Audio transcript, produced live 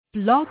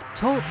Blog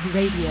Talk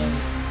Radio.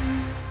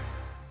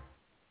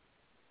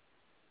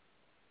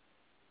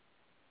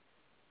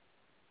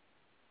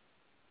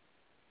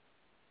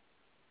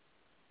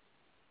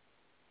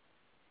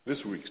 This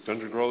week's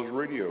Dungeon Crawlers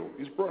Radio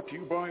is brought to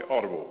you by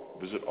Audible.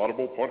 Visit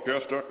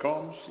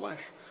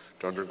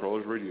audiblepodcast.com/Dungeon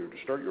Crawlers Radio to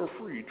start your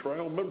free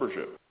trial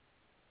membership.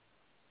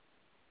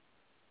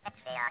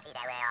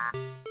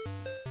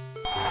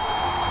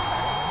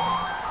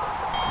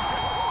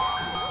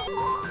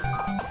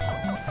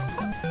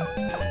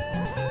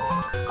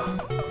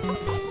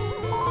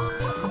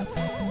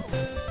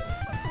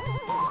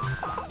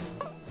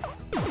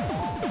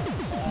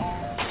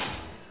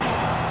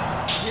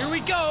 Here we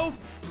go!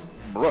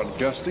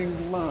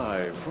 Broadcasting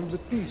live from the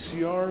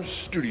DCR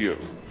studio.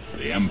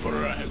 The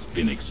Emperor has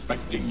been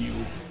expecting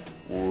you.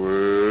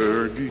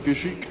 Where Geek is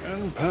Chic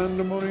and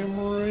Pandemonium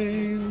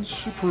reigns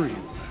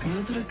supreme.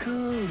 Come to the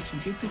coast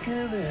and get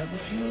together, have a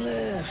few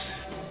laughs.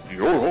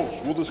 Your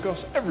hosts will discuss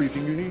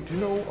everything you need to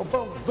know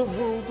about the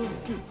world of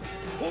geek.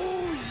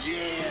 Oh,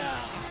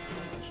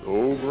 yeah!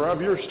 So grab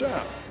your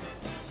staff,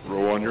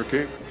 throw on your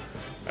cape,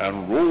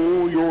 and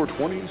roll your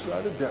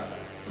 20-sided die,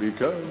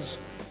 because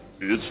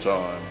it's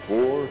time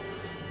for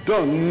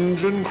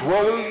Dungeon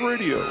Crawlers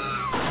Radio.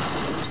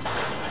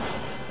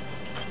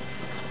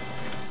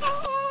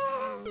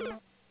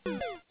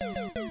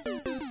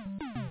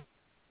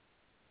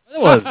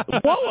 What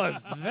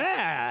was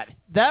that?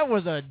 That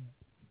was a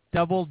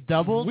double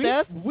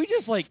death? We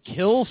just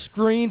kill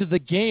screened the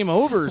game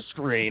over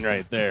screen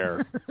right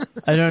there.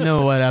 I don't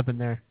know what happened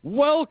there.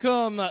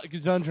 Welcome,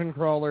 Dungeon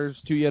Crawlers,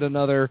 to yet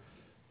another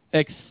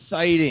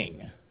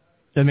exciting,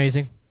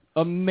 Amazing.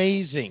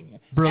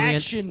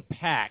 brilliant,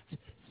 action-packed,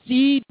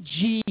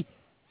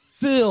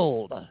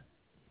 CG-filled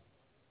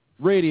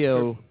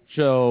radio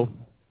show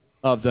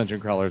of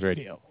Dungeon Crawlers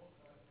Radio.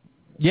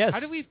 Yes. How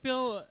do we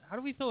fill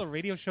a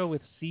radio show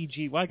with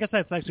CG? Well, I guess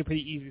that's actually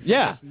pretty easy.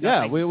 Yeah.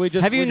 We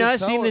just Have you we not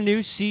just seen tell the it.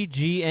 new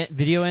CG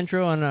video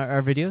intro on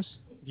our videos?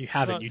 You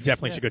haven't. You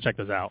definitely should go check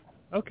those out.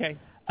 Okay.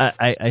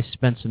 I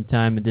spent some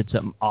time and did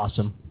something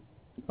awesome.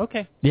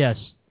 Okay. Yes.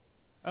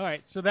 All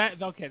right. So that's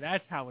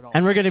how it all.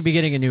 And we're going to be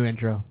getting a new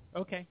intro.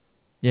 Okay.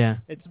 Yeah.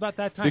 It's about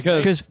that time.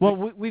 Because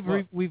we've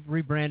rebranded a we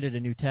rebranded a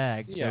new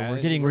tag, so Yeah,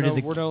 we're getting rid of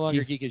the... We're no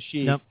longer Geek is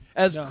Chic. Nope.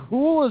 As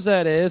cool as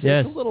that is,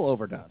 Yes. it's a little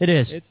overdone. It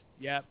is.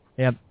 Yep.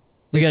 Yep.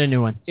 We got a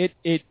new one. It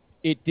did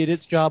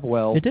its job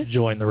well. It did?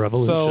 Join the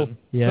revolution.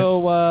 So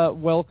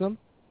welcome.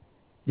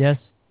 Yes.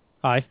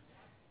 Hi.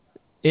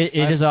 It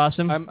is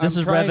awesome. This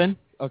is Revan.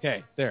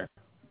 Okay, there.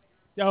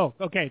 Oh,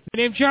 okay. It's my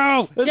name's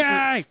Joe. This is-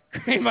 Yay!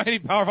 Great, mighty,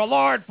 powerful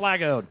Lord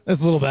Flagode.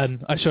 It's Little Ben.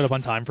 I showed up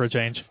on time for a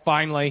change.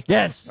 Finally.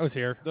 Yes. I was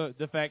here.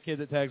 The fat kid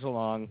that tags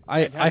along.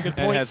 I went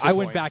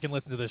back. back and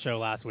listened to the show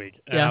last week,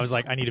 and Yeah. I was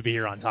like, I need to be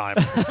here on time.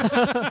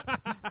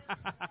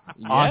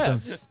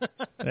 Awesome.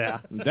 Yeah.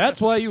 That's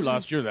why you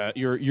lost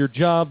your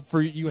job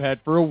you had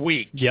for a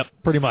week. Yep,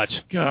 pretty much.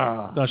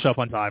 God. Don't show up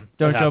on time.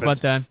 Don't It show up on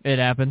happens. time. It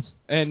happens.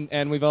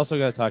 And we've also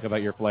got to talk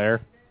about your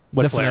flare.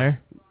 What the flare?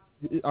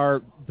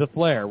 The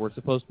flare. We're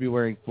supposed to be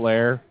wearing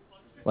flare,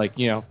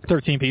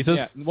 13 pieces?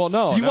 Yeah. Well,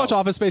 no. Did you no. watch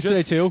Office Space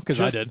today, too? Because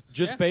I did.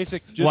 Just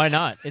basic. Just Why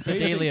not? It's a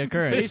basic- daily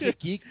occurrence. Basic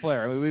geek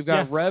flare. I mean, we've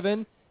got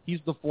Revan. He's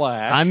the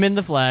Flash. I'm in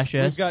the Flash,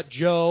 yes. We've got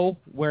Joe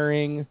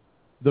wearing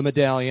the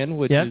medallion,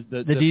 which Yep, is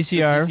the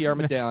DCR. DCR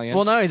medallion.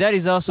 Well, not only that,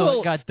 he's also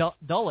Well, got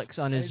Daleks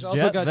on his he's also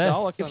jet got vest.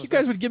 Daleks on If his you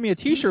guys would give me a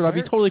T-shirt, I'd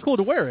be totally cool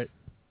to wear it.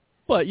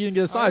 But you didn't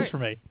get a size for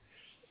me.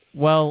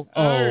 Well,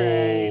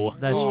 Oh.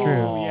 that's Oh,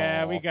 true.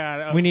 yeah, we got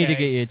it. Okay. We need to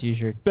get you a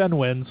T-shirt. Ben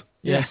wins.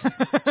 Yes.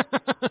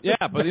 Yeah,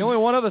 but the only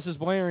one of us is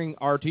wearing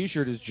our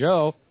T-shirt is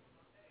Joe.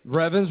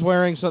 Revan's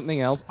wearing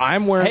something else.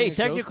 I'm wearing. Hey, a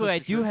technically, I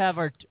Ghostbusters do shirt. have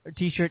our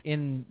T-shirt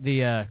in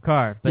the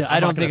car, but Yeah, I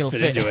I'm don't not think gonna it'll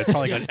fit fit. into it. It's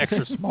probably an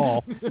extra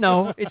small.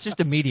 No, it's just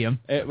a medium.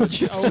 It won't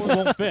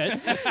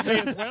fit. May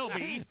as well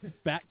be.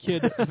 Fat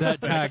kid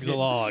that tags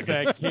along.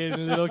 That kid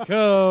in a little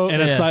coat.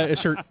 And Yeah. a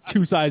shirt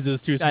 2 sizes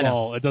too I know.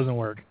 small. It doesn't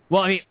work.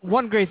 Well, I mean,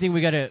 one great thing we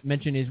got to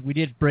mention is we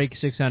did break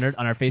 600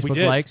 on our Facebook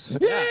did. likes.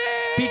 Yeah.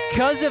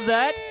 Because of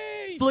that,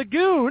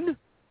 Flagoon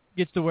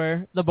gets to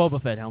wear the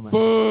Boba Fett helmet.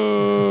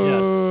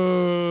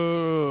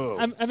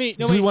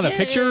 Do we want a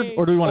picture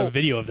or do we want a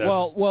video of that?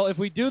 Well, if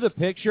we do the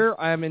picture,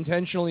 I'm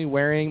intentionally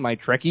wearing my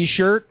Trekkie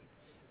shirt,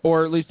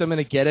 or at least I'm going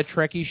to get a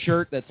Trekkie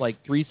shirt that's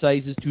 3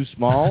 sizes too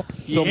small,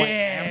 so my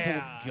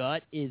ample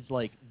gut is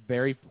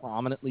very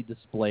prominently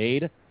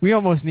displayed. We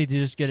almost need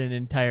to just get an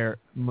entire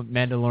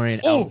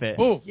Mandalorian outfit.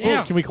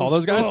 Can we call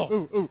those guys?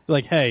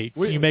 Like, hey,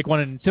 can you make one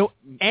in... So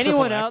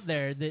anyone Triple X? out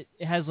there that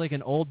has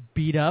an old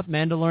beat up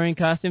Mandalorian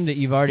costume that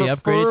you've already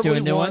upgraded to a Preferably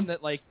new one, that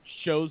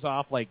shows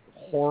off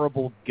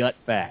horrible gut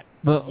fat.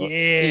 but,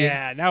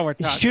 Yeah, now we're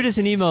talking. shoot us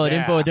an email at Yeah.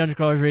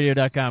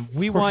 info@dungeoncrawlersradio.com.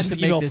 We want to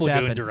email make this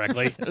Flagoon happen.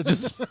 directly.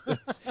 Just,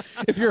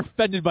 if you're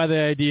offended by the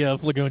idea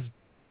of Flagoon's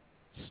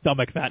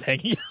stomach fat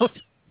hanging out.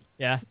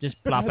 Yeah, just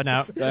plopping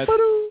out. That's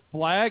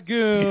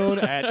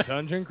Flagoon at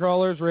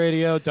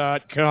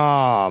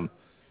DungeonCrawlersRadio.com.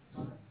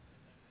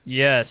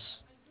 Yes.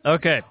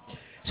 Okay.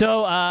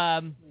 So,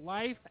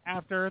 Life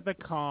after the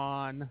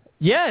con.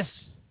 yes.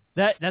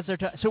 That's our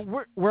time.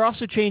 So we're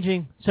also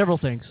changing several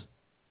things.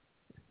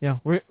 You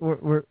know,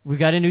 we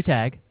got a new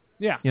tag.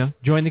 Yeah. You know,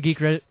 join the Geek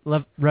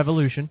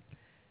Revolution.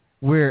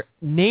 We're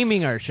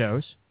naming our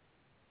shows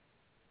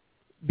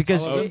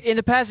because in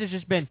the past it's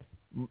just been,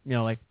 you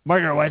know, like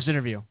Margaret West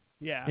interview.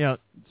 Yeah. You know,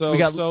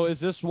 So is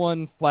this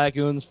one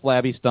Flagoon's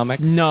flabby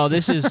stomach? no,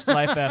 this is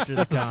Life After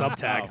the Con.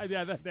 Subtag.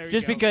 Yeah, there you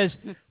Just go. because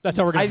That's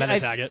how we're going to I, meta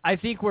tag it. I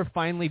think we're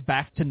finally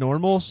back to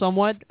normal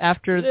somewhat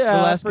after the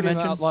Yeah, last pretty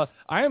convention. much.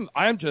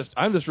 I'm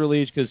just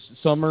relieved because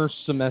summer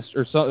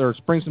semester or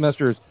spring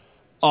semester is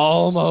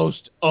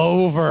almost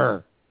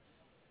over,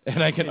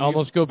 and I can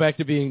almost go back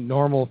to being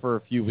normal for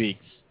a few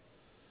weeks.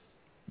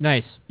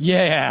 Nice.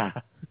 Yeah.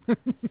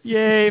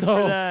 Yay So-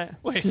 for that.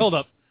 Wait, hold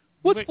up.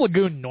 What's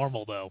Flagoon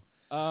normal, though?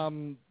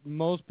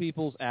 Most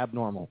people's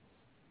abnormal.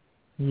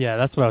 Yeah,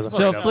 that's what I was So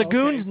afraid of.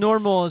 Flagoon's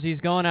normal is he's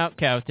going out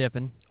cow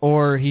tipping,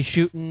 or he's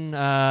shooting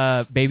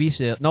baby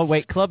seals. No,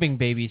 wait, clubbing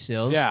baby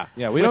seals. Yeah.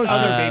 We With don't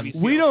other baby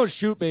we don't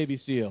shoot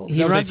baby seals. He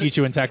That runs they teach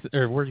you in Texas,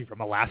 or where are you from?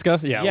 Alaska?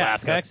 Yeah,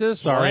 Alaska. Texas.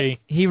 Sorry.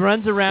 He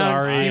runs around.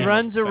 Sorry. He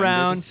runs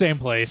around Same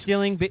place.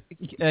 stealing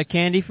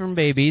candy from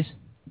babies.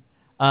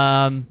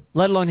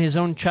 Let alone his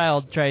own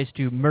child tries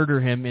to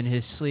murder him in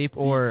his sleep,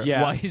 or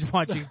Yeah. while he's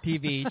watching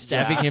TV,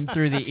 stabbing him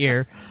through the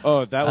ear.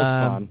 Oh, that was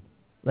fun.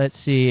 Let's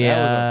see.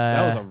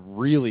 That was a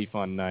really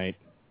fun night.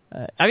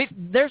 I mean,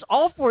 there's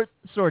all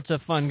sorts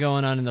of fun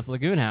going on in the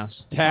Flagoon house.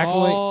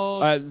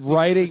 Tackling,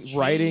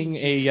 riding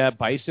a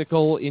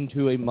bicycle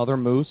into a mother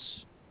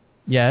moose,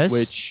 Yes.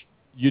 which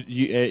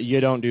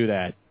you don't do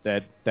that.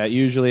 That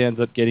usually ends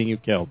up getting you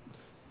killed.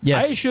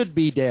 Yes. I should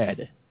be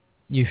dead.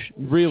 You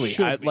Really,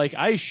 Should be.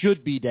 I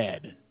should be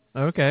dead.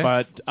 okay?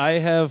 But I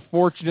have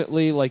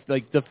fortunately, like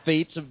the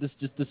fates of this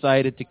just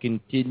decided to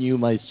continue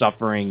my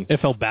suffering It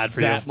felt bad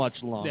for that you. much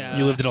longer. Yeah.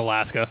 You lived in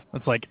Alaska.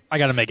 It's like, I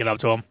got to make it up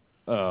to him.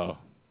 Oh,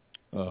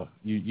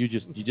 you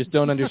just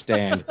don't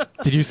understand.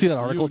 Did you see that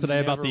article You today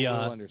about never the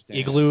will understand.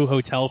 Igloo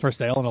Hotel for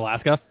sale in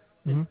Alaska?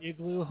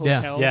 Igloo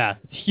Yeah. Hotel. Yeah,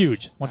 it's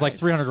huge. Wants like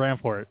 $300,000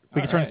 for it.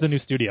 We could turn it to the new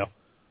studio.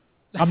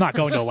 I'm not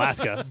going to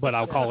Alaska, but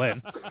I'll call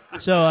in.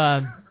 So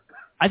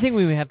I think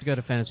we have to go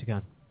to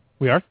FantasyCon.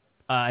 We are?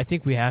 I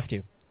think we have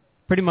to.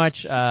 Pretty much,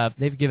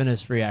 they've given us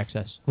free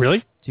access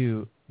Really?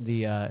 to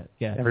the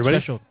Everybody?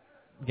 special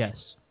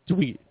guests.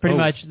 Sweet. Pretty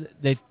much,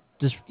 they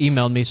just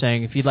emailed me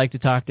saying, if you'd like to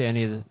talk to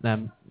any of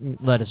them,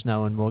 let us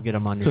know and we'll get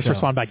them on your Just show.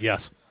 respond back yes.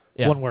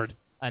 Yeah. One word.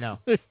 I know.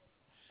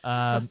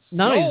 Not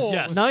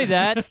only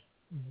that,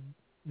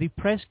 the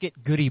press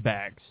get goodie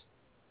bags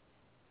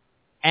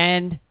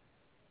and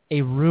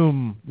a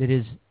room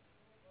that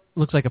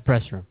looks like a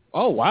press room.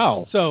 Oh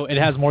wow! So it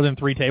has more than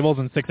 3 tables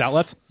and 6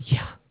 outlets?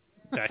 Yeah.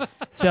 Okay.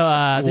 So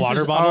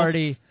Water bottle?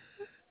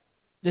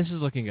 This is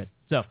looking good.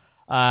 So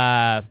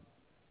I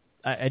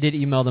did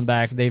email them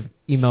back. They've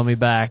emailed me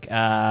back.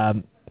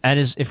 And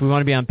if we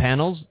want to be on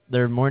panels,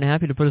 they're more than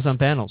happy to put us on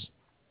panels.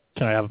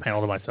 Can I have a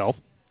panel to myself?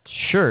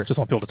 Sure. Just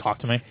want people to talk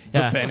to me.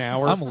 Yeah. The Ben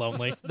Hour. I'm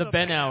lonely. The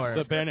Ben Hour.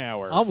 The Ben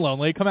Hour. I'm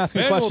lonely. Come ask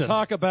me a Ben will question.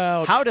 talk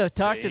about How to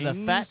talk to the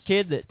things. fat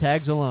kid that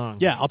tags along.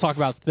 Yeah, I'll talk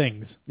about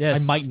things. Yes. I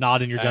might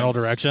nod in your general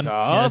direction.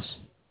 stuff.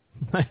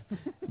 Yes.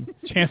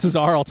 Chances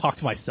are I'll talk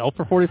to myself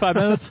for 45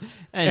 minutes,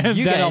 and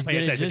you then guys I'll pay get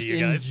to attention just to you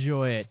guys.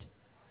 enjoy it.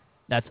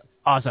 That's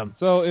awesome.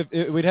 So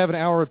if we'd have an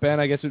hour with Ben,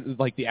 I guess it was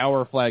like the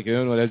hour of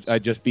Flagoon would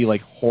I'd just be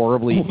like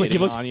horribly Will they hitting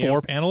give us on 4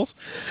 you. panels?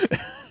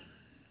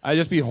 I'd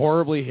just be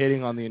horribly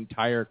hitting on the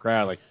entire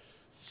crowd, like,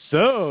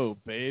 so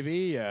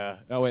baby.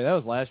 Oh wait, that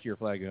was last year's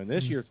Flagoon.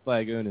 This year's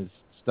Flagoon is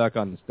stuck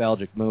on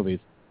nostalgic movies.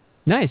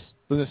 Nice.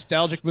 The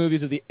nostalgic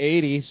movies of the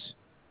 '80s.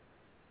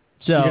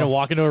 So You're going to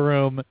walk into a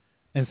room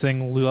and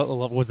sing,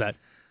 what was that?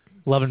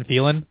 Love and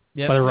Feelin'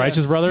 Yep. by the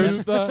Righteous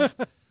Brothers?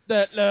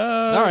 That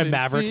love. All right, and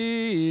Maverick.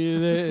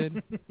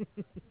 feeling.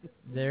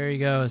 there he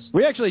goes.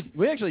 We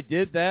actually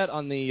did that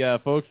on the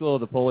Folksville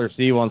of the Polar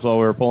Sea once while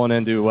we were pulling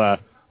into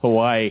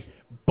Hawaii.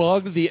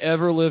 Bugged the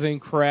ever-living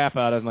crap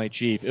out of my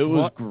chief. It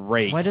was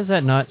great. Why does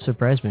that not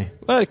surprise me?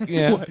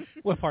 Yeah.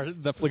 What part?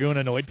 The Flagoon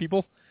annoyed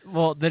people?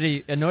 Well, that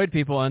he annoyed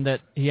people and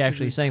that he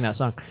actually sang that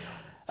song.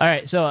 All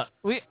right, so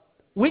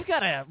we've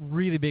got a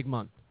really big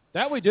month.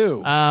 That we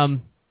do.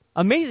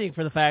 Amazing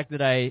for the fact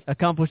that I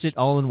accomplished it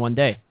all in one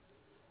day.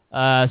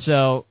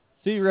 So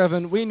See,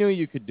 Revan, we knew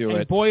you could do And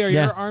it. boy, are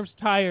Yeah. your arms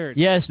tired.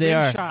 yes, they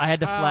are. Screenshot. I had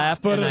to flap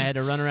but and I had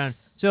to run around.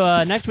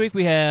 So next week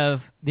we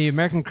have the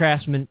American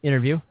Craftsman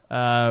interview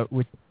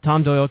with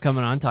Tom Doyle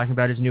coming on, talking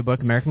about his new book,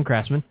 American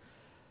Craftsman.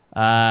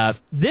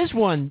 This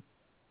one,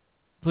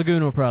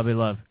 Flagoon will probably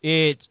love.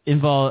 It's in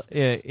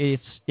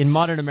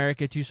modern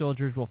America, 2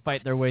 soldiers will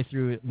fight their way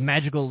through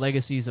magical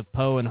legacies of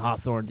Poe and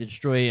Hawthorne to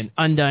destroy an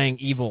undying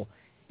evil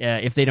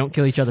if they don't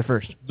kill each other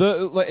first.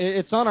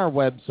 It's on our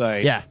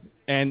website. Yeah.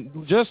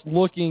 And just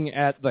looking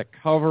at the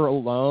cover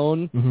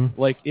alone, Mhm.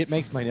 like, it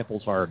makes my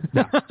nipples hard.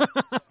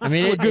 I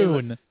mean,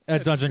 Flagoon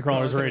at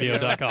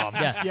DungeonCrawlersRadio.com.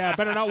 Yeah. Yeah,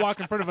 better not walk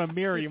in front of a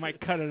mirror. You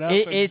might cut it up.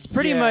 It's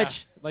pretty Yeah. much,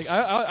 Like,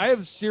 I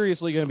am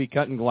seriously going to be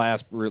cutting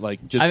glass, like,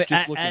 just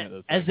looking at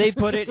this. as they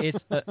put it,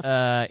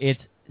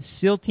 it's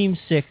SEAL Team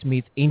 6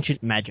 meets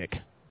ancient magic.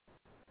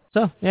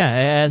 So,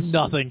 yeah, as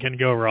Nothing can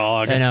go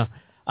wrong. I know.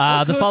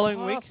 What The could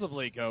following week,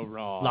 possibly go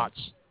wrong? lots.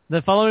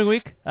 The following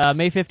week,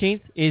 May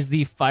 15th, is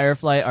the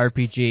Firefly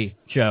RPG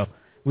show.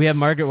 We have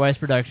Margaret Weiss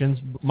Productions,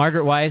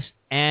 Margaret Weiss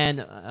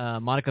and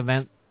Monica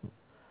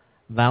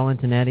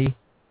Valentinetti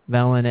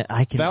coming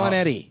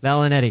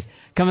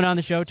on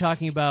the show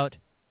talking about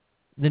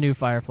the new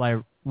Firefly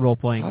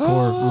role-playing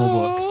core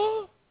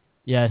rulebook.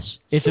 Yes,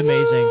 it's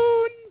amazing.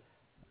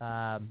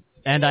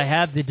 And I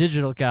have the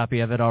digital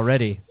copy of it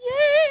already.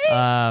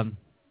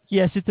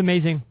 Yes, it's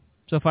amazing.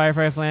 So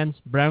Firefly fans,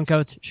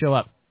 browncoats, show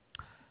up.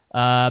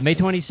 May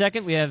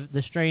 22nd, we have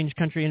the Strange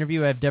Country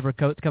interview. I have Deborah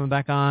Coates coming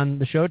back on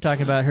the show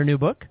talking about her new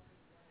book.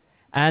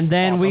 And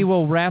then we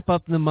will wrap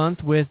up the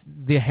month with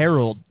The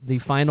Herald, the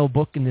final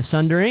book in the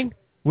Sundering,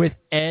 with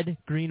Ed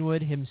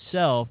Greenwood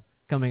himself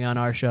coming on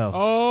our show.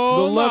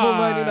 Oh, the level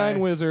 99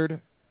 wizard.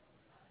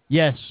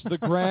 Yes. The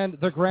Grand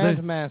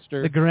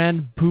Master. The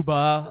Grand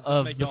Poobah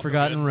of the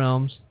Forgotten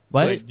Realms.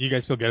 What? Wait, do you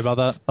guys feel good about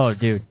that? Oh,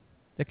 dude.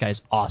 That guy's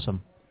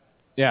awesome.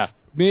 Yeah.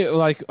 We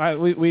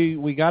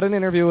got an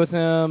interview with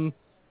him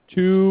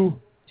 2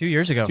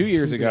 years ago. 2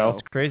 years ago.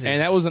 It's crazy.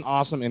 And that was an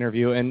awesome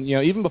interview. And,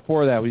 even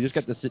before that, we just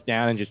got to sit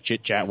down and just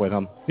chit-chat with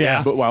him.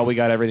 Yeah. But while we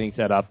got everything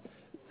set up.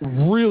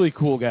 Really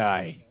cool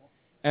guy.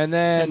 And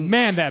then... And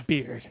man, that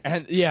beard.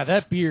 And yeah,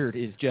 that beard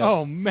is just...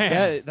 Oh,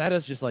 man. That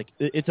is just like...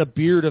 It's a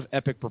beard of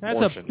epic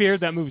proportions. That's a beard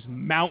that moves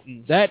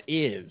mountains. That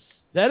is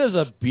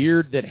a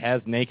beard that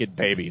has naked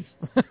babies.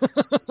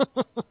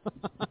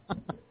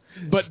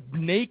 But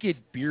naked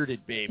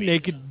bearded babies.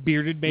 Naked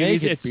bearded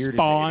babies. Naked It bearded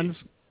spawns.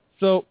 babies.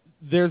 So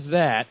there's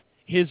that.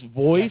 His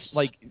voice,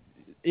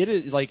 it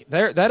is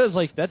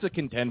that's a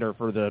contender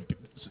for the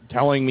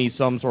telling me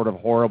some sort of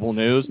horrible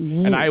news,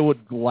 and I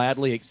would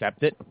gladly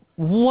accept it.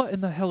 What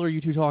in the hell are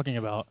you two talking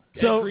about?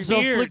 So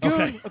Beard.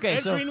 Flagoon... Okay,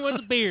 Ed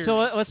Greenwood's beard. So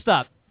let's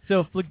stop.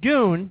 So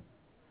Flagoon...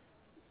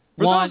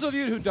 For those of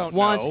you who don't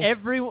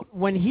know...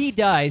 when he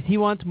dies, he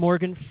wants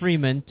Morgan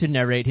Freeman to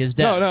narrate his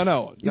death.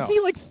 No.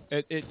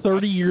 Is he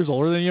 30 years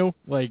older than you?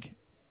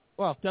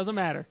 Well, doesn't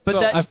matter. But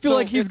I feel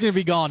like he's going to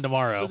be gone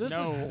tomorrow.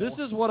 So this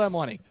is what I'm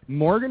wanting.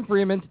 Morgan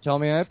Freeman to tell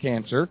me I have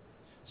cancer.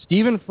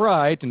 Stephen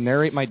Fry to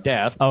narrate my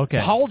death.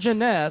 Okay. Paul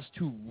Jeunesse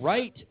to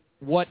write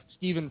what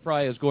Stephen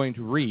Fry is going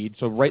to read,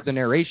 so write the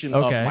narration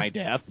of my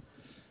death.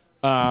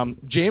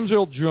 James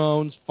Earl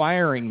Jones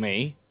firing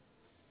me.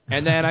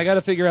 And then I got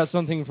to figure out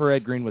something for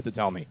Ed Greenwood to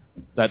tell me.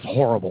 That's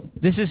horrible.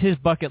 This is his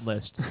bucket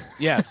list.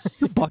 Yes.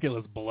 Your bucket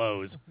list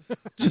blows.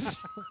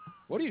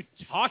 What are you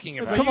talking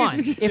about? Come on.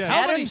 If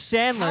How Adam many-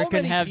 Sandler how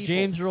can many have people-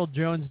 James Earl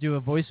Jones do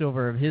a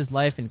voiceover of his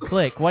life in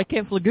Click, why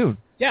can't Flagoon?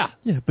 Yeah.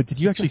 Yeah, but did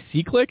you actually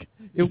see Click?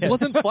 It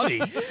wasn't funny.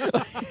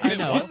 I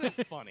know. It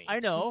wasn't funny. I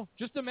know.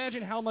 Just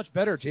imagine how much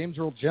better James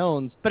Earl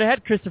Jones... But it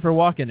had Christopher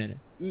Walken in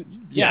it.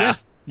 Yeah.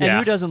 And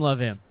who doesn't love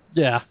him?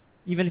 Yeah.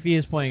 Even if he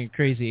is playing a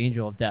crazy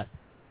angel of death.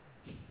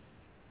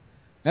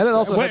 And it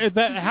also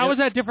How is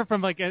that different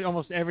from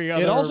almost every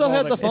other? It also role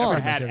had that the fun. ever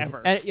had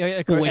ever. And,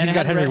 He's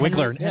got Henry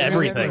Winkler and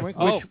everything.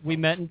 Which we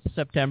met in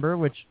September,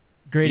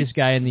 greatest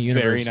guy in the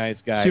universe. Very nice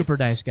guy. Super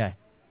nice guy.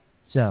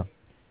 So,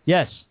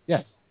 yes.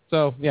 Yes.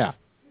 So, yeah.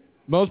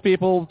 Most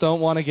people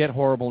don't want to get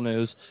horrible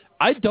news.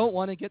 I don't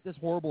want to get this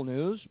horrible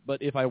news,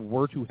 but if I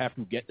were to have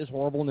to get this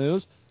horrible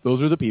news, those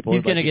are the people.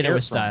 He's going to get it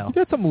with style. You've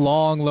had some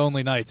long,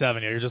 lonely nights,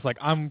 haven't you? You're just like,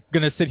 I'm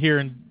going to sit here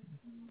and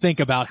think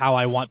about how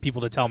I want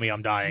people to tell me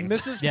I'm dying.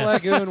 Mrs.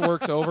 Flagoon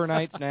works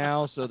overnights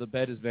now, so the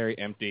bed is very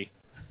empty.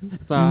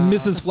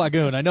 Mrs.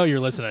 Flagoon, I know you're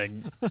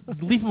listening.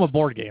 Leave him a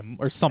board game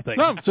or something.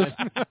 No.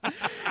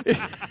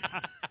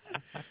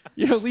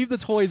 Just leave the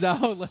toys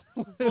out. Let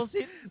Well, see,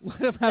 him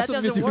have that some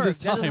doesn't music with work. his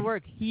That doesn't time.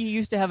 work. He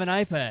used to have an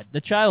iPad.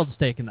 The child's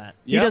taken that.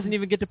 Yep. He doesn't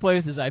even get to play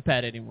with his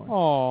iPad anymore.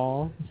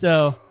 Aww.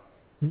 So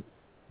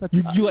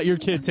You let your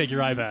kid take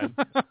your iPad.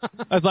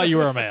 I thought you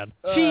were a man.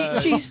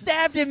 she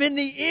stabbed him in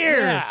the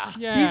ear.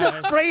 Yeah.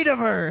 He's afraid of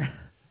her.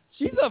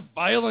 She's a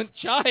violent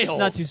child.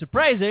 Not too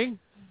surprising.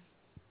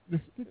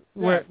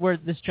 Where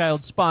this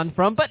child spawned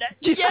from, but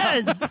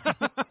yes.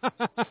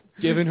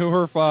 Given who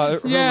her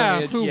father,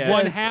 Yeah, who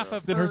one half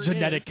of Then her her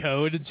genetic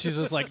code, and she's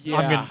just like,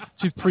 Yeah.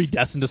 she's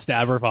predestined to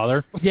stab her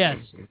father. Yes.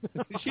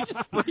 She's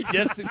just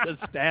predestined to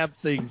stab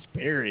things.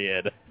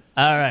 Period.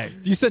 All right.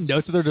 Do you send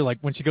notes with her to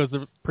when she goes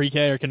to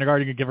pre-K or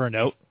kindergarten? You can give her a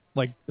note.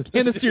 Hand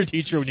this to your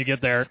teacher when you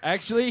get there.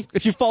 Actually,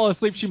 If you fall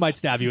asleep, she might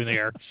stab you in the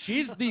ear.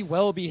 she's the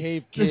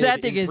well-behaved kid. The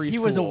sad thing in is, he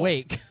was preschool.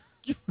 awake.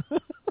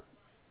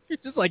 You're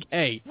just like,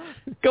 hey,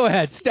 go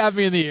ahead, stab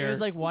me in the It ear. was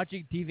like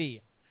watching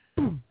TV.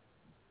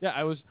 Yeah,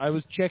 I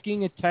was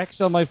checking a text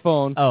on my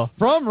phone Oh.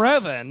 from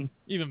Revan.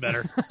 Even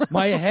better.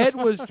 My head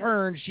was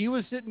turned. She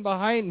was sitting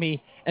behind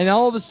me, and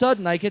all of a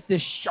sudden, I get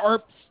this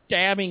sharp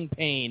stabbing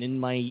pain in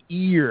my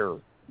ear.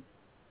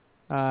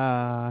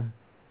 I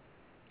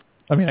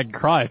mean, I can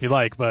cry if you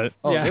like, but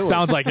Oh, it it was-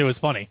 sounds like it was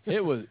funny.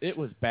 It was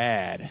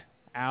bad.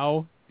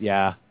 Ow.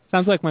 Yeah.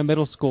 Sounds like my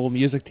middle school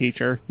music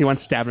teacher. He once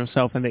stabbed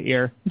himself in the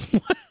ear.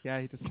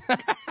 Yeah, he just...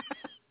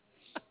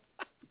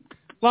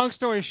 Long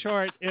story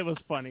short, it was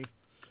funny.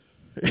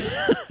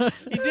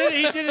 He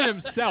did it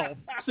himself.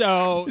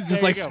 So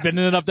Just like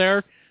spinning it up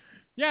there.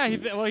 Yeah,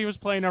 he was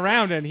playing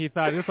around and he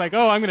thought, it's like,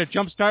 oh, I'm going to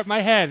jumpstart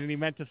my head. And he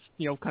meant to,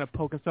 kind of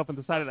poke himself in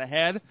the side of the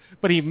head.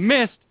 But he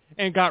missed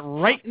and got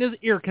right in his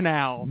ear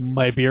canal.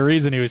 Might be a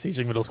reason he was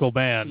teaching middle school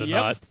band and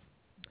not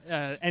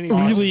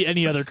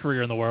any other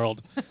career in the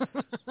world.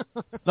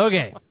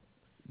 Okay.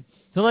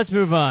 So let's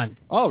move on.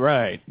 All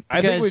right.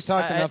 I think we've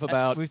talked enough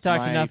about We've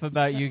talked enough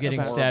about you getting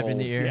stabbed in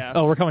the ear. Yeah.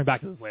 Oh, we're coming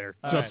back to this later.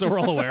 So we're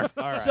all aware.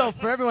 All right. So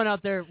for everyone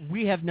out there,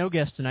 we have no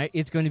guest tonight.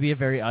 It's going to be a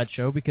very odd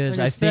show because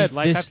I think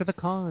life after the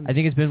con. I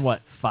think it's been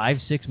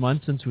 5-6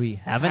 months since we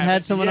haven't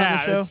had someone on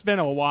the show. It's been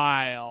a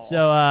while.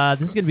 So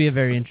this is going to be a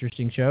very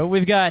interesting show.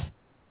 We've got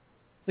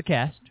the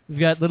cast. We've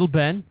got Little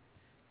Ben.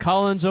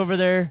 Colin's over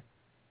there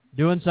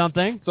doing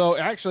something. So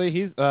actually,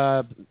 he's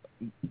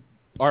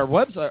our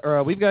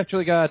website. We've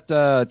actually got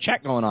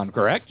chat going on,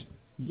 correct?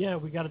 Yeah,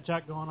 we got a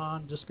chat going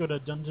on. Just go to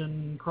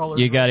Dungeon Crawler.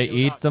 You got to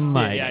eat the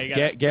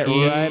mic. Get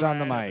right on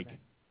the mic.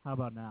 How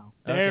about now?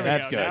 There we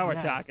that's go. good. Now we're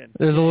talking.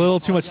 There's a little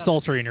too much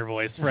sultry in your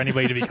voice for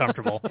anybody to be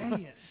comfortable.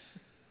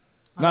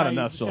 Not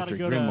enough You sultry. got to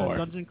go Bring to more.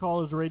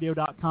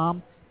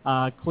 DungeonCrawlersRadio.com.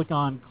 Click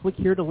on Click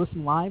Here to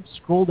Listen Live.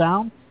 Scroll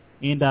down,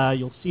 and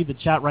you'll see the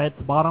chat right at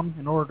the bottom.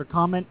 In order to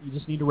comment, you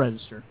just need to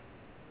register.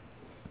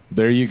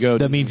 There you go.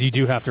 That means you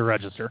do have to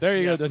register. There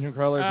you go. Dungeon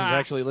Crawlers is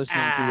actually listening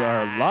to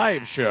our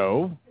live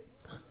show.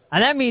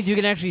 And that means you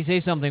can actually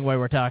say something while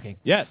we're talking.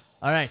 Yes.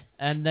 All right.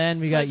 And then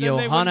we got Then they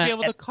wouldn't Johanna be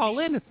able to call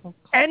in.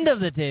 end of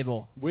the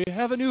table. We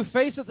have a new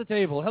face at the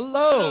table.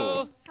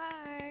 Hello.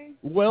 Hi.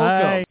 Welcome.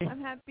 Hi.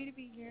 I'm happy to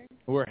be here.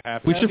 We're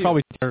happy. We to should have you.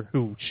 probably tell her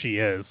who she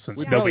is, since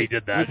We nobody probably-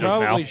 did that We just now.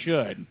 probably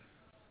should.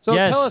 So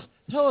Yes.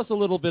 tell us a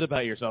little bit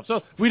about yourself.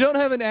 So we don't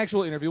have an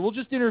actual interview. We'll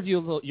just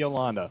interview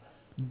Yolanda.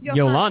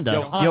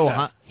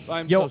 Yolanda.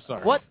 I'm so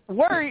sorry. What?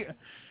 Where are you?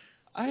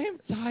 I am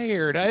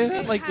tired. I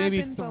had like maybe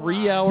happens a 3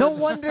 lot. hours. No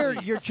wonder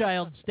your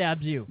child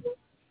stabs you.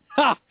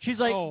 Ha! She's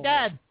like, Oh,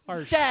 Dad,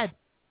 harsh. Dad.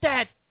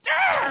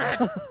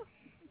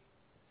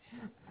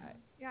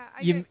 Yeah,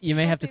 I You get-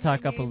 may have to people say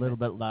talk my up a name- little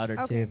bit louder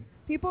Okay. too.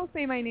 People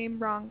say my name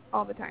wrong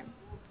all the time.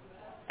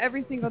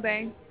 Every single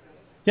day.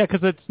 Yeah,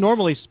 because it's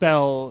normally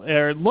spelled,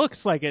 or it looks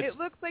like it's. It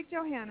looks like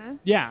Johanna.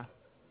 Yeah.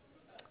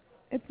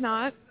 It's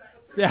not.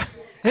 Yeah.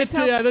 That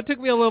took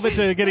me a little bit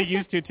to get it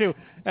used to, too.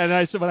 And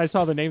when I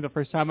saw the name the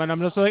first time, and I'm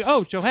just like,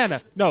 oh,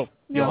 Johanna. No,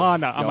 No.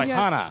 Johanna. I'm like,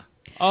 Johanna.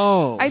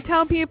 oh. I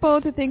tell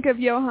people to think of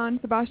Johann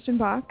Sebastian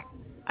Bach.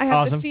 I have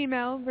Awesome. the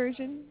female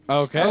version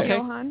Okay. of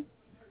Johann.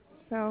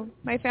 So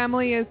my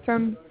family is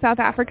from South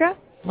Africa.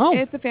 Oh.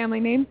 It's a family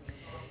name.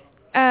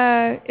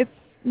 It's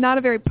not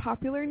a very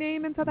popular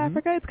name in South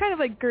Africa. It's kind of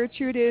like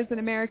Gertrude is in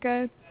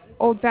America. It's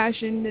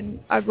old-fashioned and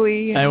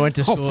ugly. And I went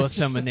to school with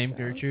someone named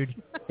Gertrude.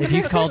 If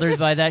you called her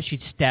by that,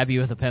 she'd stab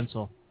you with a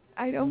pencil.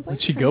 I don't blame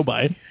What'd she her. go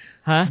by?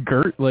 Huh?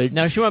 Gert? Like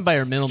No, she went by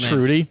her middle name.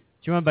 Trudy?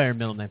 She went by her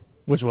middle name.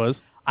 Which was?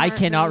 I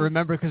Martin. cannot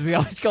remember because we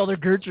always called her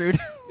Gertrude.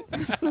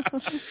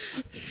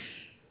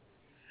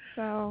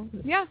 So,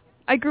 yeah.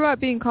 I grew up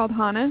being called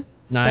Hannah.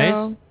 Nice.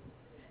 So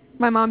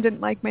my mom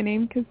didn't like my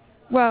name because,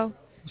 well,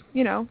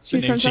 you know, The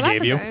she's name from she South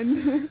gave you. Africa.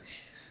 And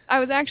I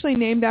was actually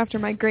named after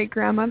my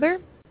great-grandmother,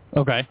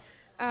 Okay.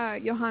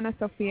 Johanna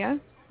Sophia.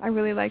 I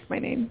really like my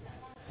name.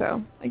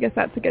 So I guess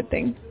that's a good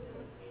thing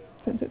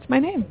since it's my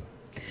name.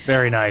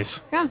 Very nice.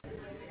 Yeah.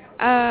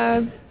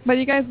 What do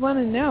you guys want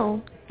to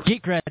know?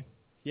 Geek cred.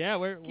 Yeah,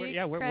 where Geek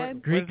where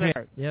cred. Greek does that cred.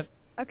 hurt? Yep.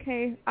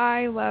 Okay,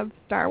 I love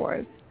Star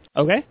Wars.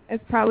 Okay.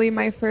 It's probably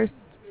my first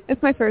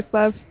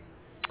love.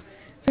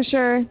 For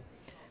sure.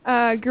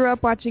 Grew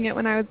up watching it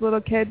when I was a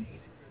little kid.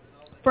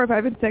 4,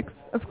 5, and 6,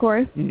 of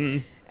course. Mm-hmm.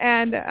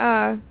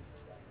 And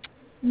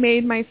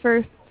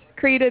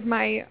created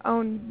my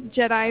own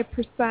Jedi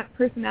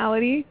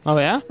personality Oh,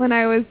 yeah? when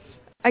I was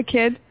a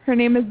kid. Her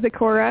name is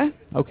Zecora.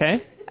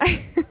 Okay.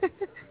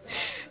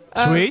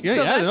 Sweet. Yeah,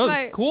 so yeah, that's no,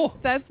 my, cool.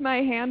 That's my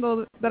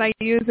handle that I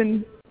use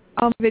in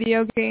all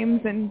video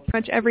games, and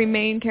pretty much every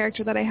main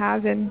character that I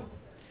have in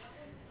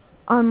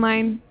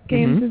online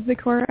games is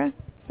Zecora.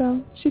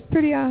 So she's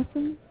pretty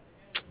awesome.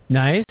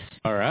 Nice.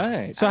 All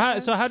right. So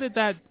how did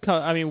that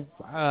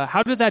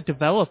how did that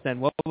develop then?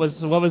 What was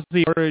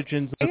the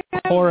origins of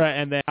Zecora,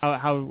 and then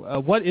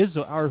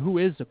who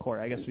is Zecora?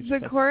 I guess we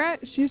should say. Zecora,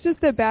 she's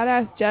just a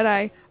badass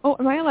Jedi. Oh,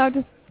 am I allowed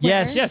to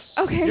swear? Yes.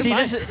 Okay.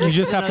 You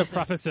just have to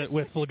preface it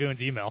with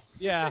Lagoon's email.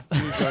 Yeah.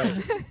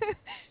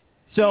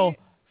 So,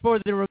 for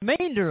the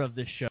remainder of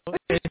the show,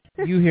 if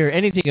you hear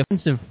anything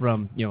offensive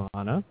from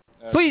Johanna,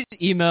 please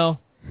email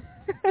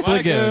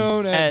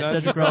Lagoon at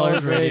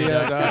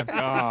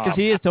DungeonCrawlersRadio.com. Because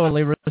he is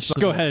totally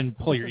responsible. Go ahead and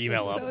pull your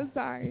email up. So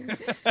sorry.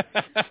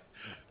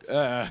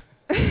 Colin,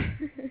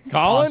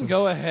 Awesome.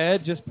 go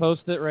ahead. Just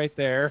post it right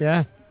there.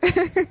 Yeah.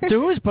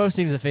 So who's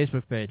posting to the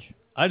Facebook page?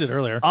 I did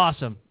earlier.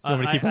 Awesome. You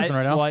want me to keep posting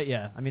right now? Well,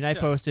 yeah. I mean, I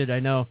posted. I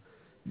know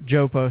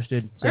Joe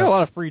posted. I got a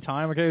lot of free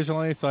time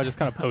occasionally, so I just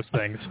kind of post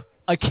things.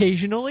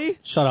 Occasionally?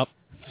 Shut up.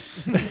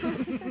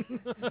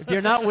 If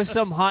you're not with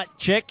some hot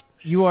chick,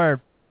 you are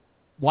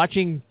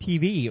watching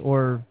TV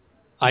or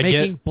I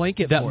making get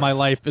blanket that forts. my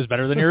life is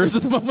better than yours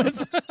at the moment.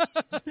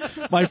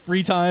 my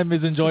free time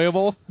is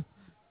enjoyable.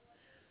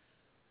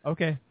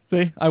 Okay.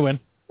 See, I win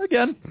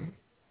again.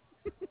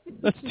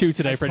 That's 2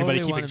 today for anybody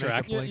totally keeping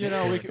track.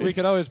 We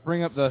could always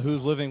bring up the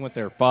who's living with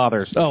their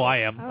fathers. Oh, I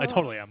am. I Oh.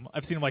 totally am.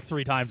 I've seen him like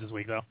 3 times this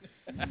week, though.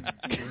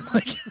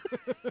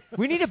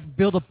 We need to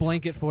build a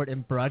blanket fort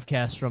and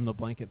broadcast from the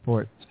blanket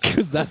fort.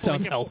 Because that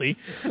sounds healthy.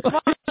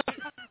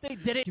 They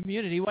did it in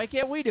community. Why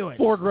can't we do it?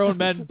 4 grown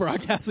men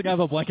broadcasting out of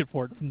a blanket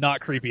fort. It's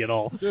not creepy at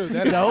all. Dude,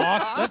 that's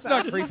awesome. That's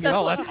not creepy at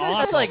all. That's awesome.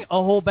 That's like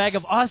a whole bag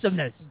of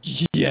awesomeness.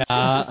 Yeah,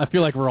 I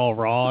feel like we're all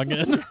wrong.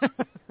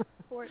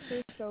 Forts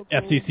are so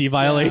cool. FCC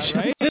violation.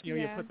 Right? You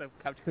Yeah. put the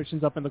couch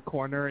cushions up in the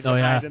corner and Oh, you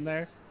yeah. hide in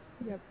there.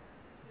 Yep.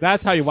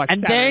 That's how you watch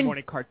And Saturday then-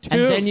 morning cartoon.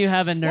 And then you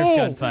have a Nerf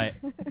gun fight.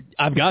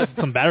 I've got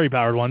some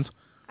battery-powered ones.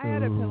 I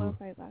had a pillow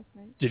fight last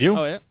night. Did you?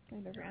 Oh, yeah.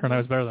 Kind of Her night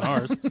was better than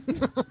ours.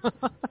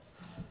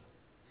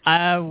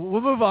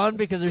 We'll move on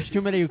because there's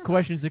too many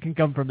questions that can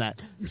come from that.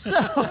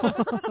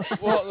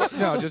 Well,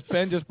 no,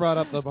 Ben just brought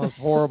up the most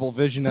horrible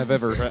vision I've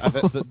ever,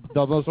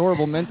 the most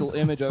horrible mental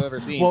image I've ever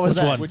seen. What was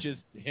that? Which is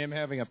him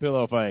having a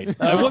pillow fight. It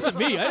wasn't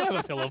me. I didn't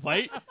have a pillow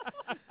fight.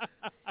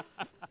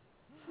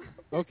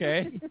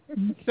 Okay.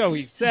 So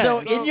he said. So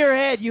in your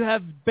head, you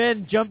have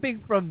Ben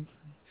jumping from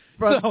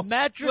So,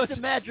 mattress to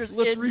mattress.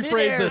 let's in rephrase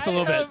midair, this a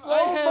little bit.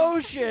 Slow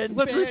motion.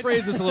 Let's Ben.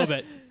 rephrase this a little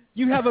bit.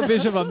 You have a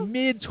vision of a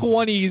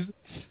mid-20s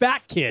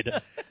fat kid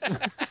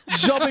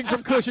jumping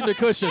from cushion to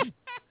cushion,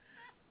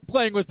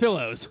 playing with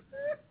pillows.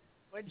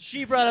 When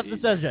she brought up the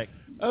subject.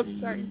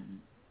 Sorry.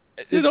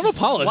 Dude, don't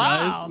apologize.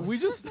 Wow. We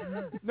just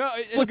No,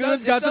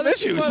 Lagoon's got some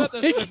issues.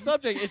 The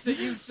subject. It's that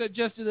you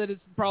suggested that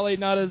it's probably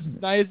not as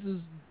nice as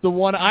the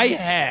one I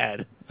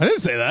had. I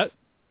didn't say that.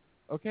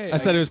 Okay. I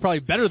said it was probably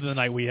better than the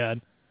night we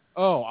had.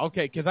 Oh,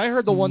 okay. Because I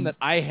heard the one that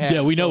I had.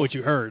 Yeah, we know what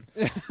you heard.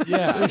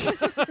 Yeah.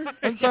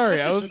 I'm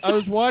sorry. I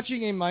was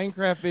watching a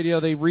Minecraft video.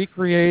 They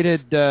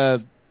recreated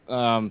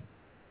New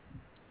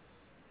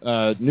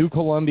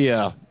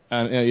Columbia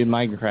in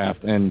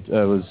Minecraft, and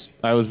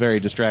I was very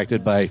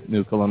distracted by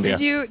New Columbia.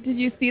 Did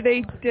you see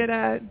they did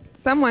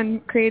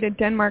someone created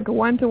Denmark a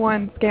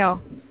 1-to-1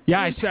 scale?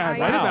 Yeah, I read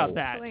Wow. about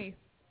that. Place.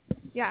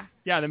 Yeah.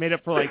 Yeah, they made it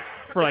for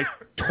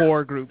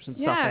tour groups and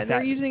stuff Yeah, like they're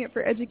that. using it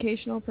for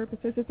educational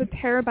purposes. It's a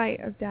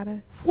terabyte of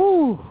data.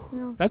 Whew.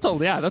 No. That's a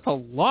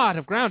lot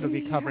of ground to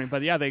be covering.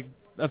 But yeah, they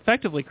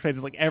effectively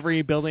created like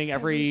every building,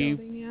 every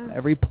building, yeah.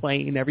 every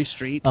plane, every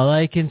street. All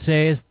I can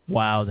say is,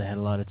 wow, they had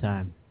a lot of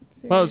time.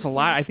 Well, it's a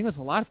lot. I think it's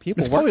a lot of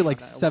people. It's probably like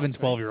working on that at 7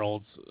 once, right?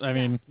 12-year-olds. I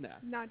mean,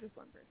 Not just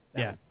one person.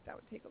 Yeah. That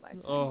would take a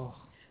lifetime. Oh,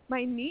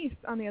 My niece,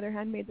 on the other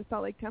hand, made the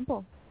Salt Lake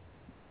Temple.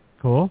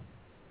 Cool.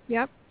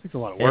 Yep. takes a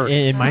lot of work.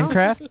 In I know.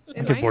 Minecraft?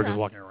 In I get bored just Minecraft.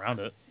 walking around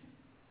it.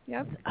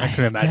 Yep. I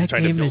couldn't imagine that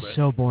trying to game build is it.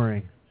 so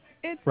boring.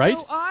 It's Right?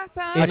 so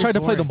awesome. I tried to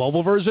play the boring.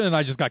 mobile version, and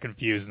I just got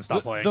confused and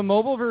stopped playing. The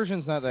mobile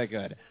version's not that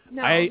good.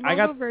 no, I mobile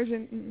got-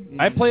 version.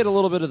 I played a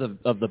little bit of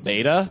the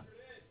beta,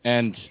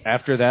 and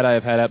after that,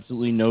 I've had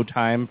absolutely no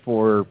time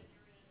for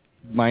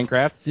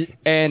Minecraft.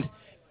 And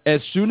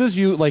as soon as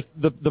you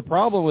the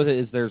problem with it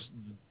is there's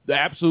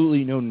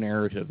absolutely no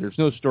narrative. There's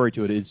no story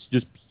to it. It's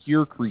just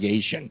pure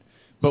creation.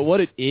 But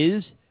what it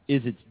is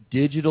it's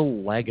digital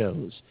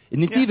Legos,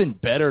 and it's even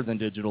better than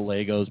digital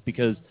Legos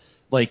because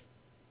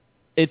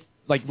it's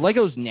like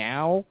Legos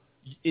now.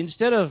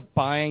 Instead of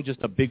buying just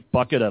a big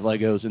bucket of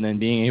Legos and then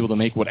being able to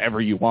make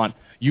whatever you want,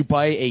 you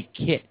buy a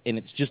kit, and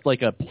it's just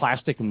like a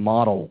plastic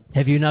model.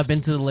 Have you not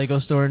been to the Lego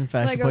store in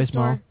Fashion Lego Place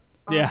store. Mall?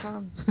 Yeah.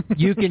 Awesome.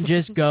 You can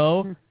just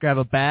go, grab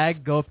a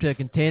bag, go up to a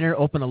container,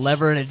 open a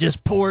lever, and it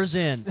just pours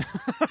in.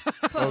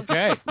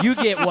 Okay. You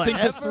get Think this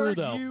whatever through,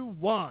 though. you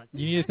want.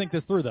 You need to think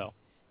this through, though.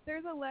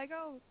 There's a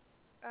Lego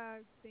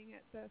thing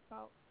at the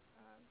Salt.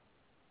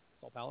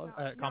 Salt Palace?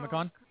 No,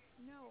 Comic-Con?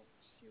 No,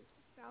 shoot,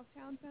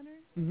 Southtown Center.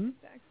 Mm-hmm.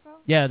 The expo.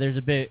 Yeah, there's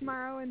a bit.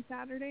 Tomorrow and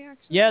Saturday,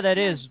 actually. Yeah, that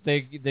is.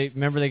 They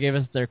remember they gave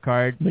us their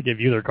card, They give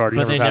you their card. You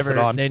but never pass it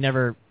on. they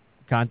never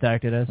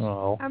contacted us.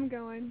 Oh. I'm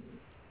going.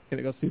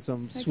 Gonna go see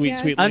some Heck sweet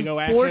yeah. Lego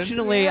action.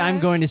 Unfortunately, Yeah. I'm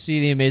going to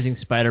see The Amazing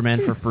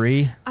Spider-Man for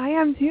free. I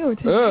am too.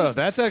 Ugh,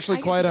 that's actually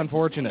I quite get-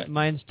 unfortunate.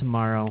 Mine's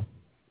tomorrow.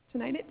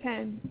 Tonight at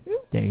 10. Ooh.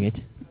 Dang it.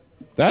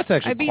 That's I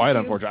actually beat quite you.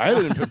 unfortunate. I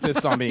didn't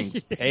insist on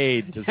being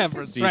paid to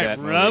see that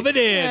movie. Rub it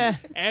in Yeah.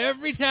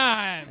 every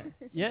time.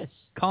 Yes.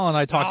 Colin and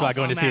I talked about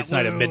going to see it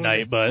tonight at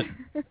midnight, but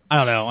I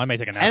don't know. I may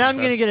take a nap. And I'm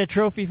instead. going to get a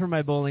trophy for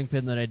my bowling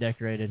pin that I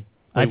decorated.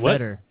 Wait, I what?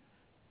 better.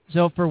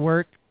 So for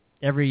work,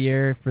 every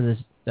year for this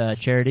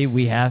charity,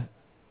 we have,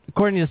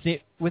 according to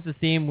with the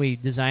theme, we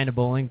design a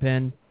bowling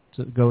pin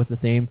to go with the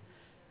theme.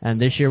 And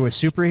this year was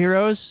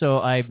superheroes, so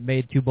I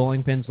made 2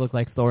 bowling pins look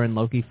like Thor and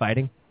Loki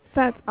fighting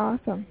That's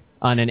awesome.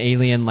 on an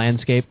alien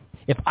landscape.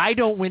 If I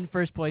don't win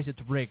first place, it's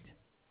rigged.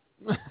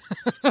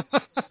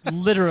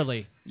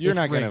 Literally. You're It's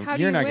not rigged. gonna. How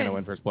do You're you not win? gonna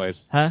win first place.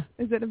 Huh?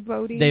 Is it a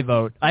voting? They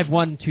vote. I've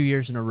won 2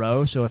 years in a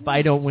row, so if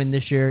I don't win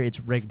this year, it's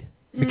rigged.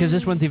 Because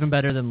this one's even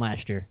better than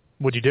last year.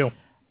 What'd you do?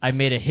 I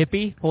made a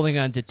hippie holding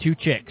on to 2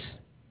 chicks.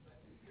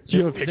 Do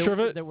you have a picture of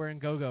it? That were in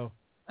go-go.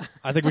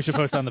 I think we should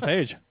post it on the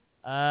page.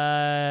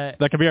 That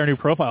could be our new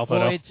profile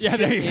photo. Well,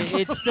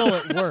 it's still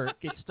at work.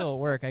 It's still at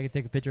work. I can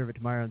take a picture of it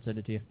tomorrow and send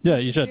it to you. Yeah,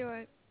 you should. Do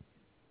it.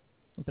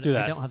 But do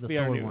that. I don't have the Be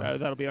our Thor new, one.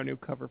 that'll be our new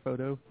cover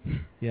photo.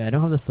 Yeah, I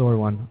don't have the Thor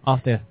one. I'll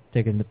have to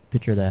take a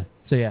picture of that.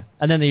 So yeah,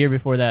 and then the year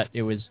before that,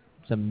 it was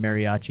some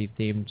mariachi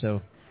theme.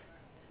 So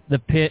the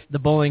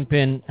bowling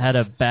pin had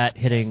a bat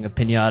hitting a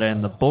pinata,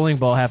 and the bowling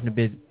ball happened to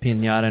be a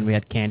pinata, and we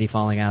had candy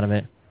falling out of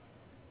it.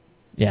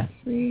 Yeah,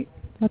 Sweet.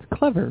 That's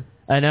clever.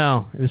 I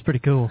know. It was pretty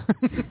cool.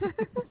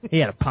 He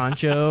had a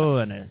poncho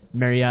and a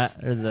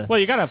mariachi, or the Well,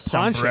 you got a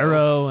poncho.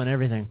 sombrero and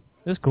everything.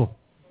 It was cool.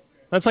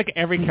 That's like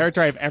every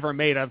character I've ever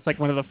made. That's like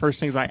one of the first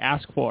things I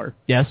ask for.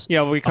 Yes.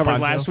 Yeah, we covered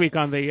poncho? last week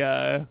on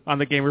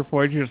the Game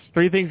Report. There's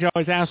 3 things you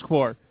always ask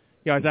for.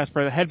 You always ask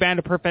for the headband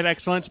of perfect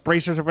excellence,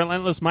 bracers of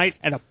relentless might,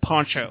 and a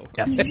poncho.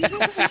 Yes.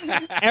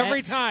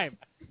 Every time.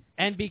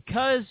 And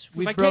because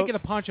we If I broke, can't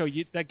get a poncho,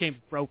 that game's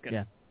broken.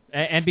 yeah,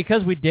 and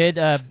because we did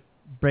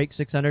break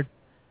 600,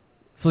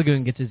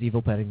 Flagoon gets his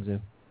evil petting zoo.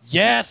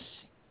 Yes.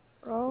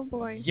 Oh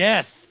boy.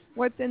 Yes.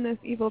 What's in this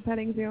evil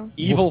petting zoo?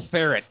 Evil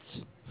ferrets.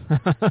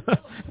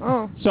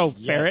 Oh, So,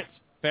 Yes.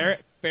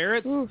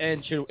 Ferrets Ooh.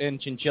 and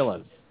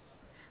chinchillas.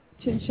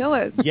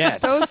 chinchillas. Yes.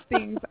 Those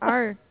things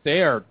are.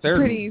 They're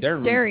Pretty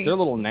scary. They're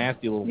little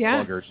nasty little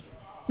Yeah. buggers.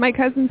 My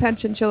cousin had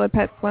chinchilla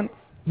pets once.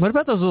 What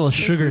about those little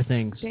sugar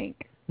things Jank.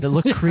 that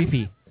look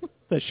creepy?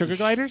 The sugar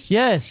gliders?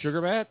 Yes,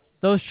 Sugar bat?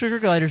 those sugar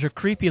gliders are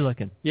creepy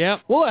looking. Yeah.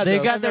 They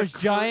got those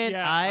giant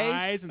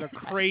eyes, and they're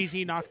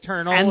crazy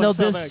nocturnal. and they'll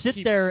so just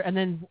sit there, and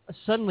then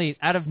suddenly,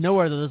 out of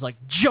nowhere, they'll just like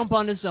jump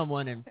onto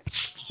someone and.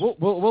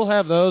 We'll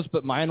have those,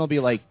 but mine will be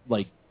like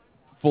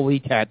fully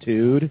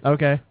tattooed,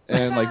 Okay.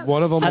 and like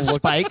one of them will Have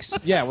look spikes.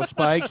 Yeah, with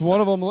spikes.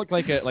 One of them look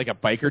like a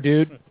biker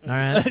dude. All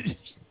right.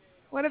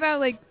 What about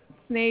like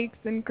snakes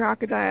and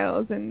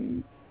crocodiles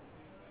and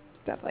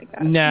stuff like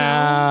that?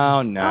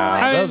 No,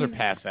 Oh, those are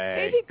passe.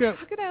 Baby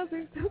crocodiles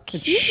are so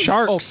cute.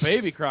 Sharks. Oh,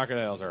 baby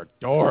crocodiles are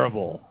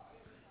adorable.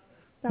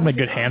 That would Make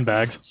be good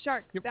handbags.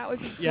 Sharks. That would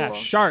be cool.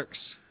 Yeah, sharks.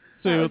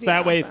 That So would be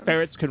that way awesome.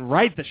 ferrets can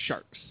ride the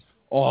sharks.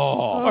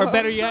 Oh. Or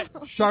better yet,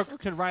 sharks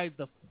can ride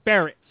the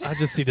ferrets. I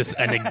just see this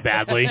ending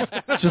badly.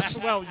 Just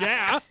Well,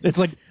 yeah. it's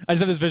like I just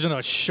have this vision of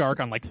a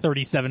shark on like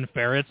 37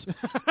 ferrets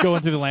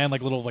going through the land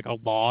like a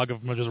log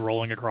of them just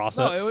rolling across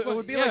No, it.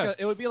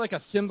 it would be like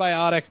a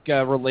symbiotic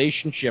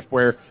relationship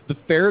where the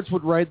ferrets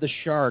would ride the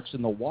sharks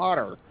in the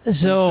water. As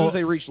soon So, as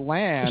they reach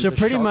land, so the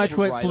pretty sharks much would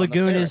what ride on the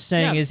Flagoon is ferrets.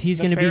 saying Yeah, is he's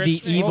the going to be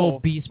ferrets the evil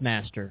roll.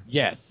 Beastmaster.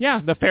 Yes. Yeah,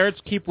 the ferrets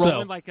keep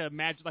rolling So, like a I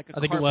think it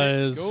carpet.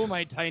 was Go,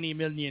 my tiny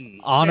minion.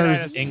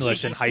 honors Yeah,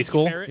 English in high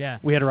school. ferret. Yeah.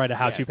 We had to write a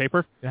how-to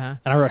paper, Uh-huh.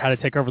 and I wrote how to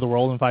take over the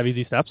world in 5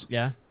 easy steps.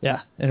 Yeah.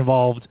 Yeah, it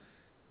involved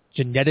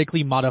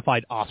genetically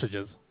modified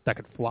ostriches that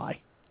could fly.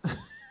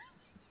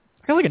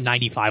 I got like a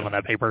 95 on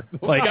that paper.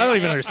 Like I don't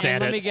even And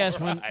understand let me it. guess,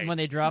 when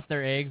they drop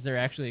their eggs, they're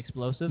actually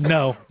explosive?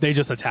 No, they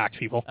just attacked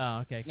people. Oh,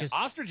 okay. 'Cause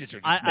Ostriches are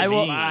just I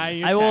will. mean.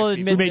 I will We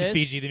admit made this.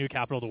 Fiji the new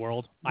capital of the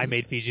world. I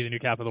made Fiji the new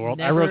capital of the world.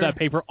 I Never- wrote that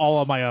paper all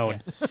on my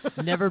own.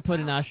 Never put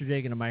an ostrich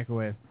egg in a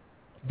microwave.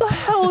 What the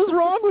hell is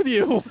wrong with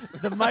you?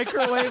 The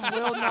microwave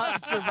will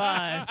not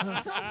survive.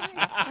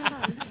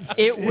 Oh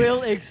It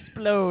will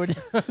explode.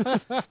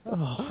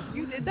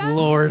 You did that?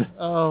 Lord.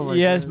 Oh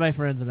Yes, my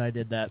friends and I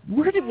did that.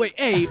 Where did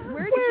Hey,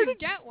 Where did you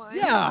get one?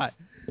 yeah.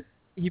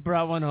 He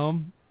brought one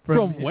home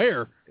From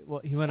where?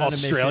 Well, he went on a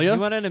mission. Australia? He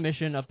went on a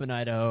mission up in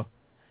Idaho.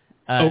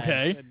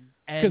 Okay.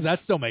 and Because that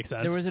still makes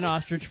sense. there was an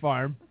ostrich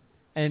farm,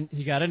 and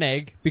he got an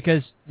egg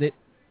because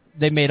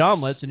they made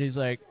omelets, and he's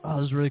like, "Oh,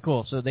 this is really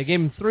cool." So they gave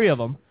him 3 of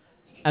them,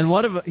 and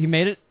he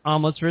made it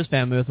omelets for his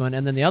family with one,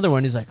 and then the other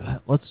one he's like,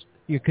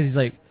 because he's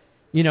like,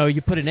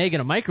 you put an egg in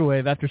a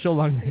microwave after so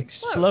long they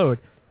explode.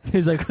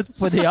 He's like, let's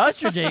put the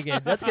ostrich egg in.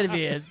 That's gonna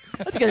be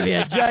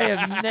a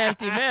giant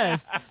nasty mess.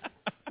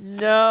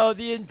 No,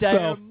 the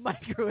entire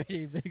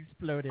microwave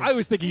exploded. I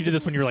was thinking you did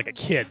this when you were like a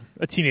kid,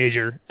 a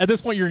teenager. At this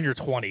point, you're in your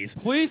 20s.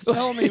 Please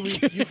tell me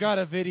you got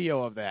a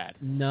video of that.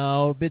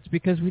 No, it's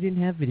because we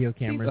didn't have video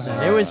cameras. then.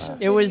 Ah.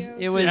 It was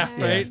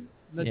Yeah, right.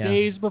 The Yeah.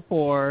 days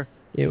before.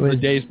 It was The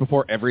days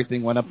before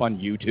everything went up on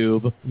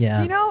YouTube.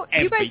 yeah.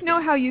 You guys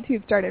know how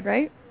YouTube started,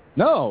 right?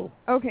 No.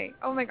 Okay.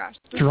 Oh my gosh.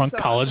 This is Drunk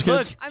so college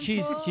awesome. kids. I'm she's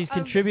full of-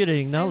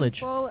 contributing I'm knowledge.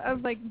 full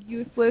of like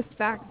useless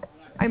facts.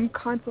 I'm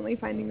constantly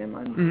finding them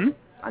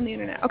on the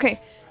internet.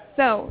 Okay,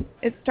 so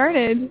it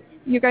started.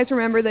 You guys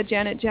remember the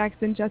Janet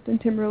Jackson, Justin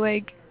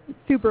Timberlake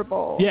Super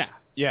Bowl? Yeah.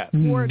 Yeah.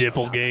 Nipplegate,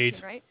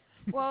 Nipplegate. right?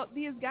 Well,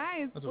 these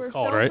guys That's what were it's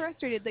called, so right?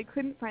 frustrated they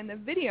couldn't find the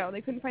video.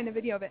 They couldn't find a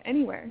video of it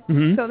anywhere.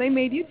 Mhm. So they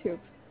made YouTube.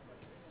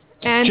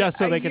 And Just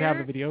so a they could have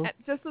year- the video?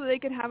 Just so they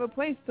could have a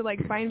place to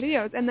like find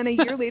videos. And then a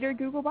year later,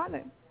 Google bought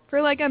it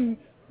for like $1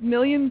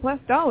 million+.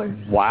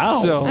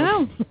 Wow. So, I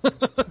know.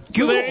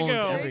 So there you owns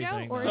go. There you go.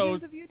 everything.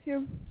 Origins of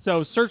YouTube.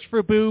 So search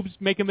for boobs,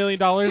 make $1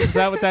 million. Is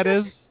that what that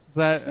is? Is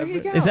that There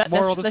you go. Is that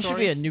moral of the that should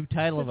story? be a new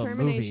title of a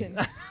movie. Determination.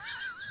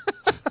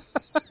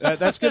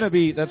 That's gonna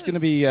be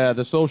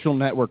the Social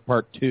Network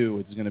Part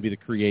 2. It's gonna be the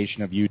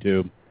creation of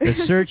YouTube. The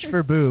search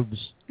for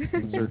boobs.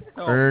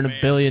 Earn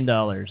 $1 billion.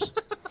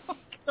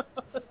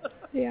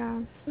 Yeah.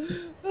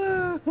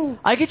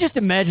 I could just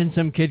imagine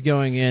some kid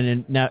going in,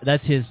 and now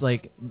that's his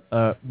like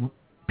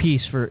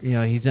piece for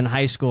he's in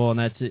high school, and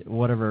that's it,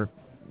 whatever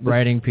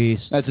writing piece.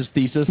 That's his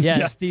thesis.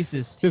 Yeah, his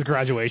thesis. His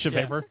graduation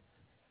paper.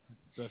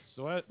 The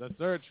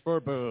search for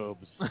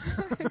boobs.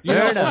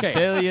 Earn $1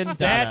 billion.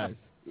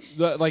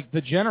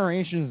 The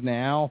generations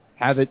now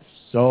have it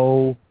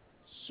so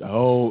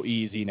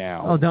easy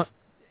now. Oh, don't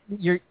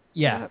you're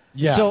yeah.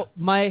 Yeah. So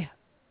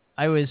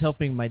I was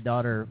helping my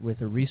daughter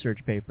with a research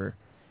paper,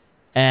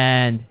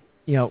 and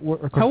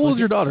we're How old is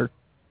your daughter?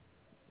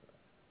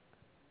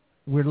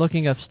 We're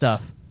looking up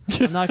stuff.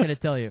 I'm not going to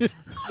tell you.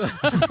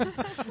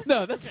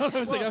 No, that's not what I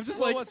was thinking. I'm just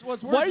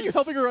why are you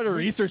helping her write a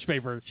research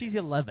paper? She's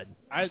 11.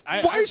 Why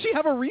does she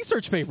have a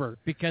research paper?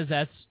 Because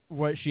that's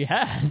what she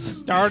has.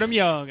 Start 'em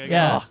young. I guess.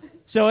 Yeah.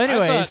 So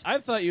anyways, I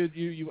thought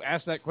you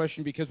asked that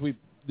question because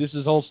this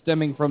is all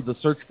stemming from the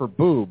search for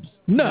boobs.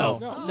 No,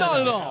 No. not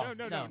at all.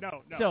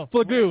 No. So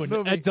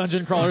Flagoon at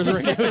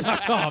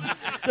DungeonCrawlersRadio.com.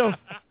 So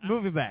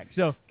moving back.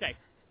 So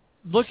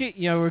look at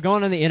we're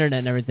going on the internet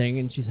and everything,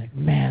 and she's like,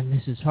 "Man,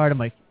 this is hard." I'm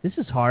like, "This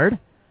is hard."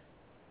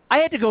 I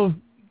had to go to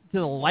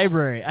the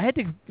library. I had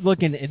to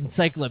look in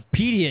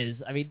encyclopedias.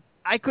 I mean,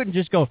 I couldn't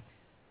just go,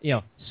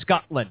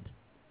 Scotland,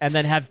 and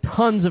then have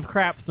tons of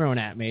crap thrown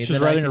at me. She's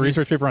writing a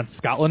research paper on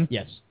Scotland?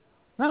 Yes.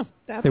 Oh,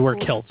 That's they wear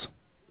cool. kilts.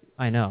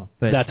 I know,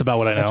 but That's about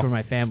what I that's know. where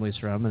my family's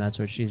from, and that's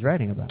what she's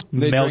writing about.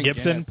 Mel drink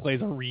Gibson Guinness.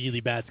 plays a really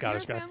bad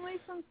Scottish Your guy. family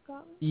from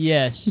Scotland?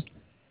 Yes.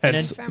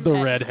 Hence the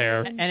red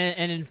hair.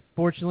 And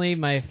unfortunately,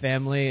 my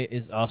family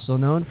is also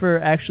known for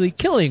actually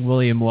killing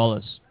William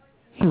Wallace.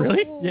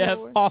 Really? Ooh. Yep.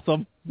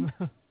 Awesome.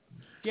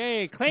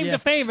 Yay! Claim Yeah. to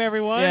fame,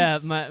 everyone. Yeah,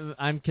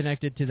 I'm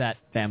connected to that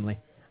family,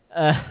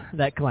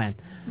 that clan.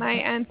 My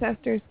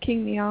ancestors,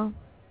 King Niall,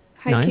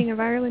 High Nice. King of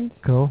Ireland.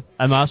 Cool.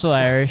 I'm also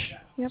Irish,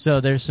 Yep.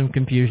 so there's some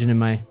confusion in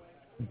my.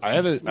 I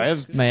have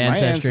My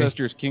ancestry.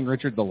 ancestors, King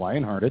Richard the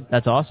Lionhearted.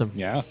 That's awesome.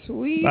 Yeah.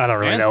 Sweet. I don't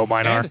really know what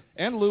mine are.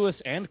 And Lewis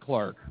and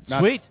Clark.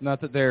 Sweet. Not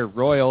that they're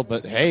royal,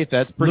 but hey,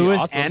 that's pretty Lewis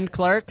awesome. and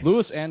Clark.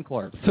 Lewis and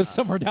Clark. So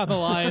somewhere down the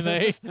line,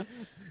 they...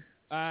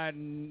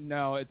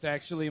 No, it's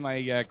actually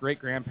my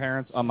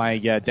great-grandparents on my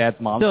dad's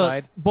mom's So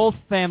side. both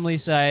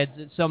family sides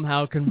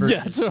somehow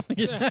converged.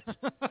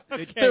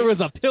 There was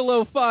a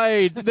pillow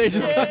fight. They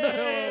just...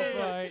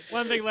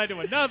 One thing led to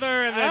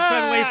another, and then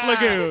suddenly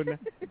Flagoon.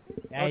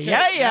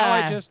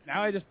 Yeah.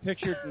 Now I just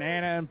pictured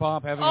Nana and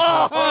Bob having a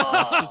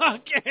Oh,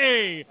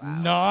 okay.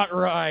 Not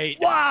right.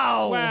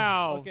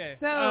 Wow. Okay.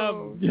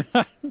 So,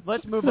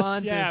 Let's move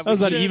on. Yeah, How's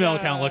we that should, email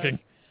account looking?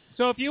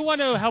 So if you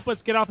want to help us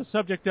get off the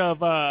subject of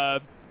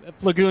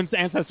Flagoon's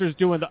ancestors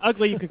doing the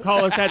ugly, you can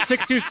call us at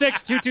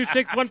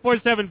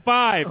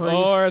 626-226-1475.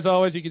 Or, as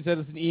always, you can send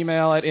us an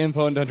email at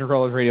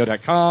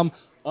info@dungeoncrawlersradio.com.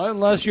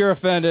 Unless you're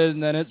offended,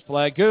 and then it's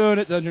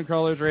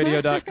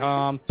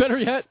flagoon@dungeoncrawlersradio.com. Better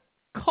yet,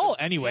 call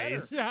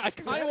anyways. Yeah, I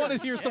kind of want to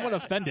hear someone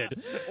offended.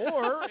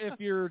 Or if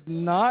you're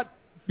not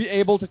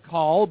able to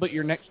call, but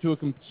you're next to a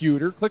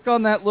computer, click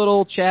on that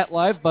little chat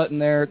live button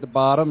there at the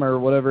bottom, or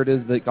whatever it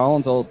is that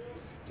Colin told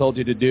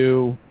you to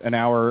do an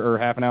hour or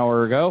half an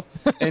hour ago,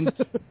 and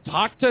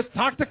talk to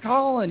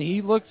Colin.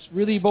 He looks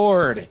really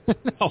bored.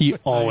 He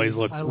always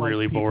looks I like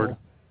really people. bored.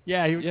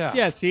 Yeah.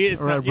 See, it's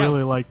Or I not,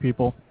 really like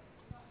people.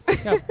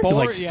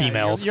 Like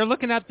females. You're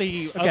looking at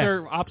the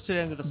other opposite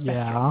end of the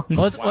spectrum.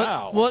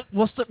 Yeah.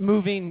 We'll start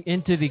moving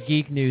into the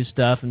geek news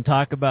stuff and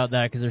talk about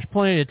that because there's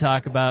plenty to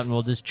talk about, and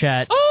we'll just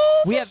chat.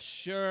 We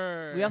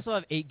also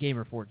have 8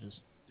 Gamer Forges.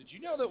 Did you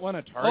know that when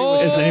Atari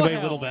was Is anybody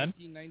in Little Ben?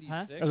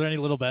 1996, Are there any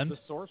Little Ben? the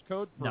source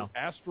code for No.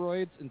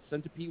 Asteroids and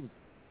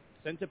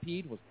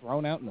Centipede was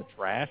thrown out in the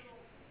trash?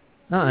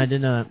 No, I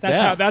didn't know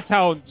that. That's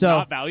how So,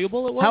 not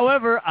valuable it was.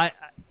 However,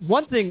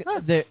 one thing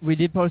that we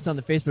did post on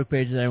the Facebook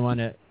page that I want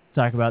to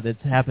talk about that's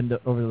happened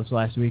over this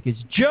last week is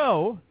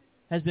Joe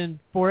has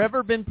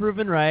forever been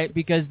proven right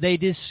because they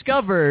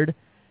discovered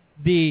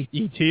the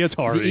E.T.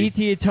 Atari. The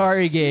E.T.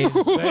 Atari game.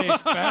 They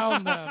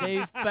found them.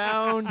 They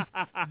found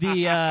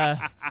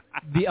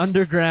the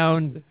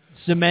underground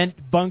cement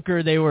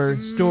bunker they were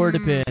stored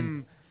up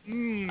in.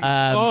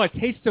 It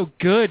tastes so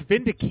good.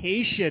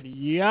 Vindication.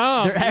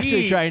 Yum. They're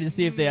actually trying to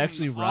see if they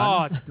actually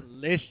run. Oh, it's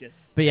delicious.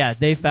 But yeah,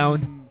 they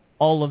found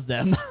all of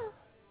them.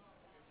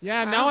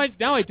 Yeah, now I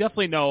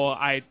definitely know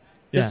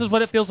this is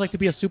what it feels like to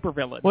be a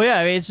supervillain. Well, yeah,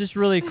 I mean, it's just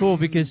really cool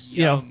because,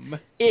 When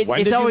it's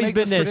did you always make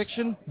been this this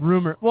prediction?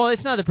 rumor. Well,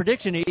 it's not a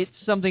prediction. It's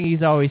something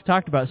he's always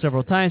talked about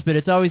several times, but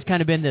it's always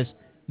kind of been this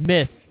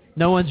myth.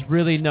 No one's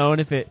really known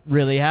if it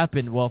really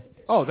happened. Well,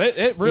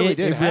 it really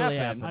did it really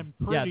happen. happened. I'm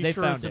Yeah, pretty they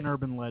sure found it's it. an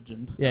urban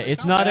legend. Yeah,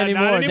 it's not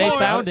anymore. They anymore.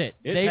 found it.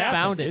 It They happened.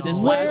 found it. It This is.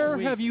 last Where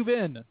week. have you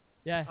been?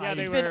 Yeah, Yeah,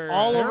 they it's been were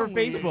all over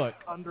apparently Facebook.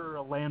 under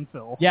a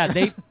landfill. Yeah,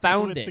 they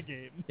found With it. the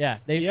game. Yeah,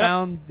 they Yep.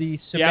 found the Yeah,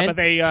 cement but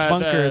they,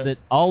 bunker the- that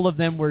all of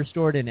them were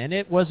stored in, and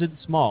it wasn't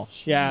small.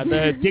 Yeah,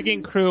 the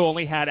digging crew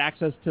only had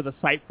access to the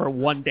site for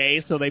one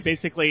day, so they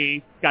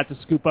basically got to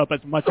scoop up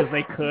as much as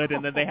they could,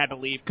 and then they had to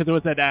leave because it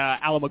was at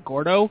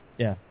Alamogordo,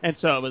 Yeah. and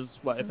so it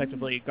was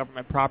effectively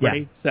government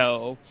property.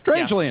 So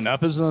Strangely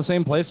enough, this is in the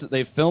same place that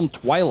they filmed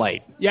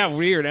Twilight. yeah,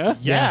 weird, huh?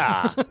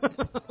 Yeah.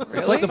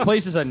 It's like the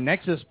place is a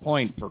nexus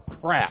point for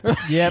crap.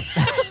 Yep.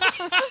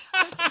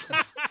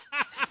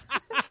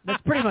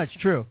 That's pretty much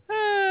true.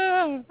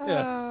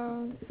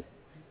 Oh.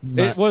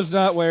 It was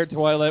not where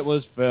Twilight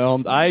was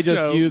filmed. I just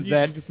No, used you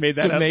that just made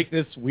that to up. make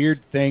this weird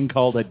thing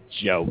called a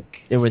joke.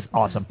 It was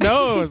awesome.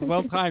 No, it was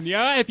well timed.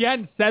 Yeah, if you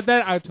hadn't said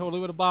that, I totally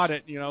would have bought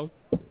it.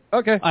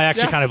 Okay. I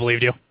actually Yeah. kind of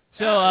believed you.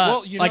 So,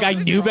 well, you like, know, I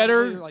knew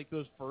better. probably, Like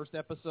those first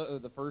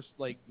episode, the first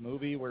like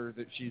movie where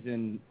she's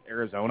in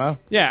Arizona.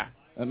 Yeah.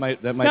 That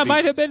might That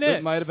might have been it.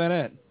 That might have been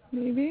it.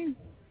 Maybe.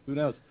 Who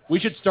knows? We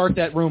should start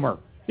that rumor.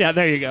 Yeah,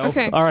 there you go.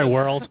 Okay. All right,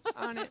 world.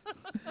 On it.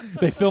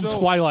 They filmed So-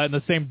 Twilight in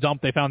the same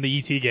dump they found the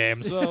ET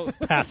games. So-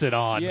 Pass it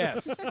on. Yes.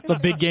 It's a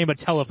big game of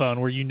telephone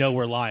where you know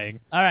we're lying.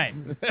 All right.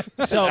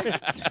 So,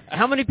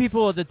 how many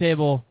people at the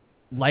table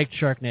liked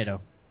Sharknado?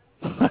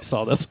 I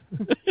saw this.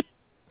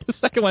 The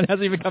second one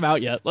hasn't even come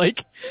out yet. Like,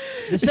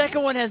 The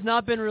second one has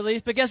not been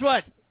released, but guess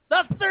what?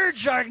 The third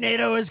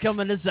Sharknado is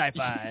coming to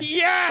Sci-Fi.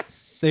 Yes.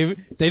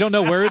 they don't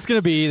know where it's going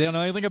to be. They don't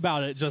know anything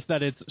about it. Just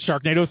that it's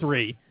Sharknado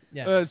 3.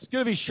 Yeah. It's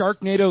going to be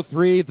Sharknado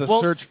 3: The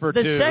Well, Search for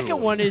the Two.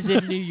 second one is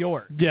in New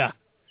York. Yeah.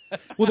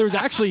 Well, there's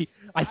actually,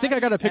 I think I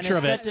got a picture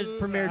of and it. it's set to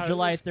premiere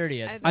July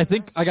 30th. I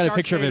think I got a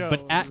picture of it,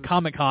 but Sharknado. at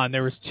Comic-Con,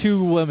 there was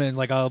two women,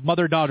 like a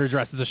mother-daughter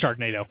dressed as a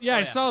Sharknado. Yeah,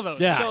 Oh, I saw those.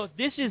 Yeah. So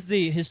this is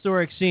the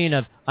historic scene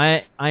of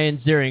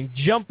Ian Ziering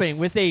jumping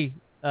with a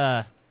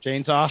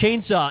Chainsaw.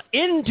 chainsaw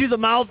into the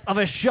mouth of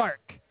a shark.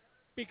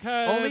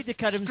 Because Only to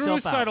cut screw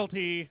himself out.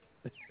 subtlety.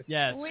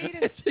 Yes. Wait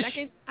a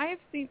second. I have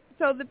seen.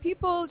 So the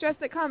people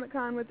dressed at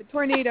Comic-Con with the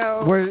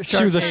tornado. Where She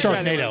was a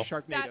Sharknado. Sharknado.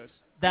 Sharknadoes.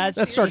 That's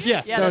Shark.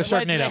 Yeah, Yeah, that the was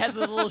one that Sharknado. has a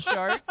little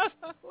shark.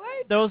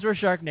 What? Those were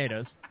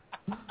Sharknadoes.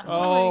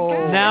 Oh my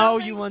God, Now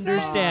that you makes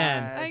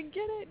understand. sense. I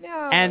get it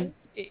now. And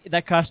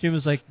that costume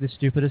is like the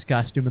stupidest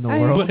costume in the I-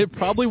 world. But it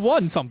probably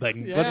won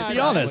something. Yeah, Let's be it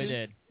honest. Probably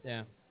did.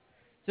 Yeah.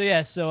 So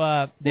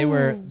yeah, they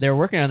were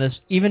working on this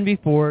even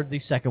before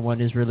the second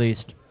one is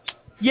released.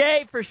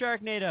 Yay for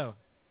Sharknado!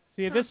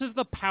 See, this is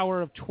the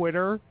power of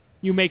Twitter.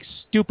 You make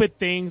stupid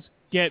things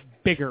get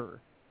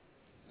bigger.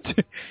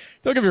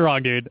 Don't get me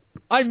wrong, dude.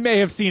 I may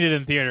have seen it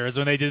in theaters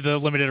when they did the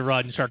limited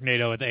run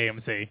Sharknado at the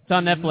AMC. It's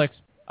on Netflix.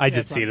 I Yeah, did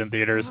it's see on- it in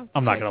theaters. I'll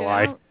I'm not check going to it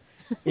lie. out.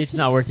 It's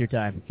not worth your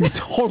time. It's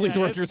totally Yeah,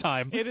 worth it's- your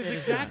time. It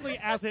is exactly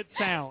as it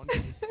sounds.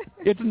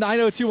 It's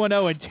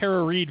 90210 and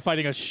Tara Reid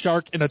fighting a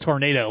shark in a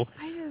tornado.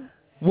 I don't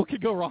What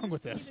could go wrong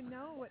with this? even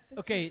know what. This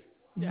Okay,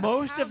 Yeah.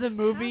 most How of the did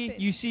it movie,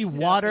 happen? you see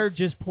water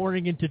just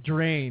pouring into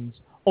drains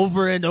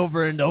over and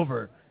over and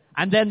over.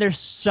 And then there's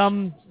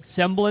some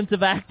semblance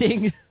of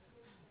acting.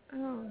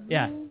 Oh,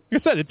 Yeah. no.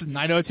 Like I said, it's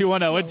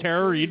 90210 and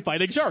Tara Reid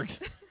fighting sharks.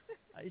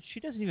 She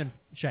doesn't even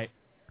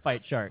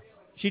fight sharks.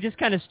 She just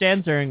kind of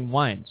stands there and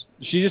whines.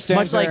 She just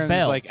stands Much like there and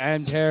Belle. is like,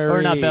 I'm Terry.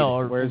 Or not Belle,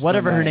 or Where's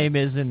whatever my her money?" name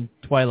is in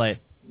Twilight.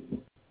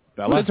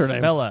 Bella? What is her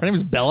name? Bella. Her name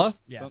is Bella?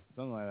 Yeah.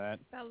 Something like that.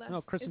 Bella.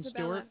 No, Kristen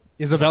Isabella.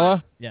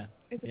 Isabella? Yeah.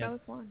 Isabella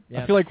Swan.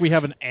 Yeah. I feel like we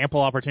have an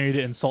ample opportunity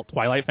to insult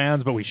Twilight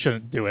fans, but we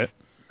shouldn't do it.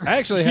 I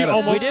actually had You a,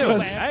 almost We do.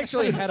 I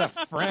actually had a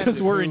friend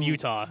Because we're in who-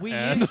 Utah. We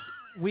and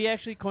we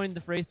actually coined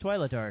the phrase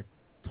Twilightard.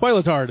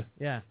 Twilightard.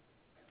 Yeah.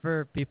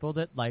 For people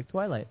that like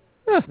Twilight.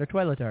 Huh. They're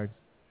Twilightards.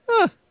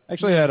 Huh.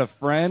 Actually had a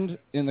friend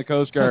in the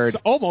Coast Guard.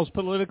 It's almost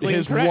politically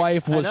His incorrect.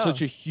 wife was know. such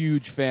a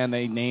huge fan.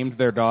 They named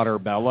their daughter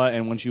Bella,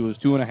 and when she was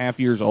 2.5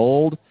 years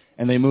old,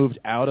 and they moved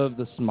out of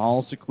the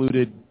small,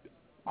 secluded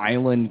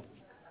island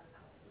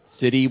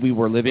city we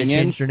were living They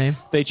in, changed her name.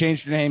 they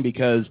changed her name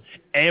because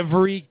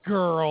every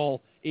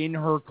girl in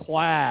her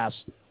class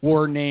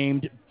were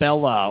named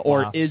Bella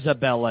or Wow.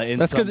 Isabella. In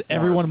That's some because form.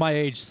 everyone my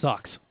age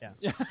sucks.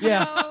 Yeah.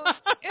 Yeah.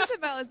 No,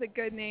 Isabella's a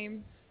good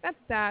name. That's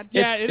sad.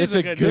 Yeah, it It's is a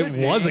a good good-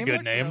 name. was a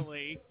good name.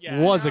 Definitely. Yeah.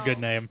 Was a No. good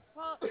name.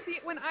 Well, see,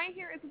 when I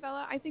hear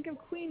Isabella, I think of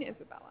Queen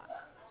Isabella.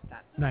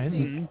 That's Nice.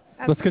 Mhm.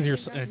 That's because you're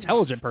an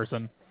intelligent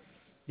person.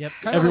 Yep.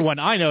 Kinda Everyone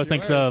I know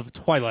thinks Sure. of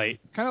Twilight.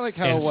 Kind of like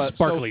how And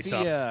sparkly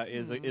Sophia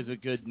is a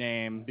good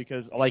name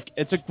because like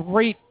it's a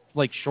great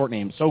like short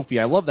name,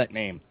 Sophia. I love that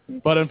name,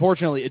 but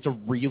unfortunately, it's a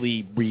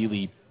really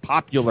really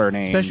popular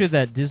name. Especially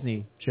that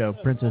Disney show,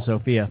 Princess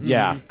Sophia.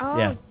 yeah. Oh,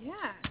 Yeah. yeah.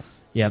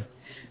 Yep.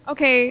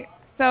 Okay,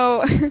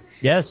 so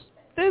Yes.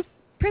 this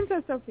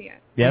Princess Sophia.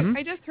 Yep.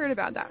 I just heard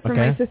about that from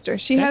Okay. my sister.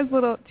 She has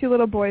two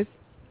little boys.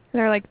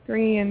 They're like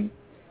 3 and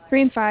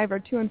 5 or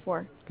 2 and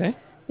 4. Okay.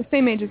 The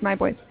same age as my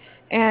boys.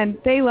 And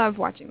they love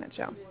watching that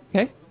show.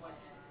 Okay.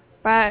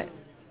 But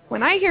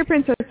when I hear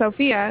Princess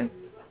Sophia,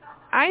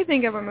 I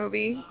think of a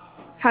movie,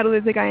 How to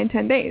Lose a Guy in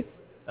 10 Days.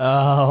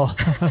 Oh.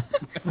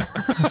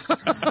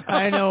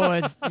 I know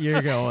what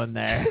you're going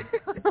there.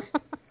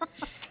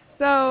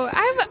 So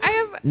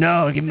I have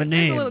No, give him a It's a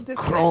little name. distant.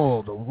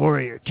 Kroll, the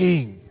Warrior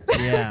King.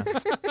 Yeah.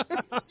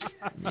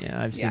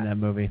 Yeah, I've seen that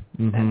movie.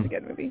 That's Mhm. a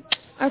good movie.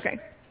 Okay.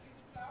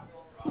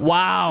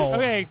 Wow.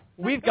 Okay.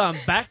 We've gone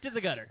back to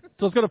the gutter.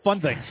 So let's go to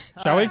fun things,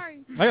 shall we? Sorry.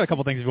 I got a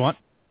couple things if you want.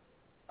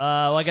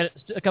 Well, I got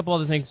a couple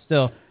other things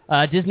still.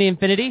 Disney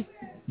Infinity,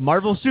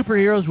 Marvel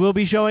superheroes will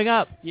be showing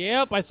up,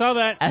 Yep, I saw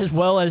that. as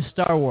well as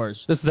Star Wars.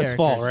 This characters.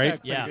 fall, right?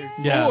 Yeah.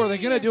 Yeah. Oh, are they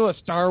going to do a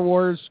Star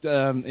Wars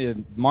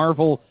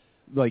Marvel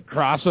like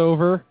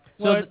crossover?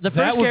 So the first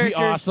that would be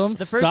characters- awesome.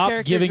 The first Stop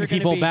characters giving are gonna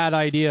people be bad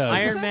ideas.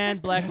 Iron Man,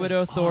 Black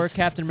Widow, Thor,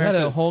 Captain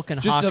America, Hulk,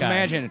 and Just Hawkeye.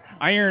 imagine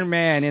Iron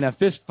Man in a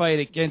fist fight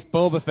against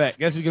Boba Fett.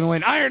 Guess who's going to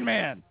win? Iron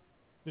Man.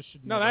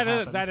 No,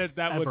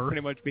 that would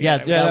pretty much be Yeah,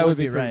 it. Yeah, that would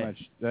be be pretty right.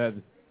 much.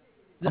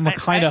 I'm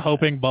kind of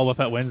hoping Boba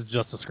Fett wins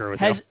just to screw with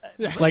Has-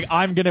 you. Like,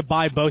 I'm going to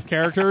buy both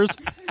characters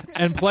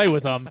and play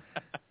with them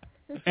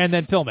and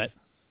then film it.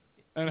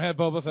 And have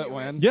Boba Fett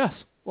win? Yes.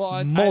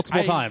 Well, multiple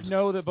I times.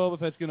 know that Boba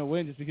Fett's going to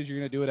win just because you're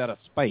going to do it out of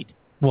spite.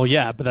 Well,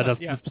 yeah, but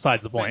that's Yeah.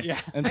 besides the point. Yeah.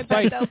 And I bet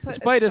spite, they'll put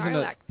spite a isn't a...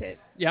 Sarlacc pit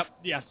Yep.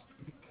 Yes.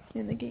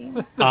 in the game.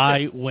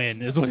 I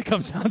win is what it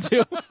comes down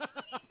to.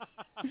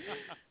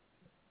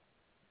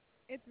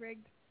 It's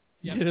rigged.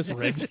 It is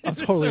rigged. I'm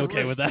totally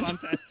okay with that.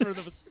 For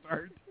the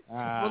start.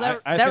 Well,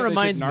 that I think they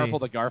reminds should me. Narfle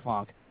the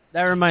Garfunkel.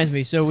 That reminds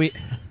me. So we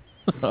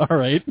All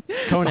right.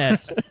 Coneheads.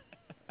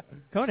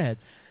 Coneheads.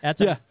 That's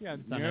Yeah. Yeah.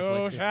 It's on You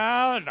Netflix, too.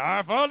 shall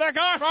Narfle the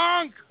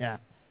Garfunk. Yeah.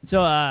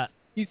 So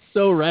He's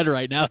so red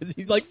right now.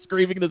 He's like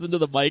screaming this into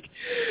the mic.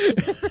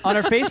 on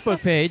our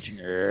Facebook page,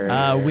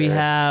 we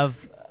have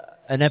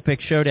an epic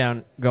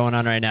showdown going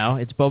on right now.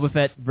 It's Boba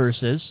Fett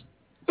versus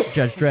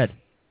Judge Dredd.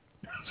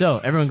 So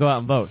everyone go out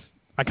and vote.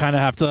 I kind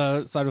of have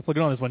to side with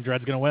looking on this one.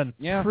 Dredd's going to win.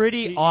 Yeah.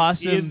 Pretty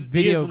awesome he is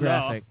video low.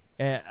 graphic.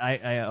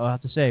 I'll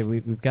have to say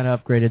we've kind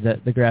of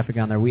upgraded the graphic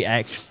on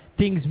there.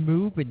 Things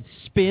move and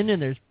spin,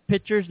 and there's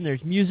pictures and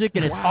there's music,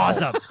 and it's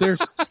awesome.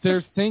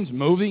 There's things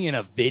moving in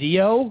a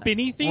video.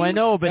 Spinny thing? Well, I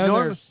know, but And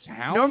there's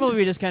sound? normally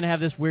we just kind of have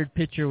this weird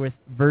picture with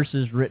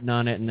verses written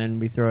on it, and then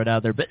we throw it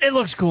out there. But it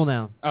looks cool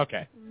now.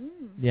 Okay.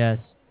 Yes,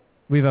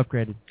 we've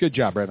upgraded. Good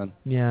job, Brevin.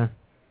 Yeah.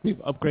 We've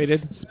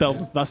upgraded,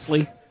 spelled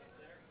thusly.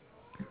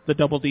 The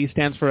double D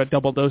stands for a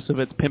double dose of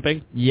its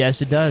pimping. Yes,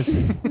 it does.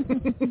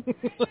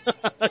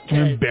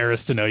 I'm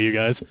embarrassed to know you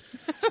guys.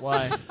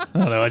 Why? I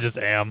don't know. I just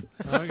am.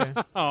 Okay.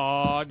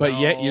 Oh, But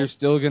yet you're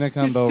still going to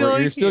come over.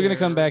 You're still going to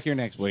come back here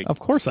next week. Of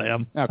course I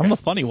am. Okay. I'm the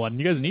funny one.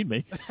 You guys need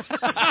me.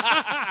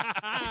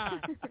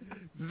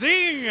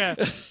 Zing!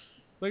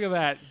 Look at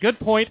that. Good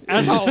point,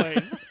 as always.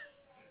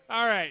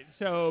 All right,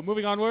 so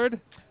moving onward.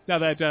 Now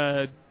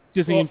that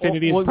Disney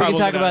Infinity is we probably can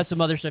talk gonna- about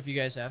some other stuff you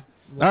guys have.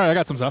 All right, I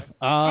got some stuff.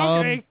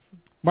 Okay.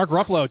 Mark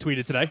Ruffalo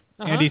tweeted today.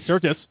 Andy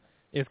Serkis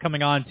is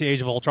coming on to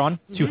Age of Ultron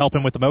to help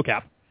him with the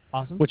mocap,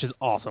 Awesome. which is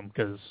awesome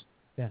because,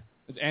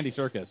 It's Andy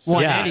Serkis.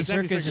 Well, yeah, Andy it's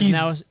Serkis is He's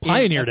now in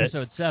pioneered it.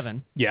 episode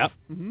 7, yeah,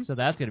 so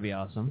that's going to be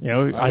awesome. you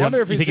know, I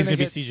wonder if you he's think he's gonna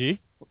going to be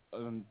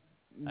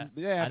CG?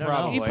 Yeah, I don't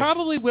probably. know. He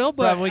probably will,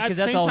 but Probably, at 'cause the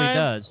that's same all he time,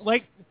 does.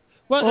 Like,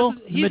 Well,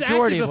 he's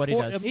majority acted of what he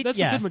before- does. That's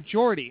Yeah. a good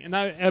majority,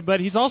 but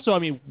he's also,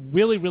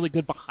 really, really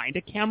good behind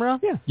a camera.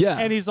 Yeah. Yeah,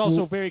 And he's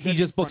also very good He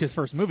just in booked front. his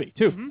first movie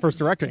too, first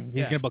directing. He's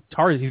Yeah. going to book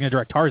Tarzan. He's going to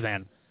direct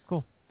Tarzan.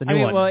 Cool. The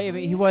new one. Well,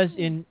 he was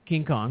in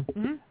King Kong.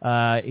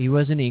 He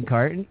was in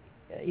Inkart, and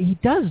he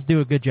does do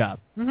a good job,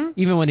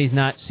 even when he's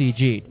not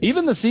CG'd.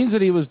 Even the scenes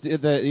that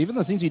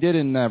he did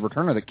in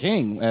Return of the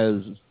King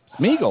as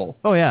Smeagol.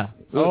 Oh yeah.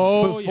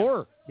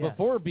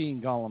 Before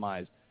being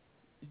Gollumized,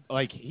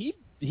 like he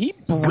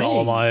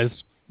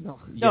Gollumized. No,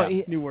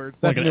 new word.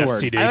 Like That's an new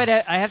word.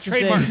 STD. I have to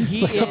Trademark. say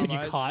he Like is something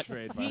you caught. he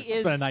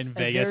is Spent a night in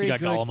Vegas. very He got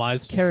good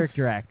Gollumized.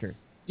 character actor.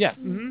 Yes.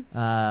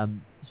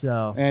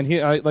 So And he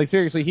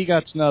seriously, he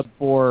got snubbed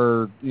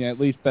for at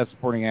least Best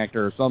Supporting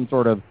Actor or some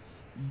sort of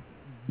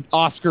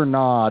Oscar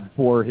nod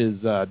for his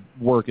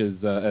work as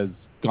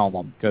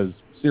Gollum. Because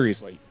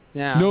seriously,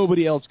 Yeah.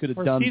 nobody else could have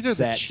Or done Caesar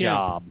the that Chimp.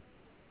 job.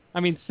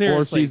 Seriously.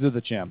 Or Caesar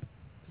the Chimp.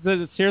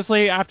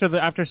 Seriously,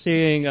 after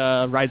seeing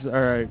Dawn of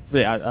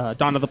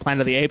the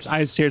Planet of the Apes,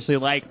 I seriously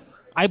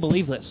I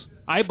believe this.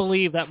 I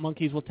believe that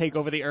monkeys will take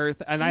over the earth,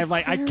 and I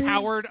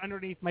cowered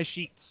underneath my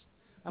sheets.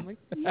 I'm like,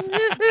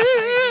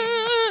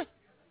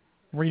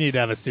 We need to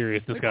have a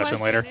serious discussion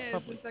later.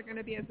 Is there going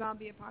to be a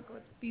zombie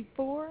apocalypse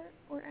before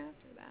or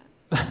after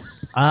that?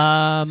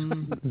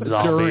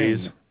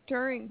 Zombies.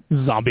 During.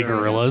 Zombie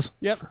gorillas.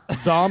 Yep.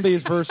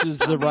 Zombies versus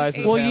the rise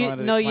of well,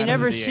 the you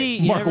never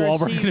see Mark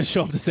Wahlberg's going to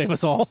show up to save us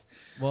all.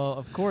 Well,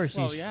 of course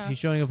Well, he's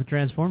showing up with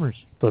Transformers.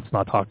 Let's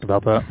not talk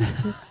about that.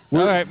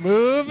 all right,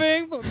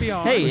 moving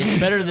beyond. Hey, it's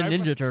better than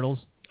Ninja Turtles.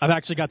 I've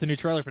actually got the new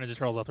trailer for Ninja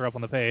Turtles. I'll throw up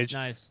on the page.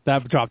 Nice.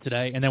 That dropped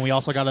today. And then we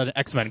also got an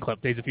X-Men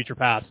clip, Days of Future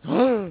Past.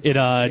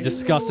 It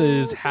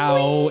discusses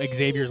how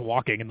Xavier's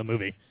walking in the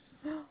movie.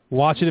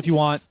 Watch it if you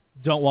want.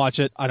 Don't watch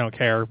it. I don't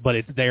care. But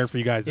it's there for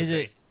you guys to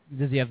see.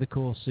 Does he have the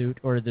cool suit,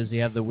 or does he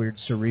have the weird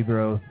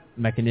cerebro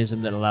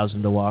mechanism that allows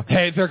him to walk?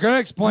 Hey, they're going to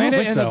explain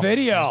it in the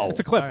video. It's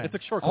a clip. Right. it's a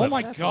short clip. Oh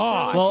my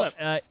God. Well,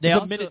 it's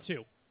a minute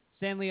too.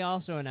 Stan Lee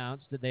also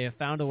announced that they have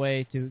found a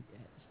way to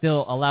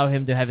still allow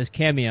him to have his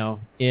cameo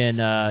in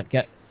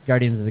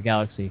Guardians of the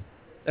Galaxy.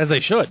 As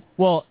they should.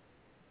 Well,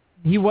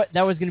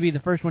 that was going to be the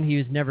first one he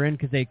was never in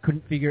because they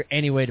couldn't figure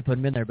any way to put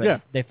him in there,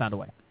 but they found a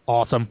way.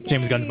 Awesome.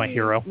 James Gunn's my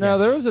hero. No,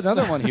 there was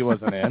another one he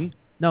wasn't in.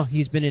 No,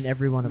 he's been in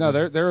every one of them.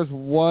 No, there was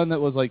one that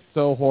was like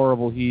so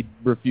horrible he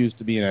refused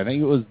to be in it. I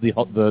think it was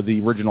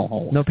the original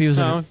Hulk. Nope, he was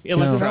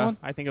Elektra.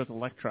 I think it was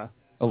Elektra.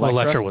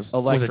 Elektra was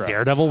it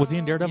Daredevil? Was he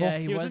in Daredevil? Yeah,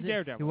 he was in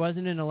Daredevil. He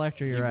wasn't in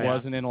Elektra, you're right. He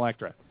wasn't in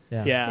Elektra.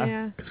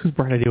 Yeah. Whose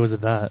bright idea was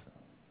it that?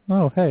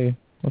 Oh, hey,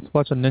 let's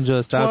watch a ninja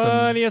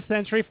assassin. 20th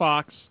Century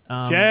Fox.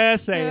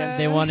 Just saying.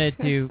 They wanted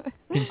to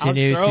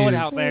continue I'll throw it to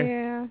out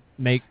there.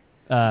 make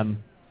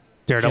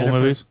Daredevil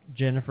movies.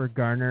 Jennifer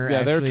Garner.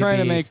 Yeah, they're trying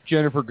to make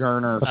Jennifer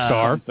Garner a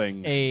star,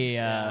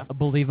 a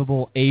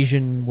believable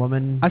Asian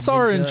woman. I saw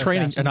her in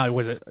training. No,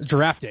 was it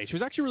Giraffe Day? She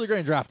was actually really great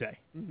in Giraffe Day.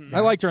 Mm-hmm. I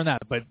liked her in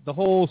that, but the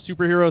whole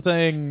superhero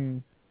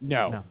thing,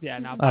 no. Yeah,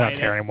 not I don't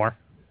care anymore.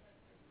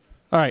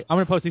 All right, I'm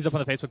going to post these up on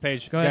the Facebook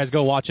page. Go ahead. Guys,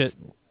 go watch it.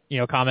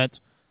 Comment.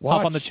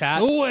 Hop on the chat.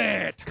 Do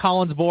it.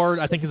 Colin's board.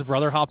 I think his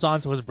brother hopped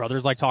on, so his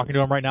brother's like talking to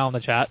him right now in the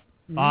chat.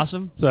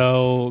 Awesome.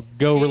 So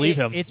go relieve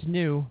him. It's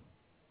new.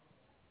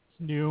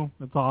 New.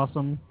 It's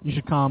awesome. You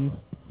should come.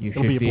 You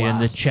It'll should be in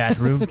the blast. chat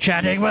room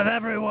chatting with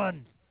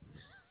everyone.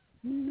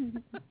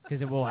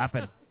 Because it will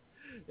happen.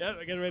 Yeah,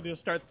 I get ready to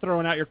start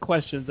throwing out your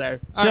questions there.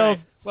 So- All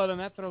right. Well, then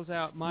that throws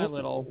out my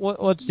little...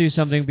 Let's do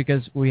something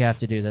because we have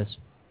to do this.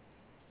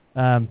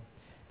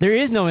 There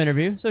is no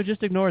interview, so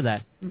just ignore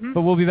that. Mhm.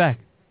 But we'll be back.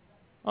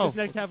 This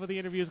next half of the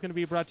interview is going to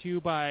be brought to you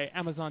by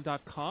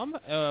Amazon.com.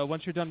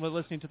 Once you're done with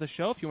listening to the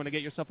show, if you want to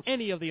get yourself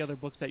any of the other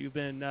books that you've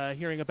been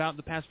hearing about in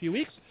the past few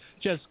weeks,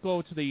 just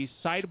go to the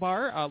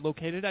sidebar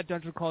located at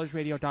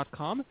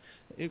DungeonCollegeRadio.com.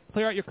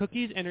 Clear out your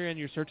cookies, enter in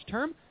your search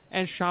term,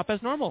 and shop as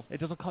normal.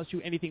 It doesn't cost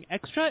you anything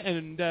extra,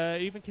 and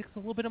even kicks a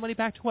little bit of money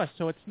back to us.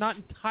 So it's not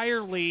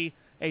entirely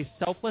a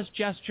selfless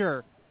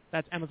gesture.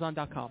 That's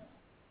Amazon.com.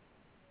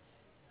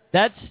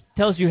 That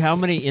tells you how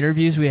many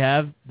interviews we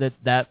have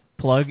that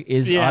plug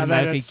is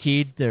automatically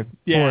keyed to.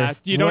 Yeah,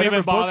 you don't whatever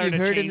even bother book you to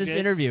heard in change this it.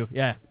 interview.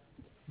 Yeah.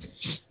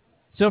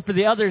 So for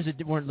the others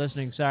that weren't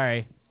listening,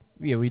 sorry.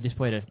 Yeah, we just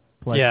played a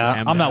plug. Yeah, for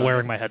I'm not Amazon.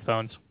 wearing my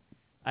headphones.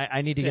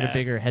 I need to get a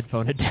bigger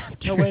headphone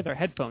adapter. No way, they're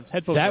headphones.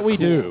 Headphones That are we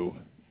cool. do.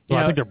 Well,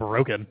 I Yeah. think they're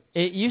broken.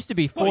 It used to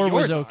be 4 yours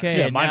was are. okay.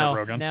 Yeah, and mine now,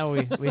 are broken. Now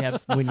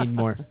we need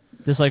more.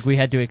 Just like we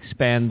had to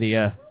expand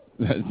the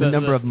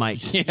number of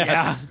mics.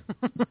 Yeah.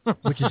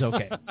 Which is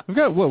okay. We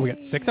got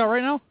 6 out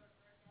right now?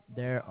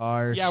 There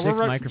are Yeah, 6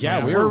 we're microphones.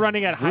 yeah, we're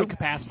running at high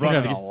capacity.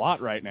 Running a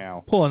lot right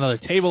now. Pull another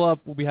table up.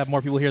 We have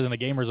more people here than the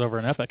gamers over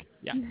in Epic.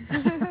 Yeah.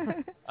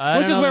 I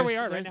Which don't is know, where we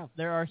are right now.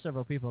 There are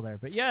several people there.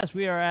 But yes,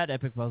 we are at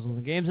Epic Puzzles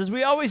and Games, as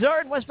we always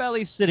are in West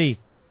Valley City.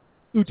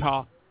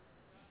 Utah.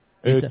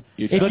 If the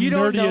you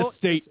don't nerdiest know,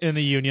 state in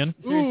the union.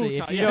 seriously,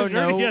 if you don't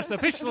know, Yes,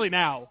 officially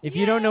now. if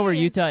you don't know where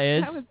Utah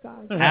is That was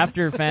awesome.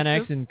 after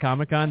FanX and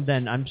Comic-Con,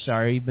 then I'm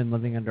sorry, you've been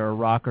living under a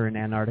rock or in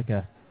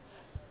Antarctica.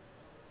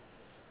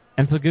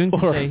 And Plagoon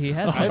can say he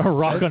has. a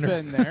rock I've under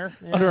been there.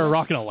 under a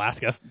rock in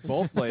Alaska.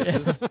 Both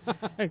places.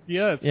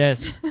 Yes. Yes.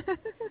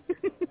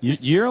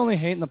 You're only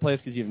hating the place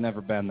because you've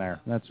never been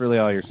there. That's really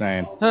all you're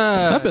saying.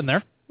 I've been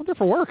there. I'm there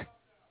for work.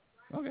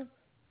 Okay.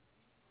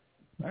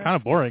 Kind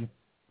of boring.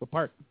 What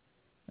part?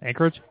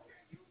 Anchorage.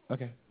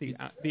 Okay.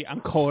 The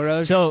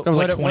Ancora. So That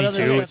was like what other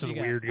 22. stuff It's just you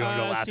got? weird going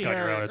to Alaska on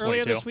your own at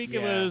Earlier 22. this week, Yeah.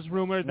 it was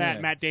rumored that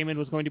Yeah. Matt Damon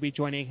was going to be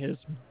joining his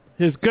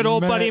good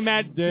old buddy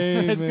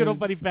his good old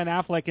buddy Ben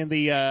Affleck in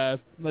the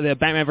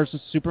Batman vs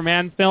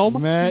Superman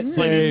film Matt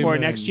slated for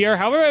Damon. next year.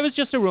 However, it was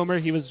just a rumor.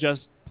 He was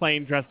just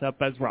plain dressed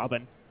up as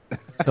Robin.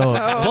 So,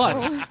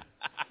 Oh.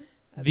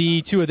 But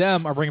the two of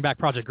them are bringing back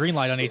Project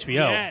Greenlight on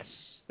HBO. Yes,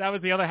 that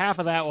was the other half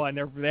of that one.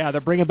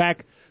 They're bringing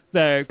back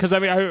because I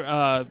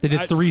mean They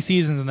did 3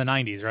 seasons in the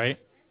 90s, right?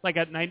 like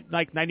at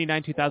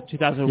 99, 2000,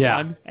 2001,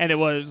 Yeah. and it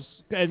was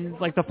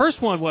like the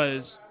first one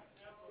was.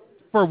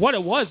 For what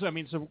it was, I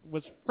mean, so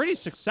was pretty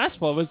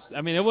successful. It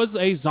was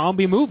a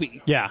zombie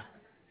movie, Yeah.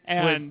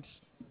 and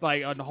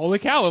like, holy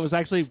cow, it was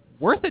actually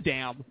worth a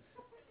damn.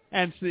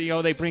 And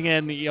so, they bring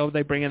in,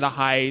 the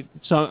high,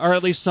 or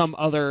at least some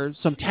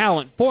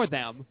talent for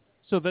them,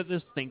 so that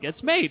this thing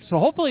gets made. So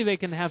hopefully they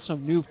can have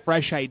some new,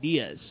 fresh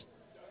ideas.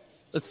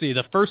 Let's see.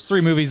 The first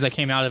 3 movies that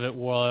came out of it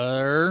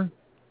were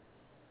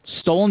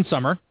Stolen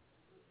Summer,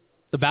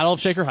 The Battle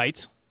of Shaker Heights,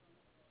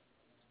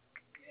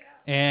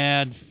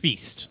 and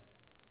Feast.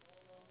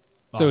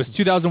 So it was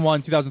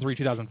 2001, 2003,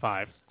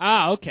 2005.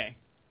 Ah, okay.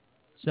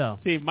 so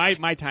See,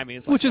 my timing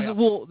is Which is, way off.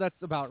 well, that's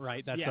about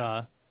right. That's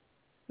Yeah.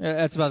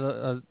 that's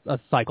about a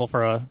cycle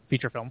for a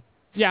feature film.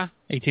 Yeah.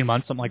 18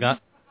 months, something like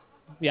that.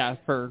 Yeah,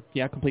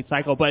 complete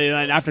cycle. But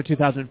then after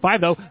 2005,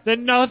 though,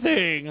 then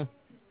nothing.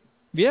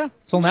 Yeah,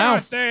 till now.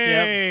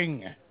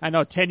 Nothing. I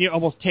know,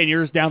 almost 10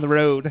 years down the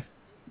road.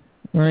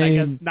 I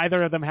guess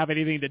neither of them have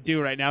anything to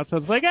do right now, so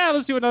it's like,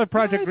 let's do another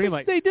Project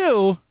Greenlight. They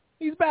do.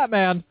 He's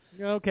Batman.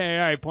 Okay,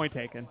 all right, point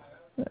taken.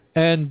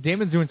 And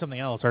Damon's doing something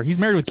else, or he's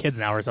married with kids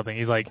now or something.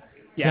 He's like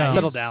Yeah,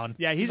 settle down.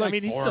 Yeah, he's. Like I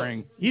mean,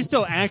 boring. he's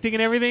still acting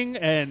and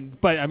everything.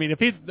 But I mean,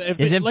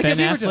 Isn't like Ben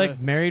if he were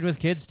Affleck married with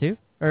kids too?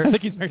 Or, I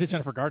think he's married to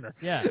Jennifer Gardner.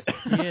 yeah,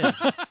 he is.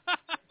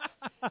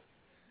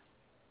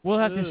 We'll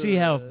have to see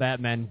how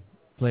Batman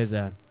plays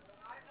out.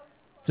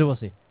 So we'll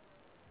see.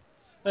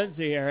 Let's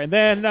see here, and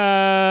then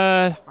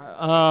I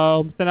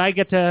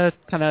get to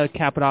kind of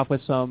cap it off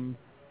with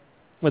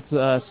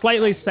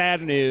slightly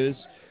sad news.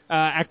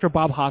 Actor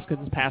Bob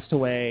Hoskins passed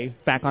away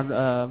back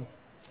on.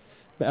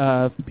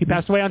 He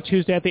passed away on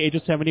Tuesday at the age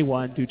of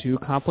 71 due to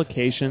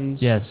complications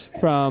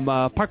from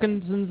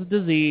Parkinson's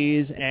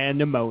disease and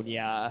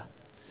pneumonia.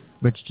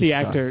 Which the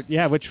actor,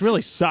 which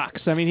really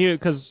sucks. I mean,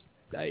 because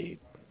I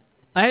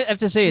have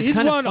to say it's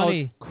kind of funny.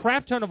 He's won a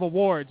crap ton of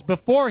awards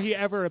before he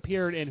ever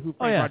appeared in Who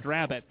Framed Roger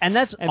Rabbit. And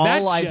that's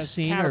all I've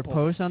seen or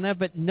post on that,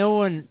 but no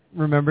one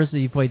remembers that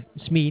he played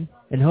Smeed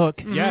and Hook.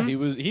 Mm-hmm. Yeah,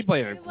 he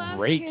played a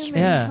great.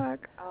 Yeah,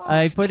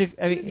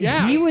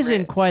 he was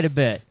in quite a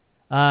bit.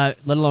 Let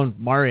alone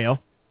Mario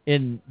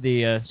in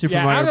the Super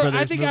Mario Brothers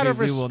I think movie. out of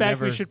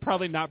respect, we should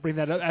probably not bring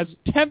that up. As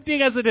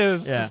tempting as it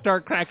is to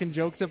start cracking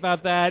jokes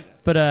about that.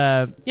 But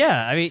I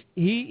mean,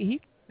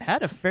 he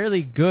had a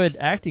fairly good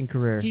acting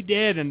career. He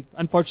did, and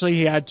unfortunately,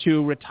 he had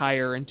to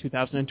retire in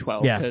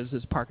 2012 because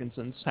his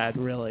Parkinson's had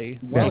really.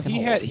 Well,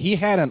 he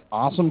had an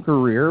awesome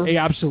career. He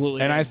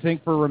absolutely. And I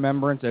think for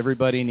remembrance,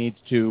 everybody needs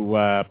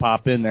to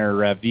pop in their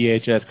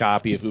VHS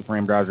copy of Who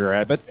Framed Roger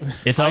Rabbit.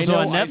 It's also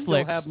on I Netflix.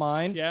 still have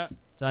mine. Yeah.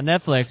 It's on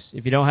Netflix.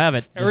 If you don't have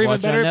it, or even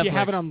better if you Netflix.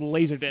 have it on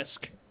Laserdisc.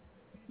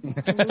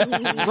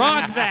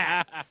 Rock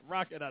that!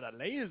 Rock it on a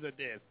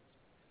Laserdisc.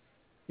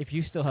 If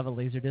you still have a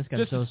Laserdisc, I'm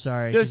Just- so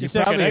sorry. Just a you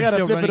second, probably I are gotta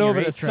still flip it running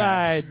over your to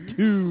 8-track. side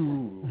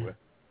 2.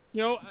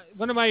 You know,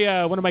 one of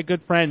my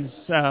good friends,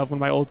 one of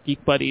my old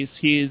geek buddies,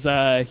 he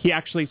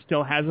actually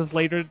still has his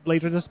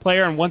Laserdisc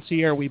player, and once a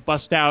year we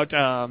bust out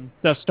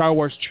the Star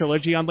Wars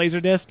trilogy on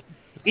Laserdisc.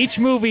 Each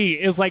movie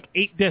is like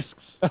 8 discs.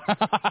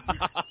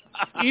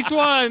 Each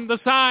one the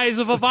size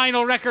of a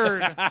vinyl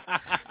record.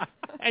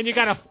 And you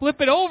gotta flip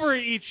it over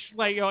every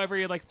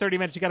 30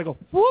 minutes you gotta go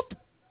whoop.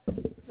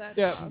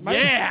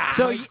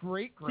 So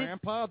great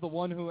grandpa, the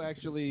one who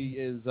actually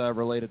is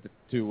related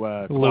to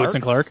Clark. Lewis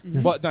and Clark.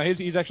 Well, no,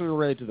 he's actually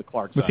related to the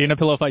Clark Was side. he in a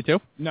pillow fight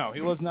too? No,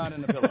 he was not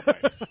in the pillow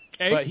fight.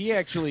 Okay. But he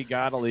actually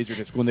got a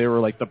Laserdisc when they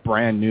were like the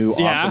brand new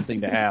awesome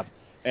thing to have.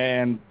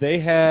 And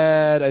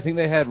I think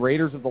they had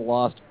Raiders of the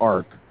Lost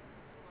Ark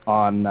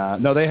on.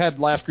 No, they had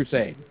Last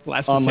Crusade.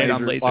 On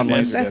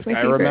Laserdisc.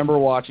 I remember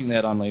watching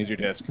that on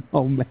Laserdisc.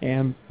 Oh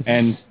man!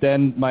 And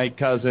then my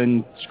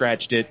cousin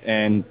scratched it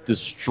and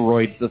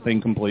destroyed the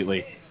thing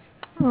completely.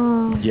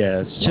 Oh.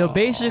 Yes. So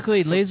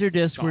basically,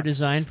 Laserdiscs were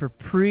designed for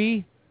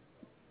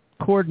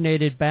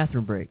pre-coordinated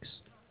bathroom breaks.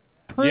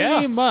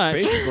 Pretty much.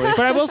 basically.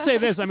 But I will say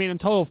this, I mean, in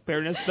total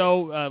fairness,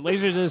 though,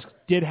 Laserdisc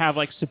did have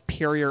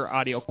superior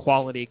audio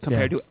quality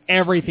compared to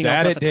everything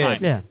else at the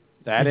time. Yeah.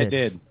 That it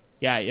did.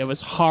 Yeah, it was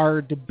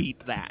hard to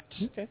beat that.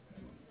 Okay.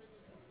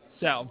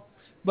 So,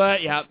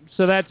 but yeah,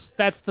 so that's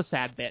the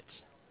sad bit.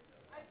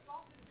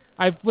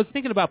 I was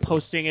thinking about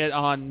posting it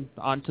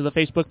onto the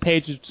Facebook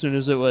page as soon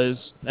as it was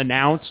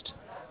announced,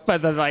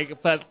 but then I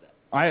said,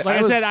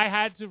 I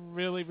had to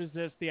really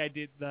resist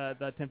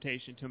the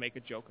temptation to make a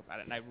joke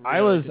about it. And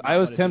I was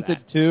tempted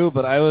too,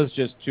 but I was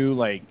just too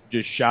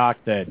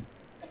shocked that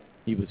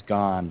he was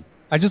gone.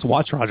 I just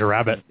watched Roger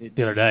Rabbit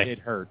the other day. It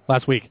hurt.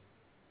 Last week.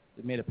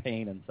 It made a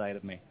pain inside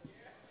of me.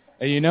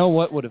 And you know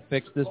what would have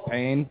fixed this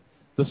pain?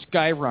 The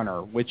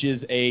Skyrunner, which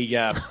is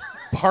a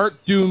part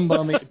dune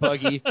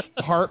buggy,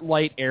 part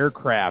light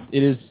aircraft.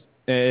 It is,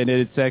 and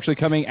it's actually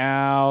coming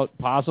out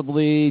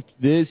possibly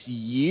this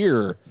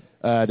year.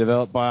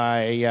 Developed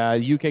by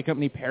UK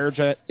company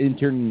Parajet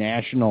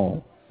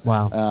International.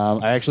 Wow.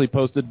 I actually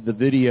posted the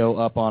video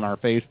up on our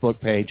Facebook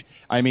page.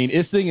 I mean,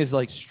 this thing is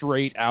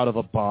straight out of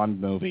a Bond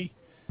movie.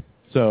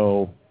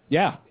 So,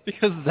 yeah.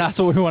 Because that's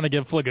what we want to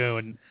give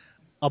Flagoon,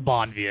 a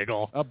Bond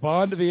vehicle. A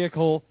Bond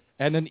vehicle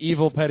and an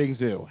evil petting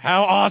zoo.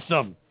 How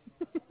awesome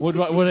would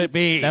it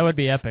be? That would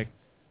be epic.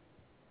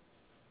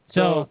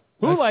 So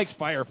who likes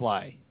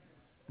Firefly?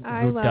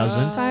 I Who love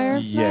doesn't?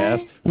 Firefly. Yes.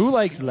 Who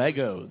likes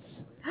Legos?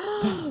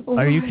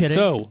 Are you kidding?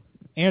 So,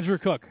 Andrew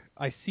Cook,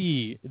 I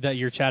see that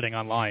you're chatting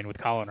online with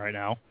Colin right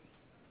now.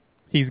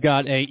 He's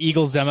got a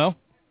Eagles demo.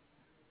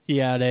 He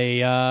had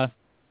a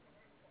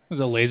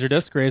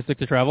Laserdisc, Greatest Stick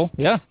to Travel.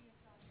 Yeah.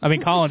 I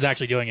mean, Colin's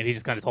actually doing it. He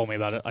just kind of told me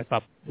about it. I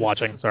stopped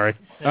watching. Sorry.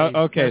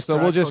 Okay, so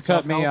we'll just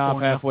cut me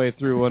off halfway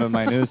through one of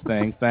my news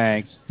things.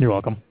 Thanks. You're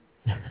welcome.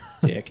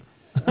 Dick.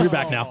 You're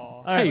back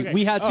now. Hey, okay.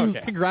 we had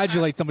to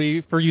congratulate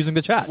somebody for using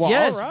the chat. Well,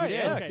 Yes, all right.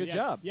 Yeah, Yeah, good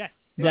job. Yes.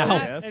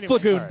 Now, Anyway,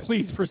 Flagoon,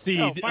 please proceed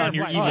on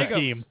your Firefly. evil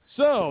team.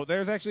 So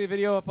there's actually a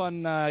video up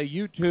on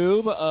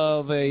YouTube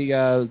of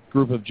a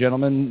group of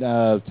gentlemen.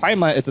 It's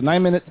a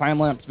 9-minute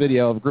time-lapse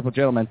video of a group of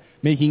gentlemen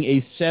making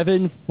a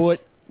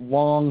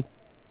 7-foot-long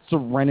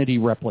Serenity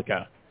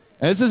replica.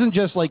 And this isn't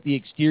just like the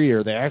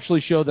exterior. They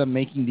actually show them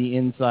making the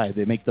inside.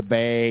 They make the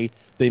bay.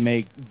 They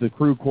make the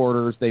crew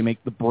quarters. They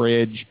make the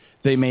bridge.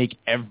 They make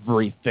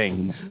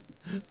everything.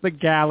 The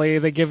galley.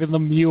 They give him the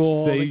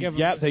mule. They give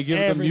it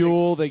the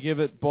mule. They give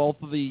it both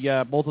of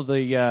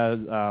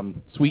the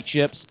sweet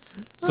ships.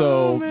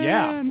 So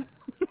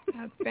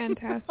That's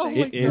fantastic.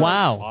 it is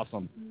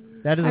awesome.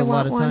 That is a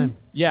lot of time.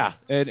 Yeah,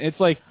 and it's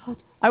like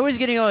I was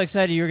getting all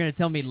excited. You were going to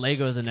tell me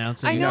Lego's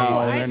announcing. I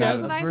know.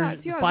 That's what I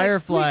thought too.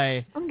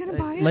 Firefly. I'm gonna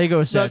buy it.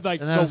 Lego set. That's like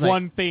the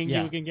one thing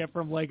you can get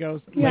from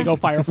Legos. Lego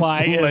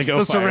Firefly.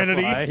 Lego the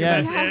Serenity.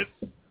 Yeah. That's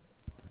it.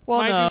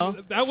 Well,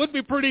 no. That would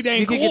be pretty dang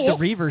you cool. could get the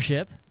Reaver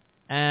ship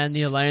and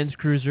the Alliance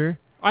cruiser.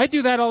 I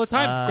do that all the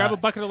time. Grab a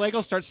bucket of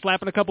Lego, start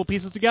slapping a couple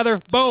pieces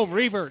together. Boom,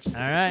 Reavers. All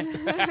right.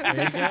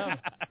 There you go.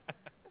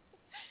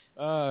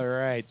 All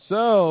right.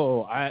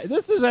 So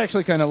this is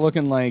actually kind of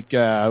looking like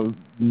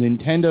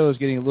Nintendo is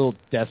getting a little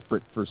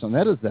desperate for something.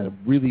 That is that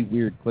really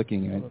weird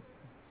clicking.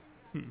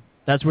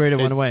 That's weird. It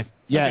went away.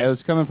 Yeah, Okay. it was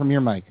coming from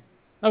your mic.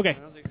 Okay.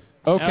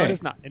 Okay. No,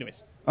 it's not. Anyways.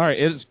 All right,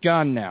 it's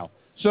gone now.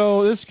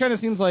 So this kind of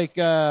seems like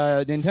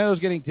Nintendo's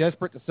getting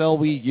desperate to sell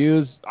Wii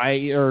U's,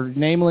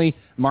 namely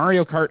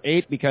Mario Kart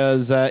 8,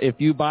 because if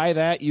you buy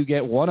that, you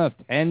get one of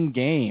 10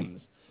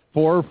 games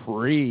for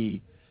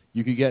free.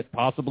 You could get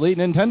possibly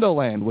Nintendo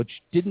Land, which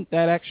didn't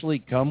that actually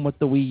come with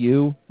the Wii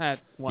U? At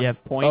one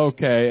point.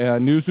 Okay,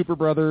 new Super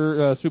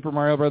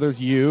Mario Brothers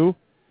U.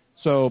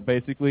 So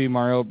basically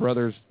Mario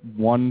Brothers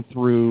 1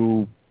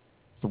 through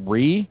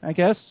 3, I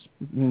guess,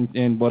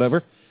 and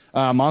whatever.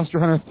 Monster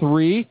Hunter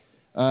 3.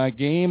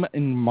 Game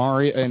and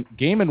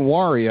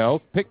Wario,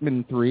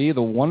 Pikmin 3,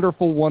 The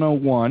Wonderful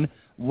 101,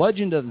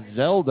 Legend of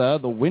Zelda,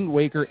 The Wind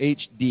Waker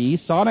HD,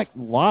 Sonic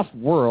Lost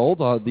World,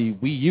 the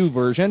Wii U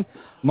version,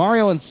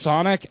 Mario and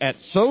Sonic at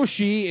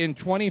Sochi in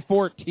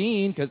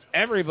 2014, because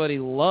everybody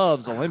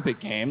loves Olympic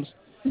Games,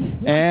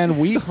 and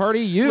Wii Party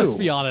U. Let's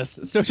be honest,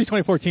 Sochi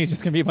 2014 is just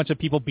going to be a bunch of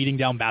people beating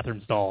down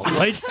bathroom stalls.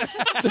 Like,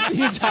 that's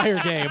the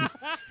entire game.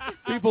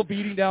 People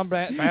beating down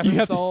bathroom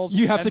stalls.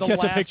 You have to and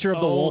catch the a picture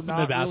of the wolf in the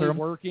not bathroom. Really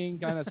working,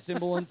 kind of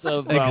semblance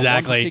of exactly.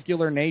 one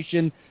particular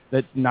nation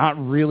that's not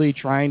really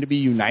trying to be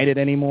united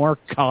anymore.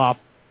 Cough.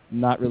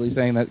 Not really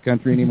saying that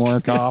country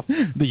anymore. Cough.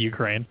 The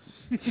Ukraine.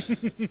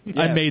 Yes.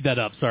 I made that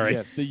up. Sorry.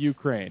 Yes, the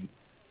Ukraine.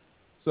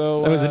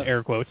 So that was in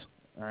air quotes.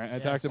 All right, I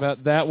talked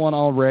about that one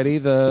already.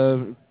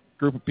 The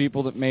group of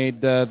people that made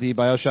the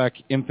BioShock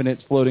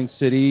Infinite's floating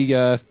city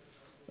of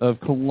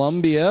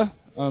Columbia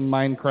on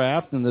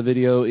Minecraft, and the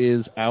video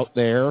is out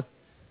there.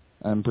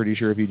 I'm pretty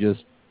sure if you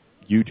just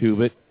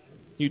YouTube it.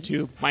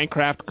 YouTube,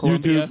 Minecraft,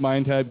 Columbia.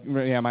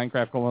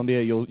 Minecraft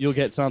Columbia. You'll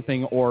get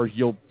something, or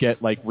you'll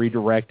get like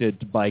redirected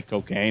to buy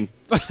cocaine.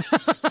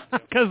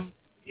 Because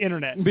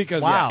internet.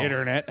 Because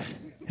internet.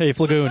 Hey,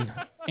 Flagoon.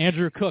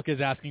 Andrew Cook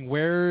is asking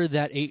where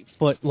that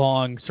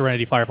 8-foot-long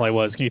Serenity Firefly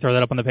was. Can you throw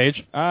that up on the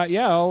page?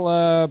 Yeah,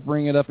 I'll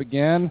bring it up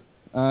again.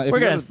 We're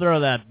going to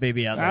throw that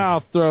baby out there.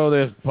 I'll throw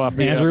this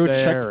puppy Andrew, up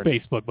there. check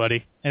Facebook,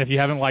 buddy. And if you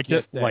haven't liked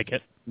it, like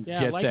it.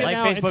 Yeah, like that. it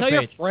now, and Facebook tell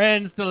your page.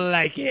 friends to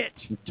like it.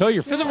 Tell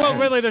your Because friends.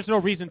 really, there's no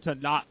reason to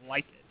not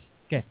like it.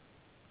 Okay.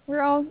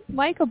 We're all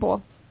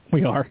likable.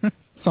 We are.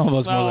 Some of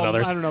us more than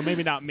others. I don't know,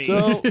 maybe not me.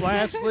 So,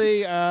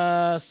 lastly,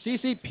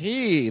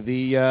 CCP,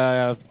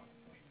 the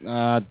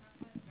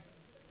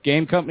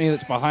game company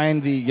that's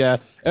behind the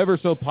ever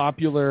so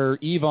popular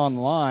EVE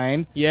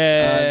Online.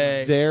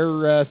 Yay! Their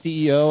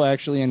CEO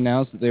actually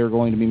announced that they were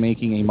going to be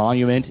making a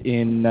monument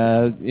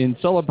in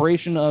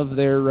celebration of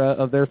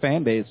their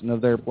fan base and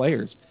of their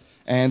players,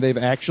 and they've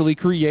actually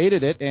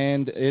created it,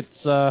 and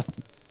it's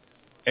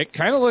it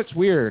kind of looks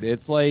weird.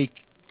 It's like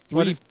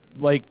three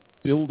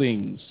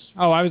buildings.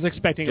 Oh, I was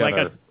expecting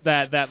together.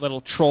 like that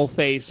little troll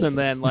face, and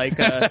then like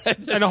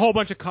and a whole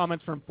bunch of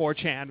comments from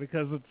 4chan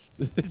because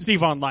it's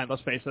EVE Online.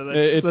 Let's face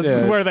it,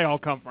 that's where they all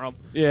come from.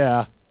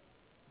 Yeah.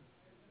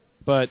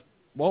 But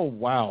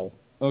wow.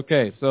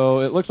 Okay,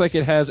 so it looks like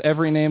it has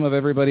every name of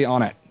everybody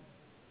on it.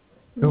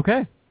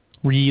 Okay.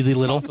 Really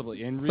little.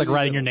 Possibly. And It's really like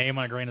writing your little. name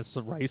on a grain of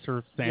rice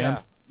or sand.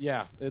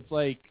 Yeah. It's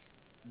like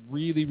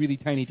really, really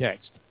tiny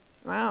text.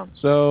 Wow.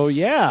 So,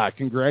 yeah,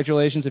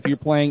 congratulations if you're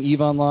playing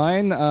EVE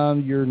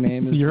Online. Your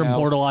name is You're now,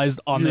 immortalized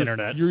on the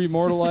internet. You're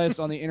immortalized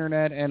on the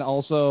internet, and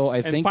also,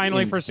 I think,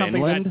 finally in for something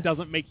Finland. that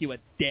doesn't make you a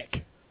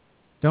dick.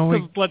 Don't we?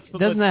 'Cause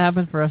Doesn't that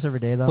happen for us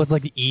every day, though? Well, it's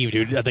like the Eve,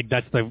 dude. I think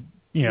that's the,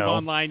 EVE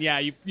Online,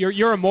 yeah,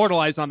 you're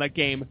immortalized on that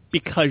game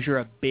because you're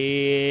a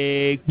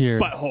big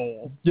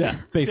butthole. Yeah, to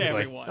basically.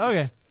 everyone.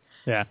 Okay.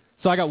 Yeah.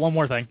 So I got one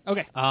more thing.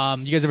 Okay. You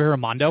guys ever heard of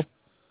Mondo?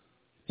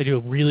 They do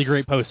really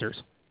great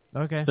posters.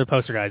 Okay. They're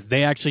poster guys.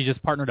 They actually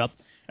just partnered up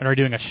and are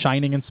doing a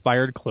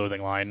Shining-inspired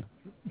clothing line.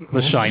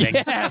 The Shining.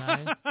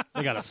 Nice.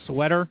 They got a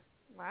sweater,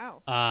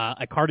 Wow.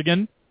 a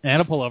cardigan,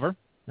 and a pullover,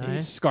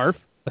 Nice. a scarf,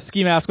 a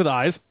ski mask with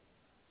eyes,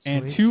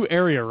 and Sweet. 2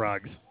 area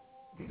rugs.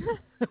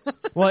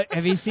 What?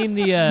 Have you seen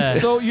the...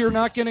 So you're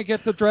not going to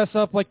get to dress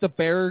up like the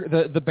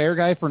bear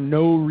guy for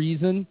no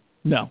reason?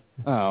 No.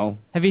 Oh.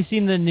 Have you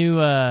seen the new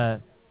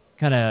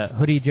kind of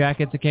hoodie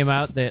jackets that came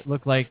out that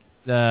look like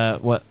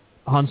what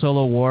Han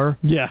Solo wore?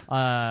 Yeah.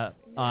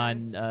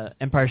 on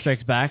Empire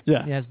Strikes Back.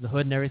 Yeah. He has the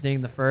hood and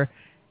everything, the fur.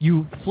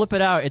 You flip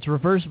it out, it's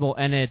reversible,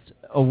 and it's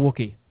a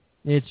Wookiee.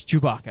 It's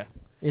Chewbacca.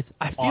 It's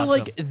I feel awesome.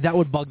 like that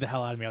would bug the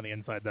hell out of me on the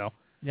inside, though.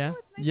 Yeah?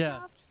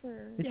 Yeah.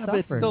 It's Yeah, but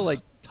it's fur. still like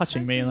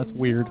touching me, and that's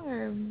weird.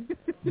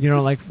 You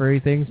don't like furry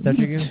things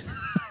touching you?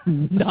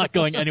 Not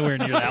going anywhere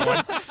near that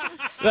one.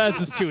 That's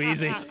just too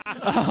easy.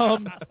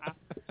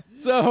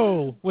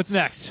 So, what's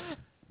next?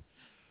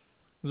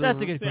 That's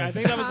a good question. I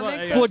think that was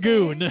what,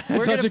 Lagoon.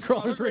 We're gonna-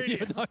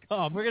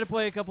 DungeonCrawlersRadio.com. We're going to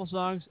play a couple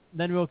songs,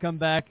 then we'll come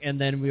back, and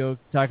then we'll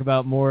talk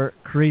about more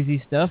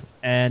crazy stuff.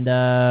 And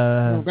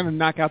we're going to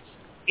knock out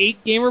 8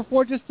 Gamer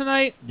Forges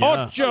tonight.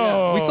 Yeah.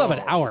 Ocho! We still have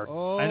an hour.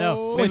 I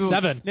know. Maybe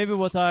 7. Maybe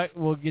we'll talk.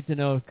 We'll get to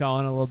know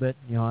Colin a little bit,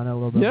 Johanna a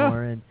little bit Yeah.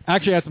 more, and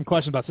Actually, I had some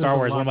questions about Star There's a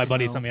Wars. lot One of my to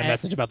buddies know. sent me a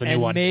message about the new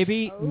and one.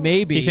 maybe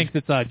He thinks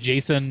it's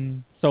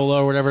Jason Solo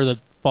or whatever, the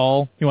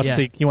fall. He wants Yeah.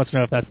 to see, he wants to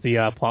know if that's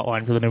the plot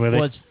line for the new movie.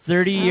 Well, it's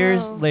 30 years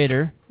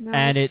later, no.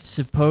 and it's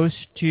supposed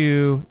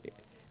to.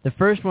 The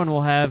first one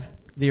will have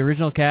the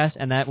original cast,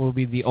 and that will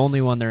be the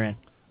only one they're in.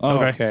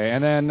 Okay,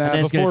 and then, And then it's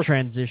going before to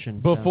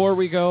transition. so. before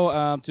we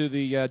go to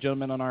the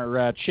gentleman on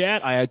our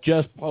chat, I had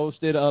just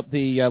posted up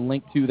the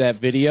link to that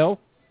video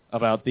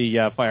about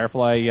the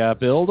Firefly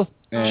build.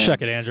 And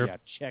Check it, Andrew. Yeah,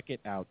 check it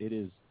out. It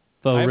is.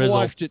 The I've Rizzle.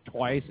 watched it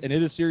twice, and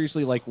it is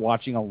seriously like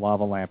watching a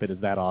lava lamp. It is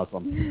that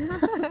awesome.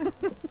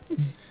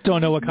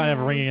 Don't know what kind of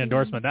ringing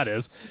endorsement that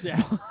is.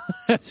 Yeah.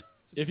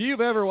 If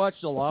you've ever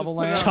watched a lava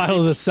lamp,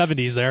 Child of the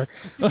 70s there.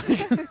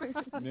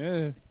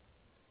 yeah.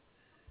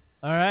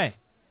 All right.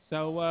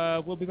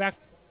 So we'll be back.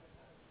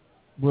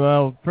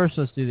 Well, first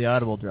let's do the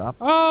Audible drop.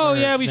 Oh, Or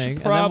yeah, we thing,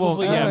 should and then we'll-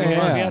 probably. yeah, move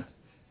on. yeah.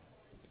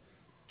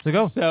 So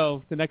go.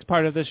 So the next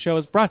part of this show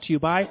is brought to you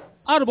by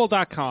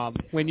Audible.com.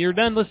 When you're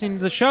done listening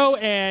to the show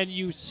and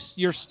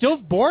you're still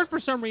bored for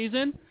some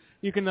reason,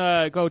 you can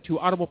go to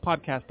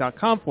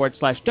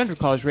audiblepodcast.com/Dungeon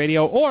Crawlers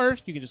Radio, or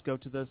you can just go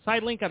to the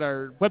side link at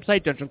our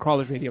website,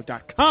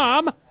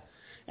 dungeoncrawlersradio.com,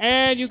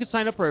 and you can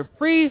sign up for a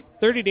free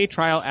 30-day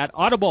trial at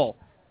Audible.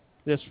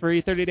 This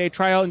free 30-day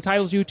trial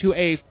entitles you to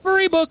a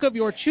free book of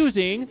your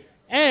choosing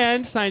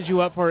and signs you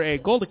up for a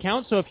gold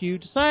account. So if you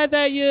decide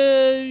that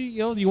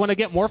you want to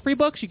get more free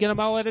books, you get them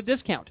all at a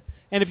discount.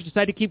 And if you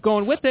decide to keep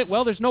going with it,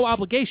 well, there's no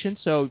obligation,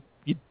 so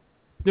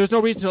there's no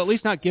reason to at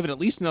least not give it at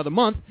least another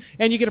month,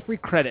 and you get a free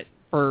credit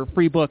for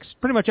free books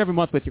pretty much every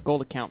month with your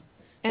gold account.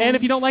 And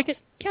if you don't like it,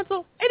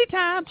 cancel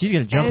anytime. She's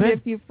going to jump and in.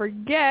 if you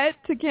forget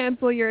to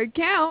cancel your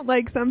account,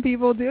 like some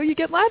people do, you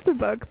get lots of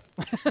books.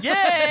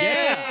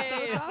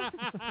 Yay!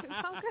 It's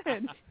all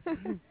good.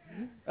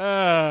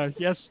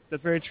 Yes,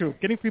 that's very true.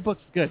 Getting free books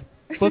is good.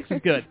 Books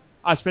is good,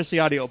 especially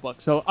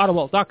audiobooks. So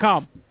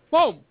audible.com.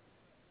 Boom!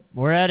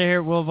 We're out of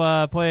here.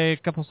 We'll play a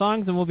couple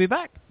songs, and we'll be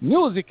back.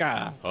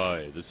 Musica.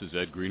 Hi, this is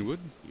Ed Greenwood.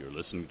 You're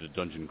listening to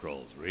Dungeon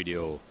Crawls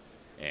Radio,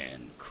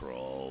 and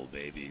crawl,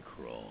 baby,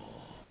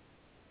 crawl.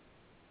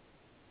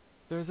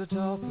 There's a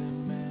tall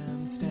thin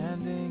man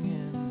standing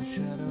in the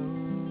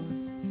shadows.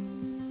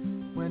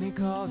 When he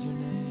calls your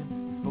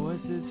name, his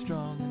voice is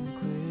strong and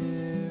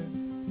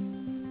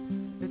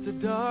clear. It's a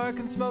dark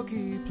and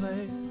smoky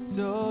place,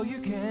 so you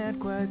can't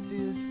quite see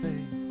his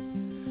face.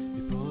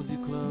 He pulls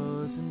you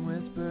close and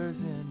whispers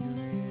in your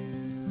ear.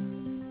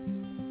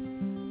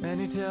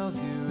 And he tells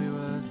you he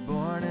was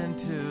born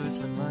into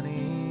some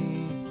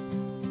money,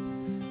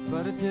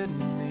 but it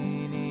didn't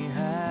mean he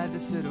had to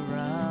sit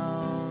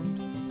around.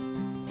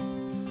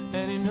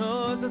 And he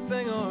knows a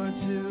thing or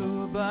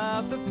two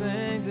about the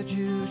things that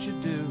you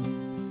should do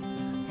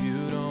if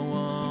you don't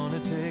want to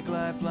take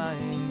life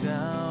lying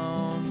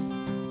down.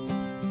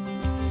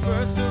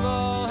 First of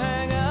all,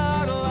 hang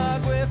out a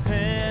lot with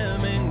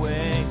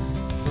Hemingway.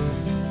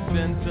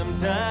 Spend some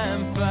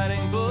time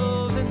fighting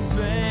bulls in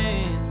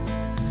Spain.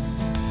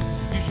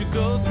 You should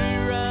go 3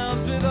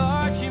 rounds with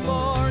Archie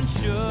Moore and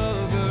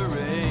Sugar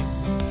Ray.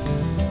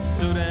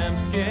 So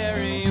damn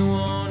scary you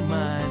won't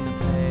mind the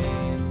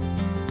pain.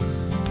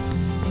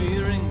 Be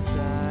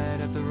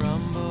ringside at the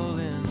rumble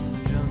in the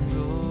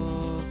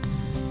jungle.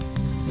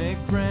 Make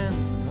friends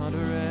with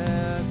Hunter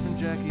S. and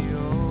Jackie O.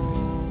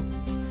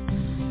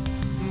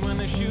 When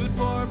they shoot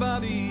poor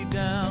Bobby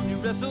down, you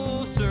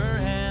wrestle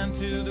Sirhan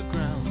to the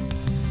ground.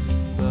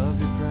 Love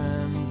your friends.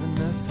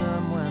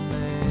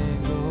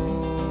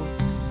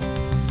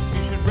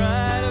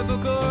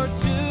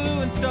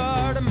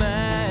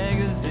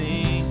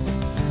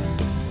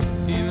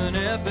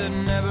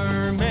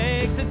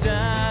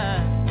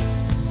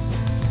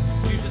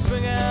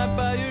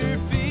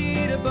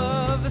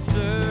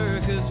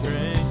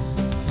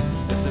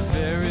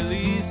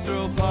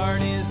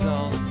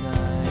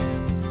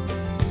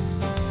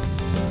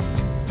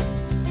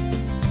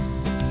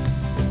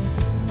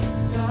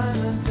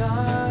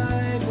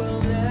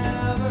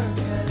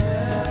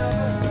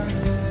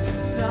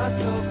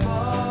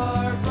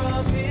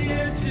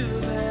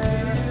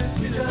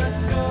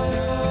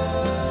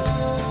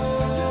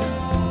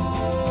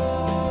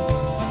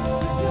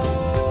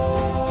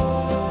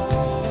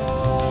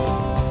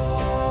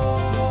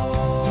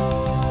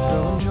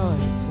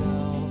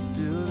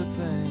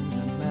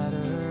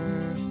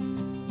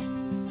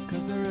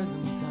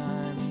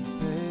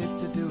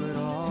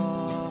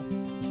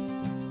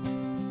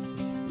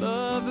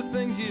 of the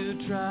things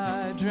you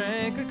tried.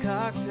 Drank a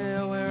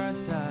cocktail where I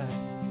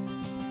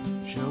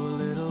sighed. Show a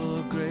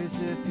little grace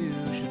if you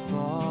should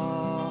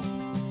fall.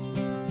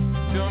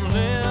 Don't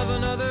live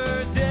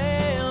another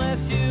day unless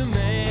you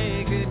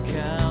make it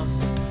count.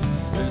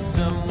 There's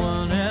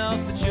someone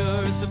else that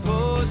you're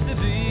supposed to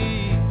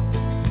be.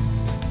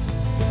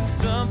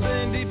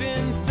 Something deep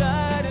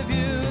inside of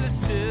you that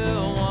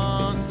still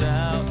wants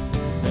out.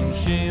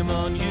 And shame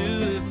on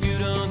you if you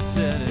don't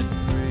set it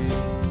free.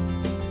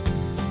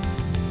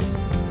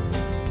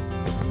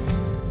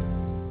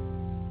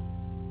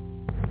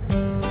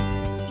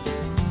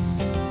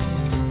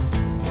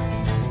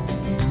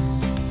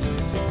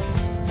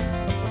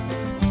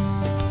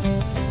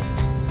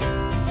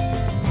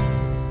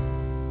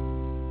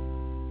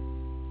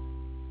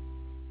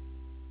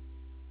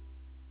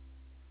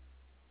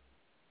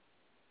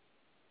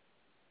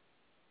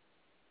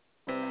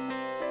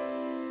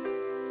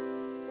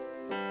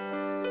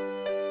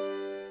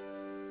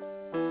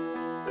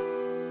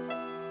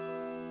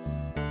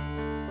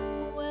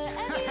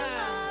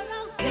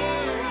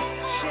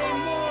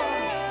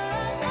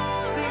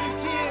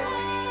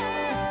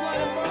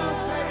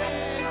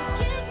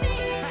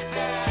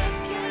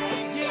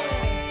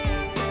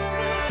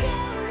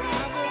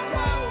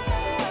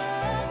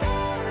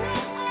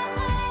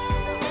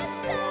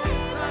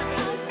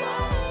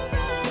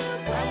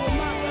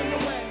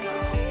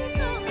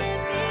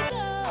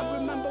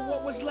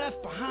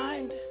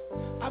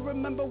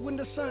 remember when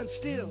the sun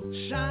still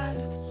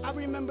shined. I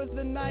remember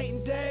the night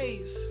and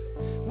days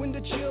when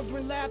the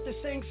children laughed and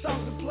sang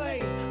songs and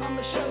played. I'm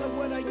a shell of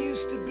what I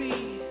used to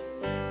be.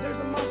 There's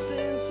a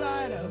monster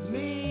inside of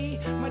me.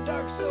 My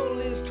dark soul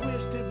is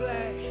twisted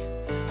black.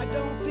 I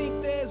don't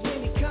think there's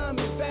any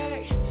coming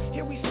back.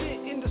 Here we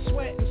sit in the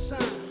sweat and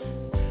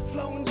sun,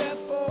 flowing death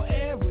for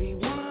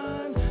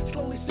everyone,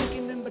 slowly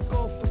sinking in the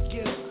gulf of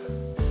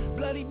guilt.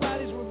 Bloody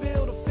bodies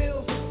reveal the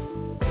filth.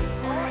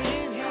 Our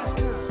end has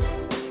come,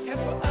 and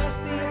for us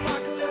the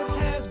apocalypse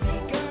has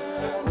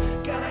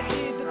begun. Gotta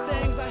hid the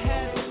things I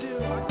had to do.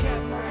 I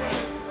kept my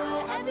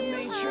word, I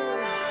remained true.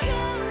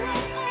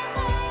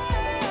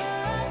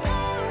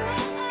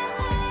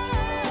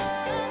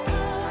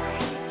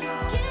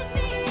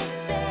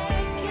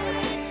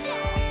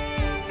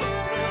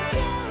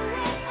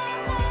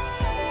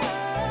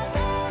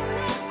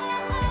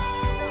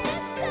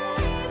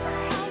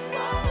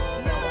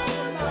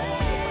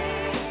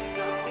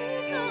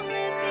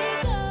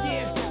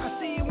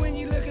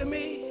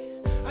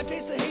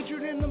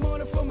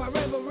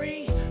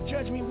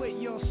 Judge me with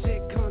your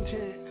sick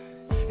content.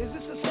 Is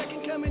this the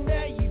second coming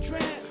that you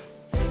dreamt?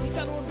 You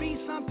thought it would be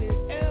something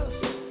else,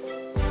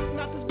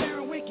 not this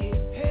barren wicked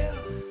hell.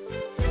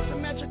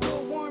 Some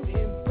magical warm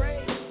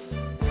embrace.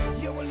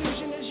 Your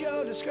illusion is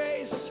your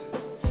disgrace.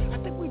 I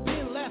think we've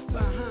been left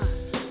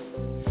behind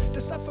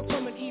to suffer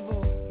from an evil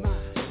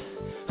mind.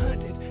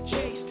 Hunted,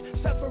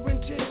 chased,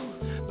 suffering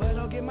too. But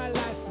I'll give my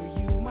life for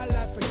you,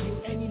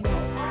 and you know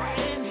our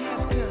end has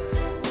come.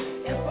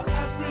 And for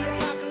us the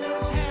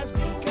apocalypse has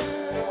begun.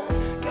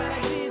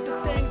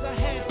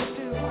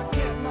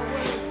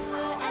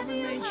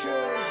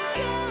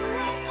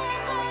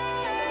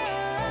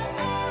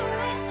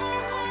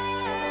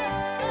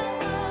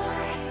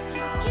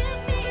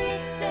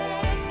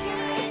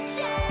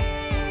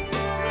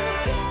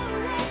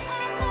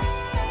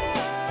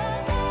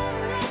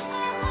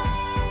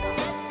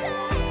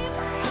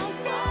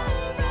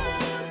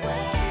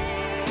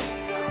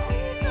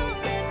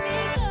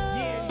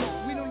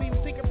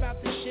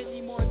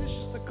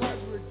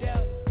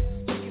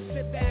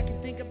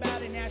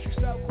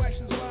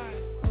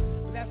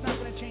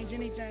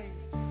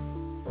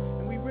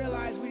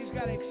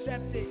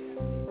 Accept it.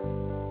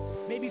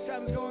 Maybe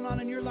something's going on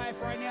in your life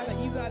right now that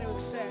you got to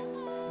accept.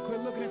 And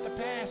quit looking at the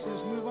past and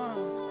just move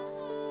on.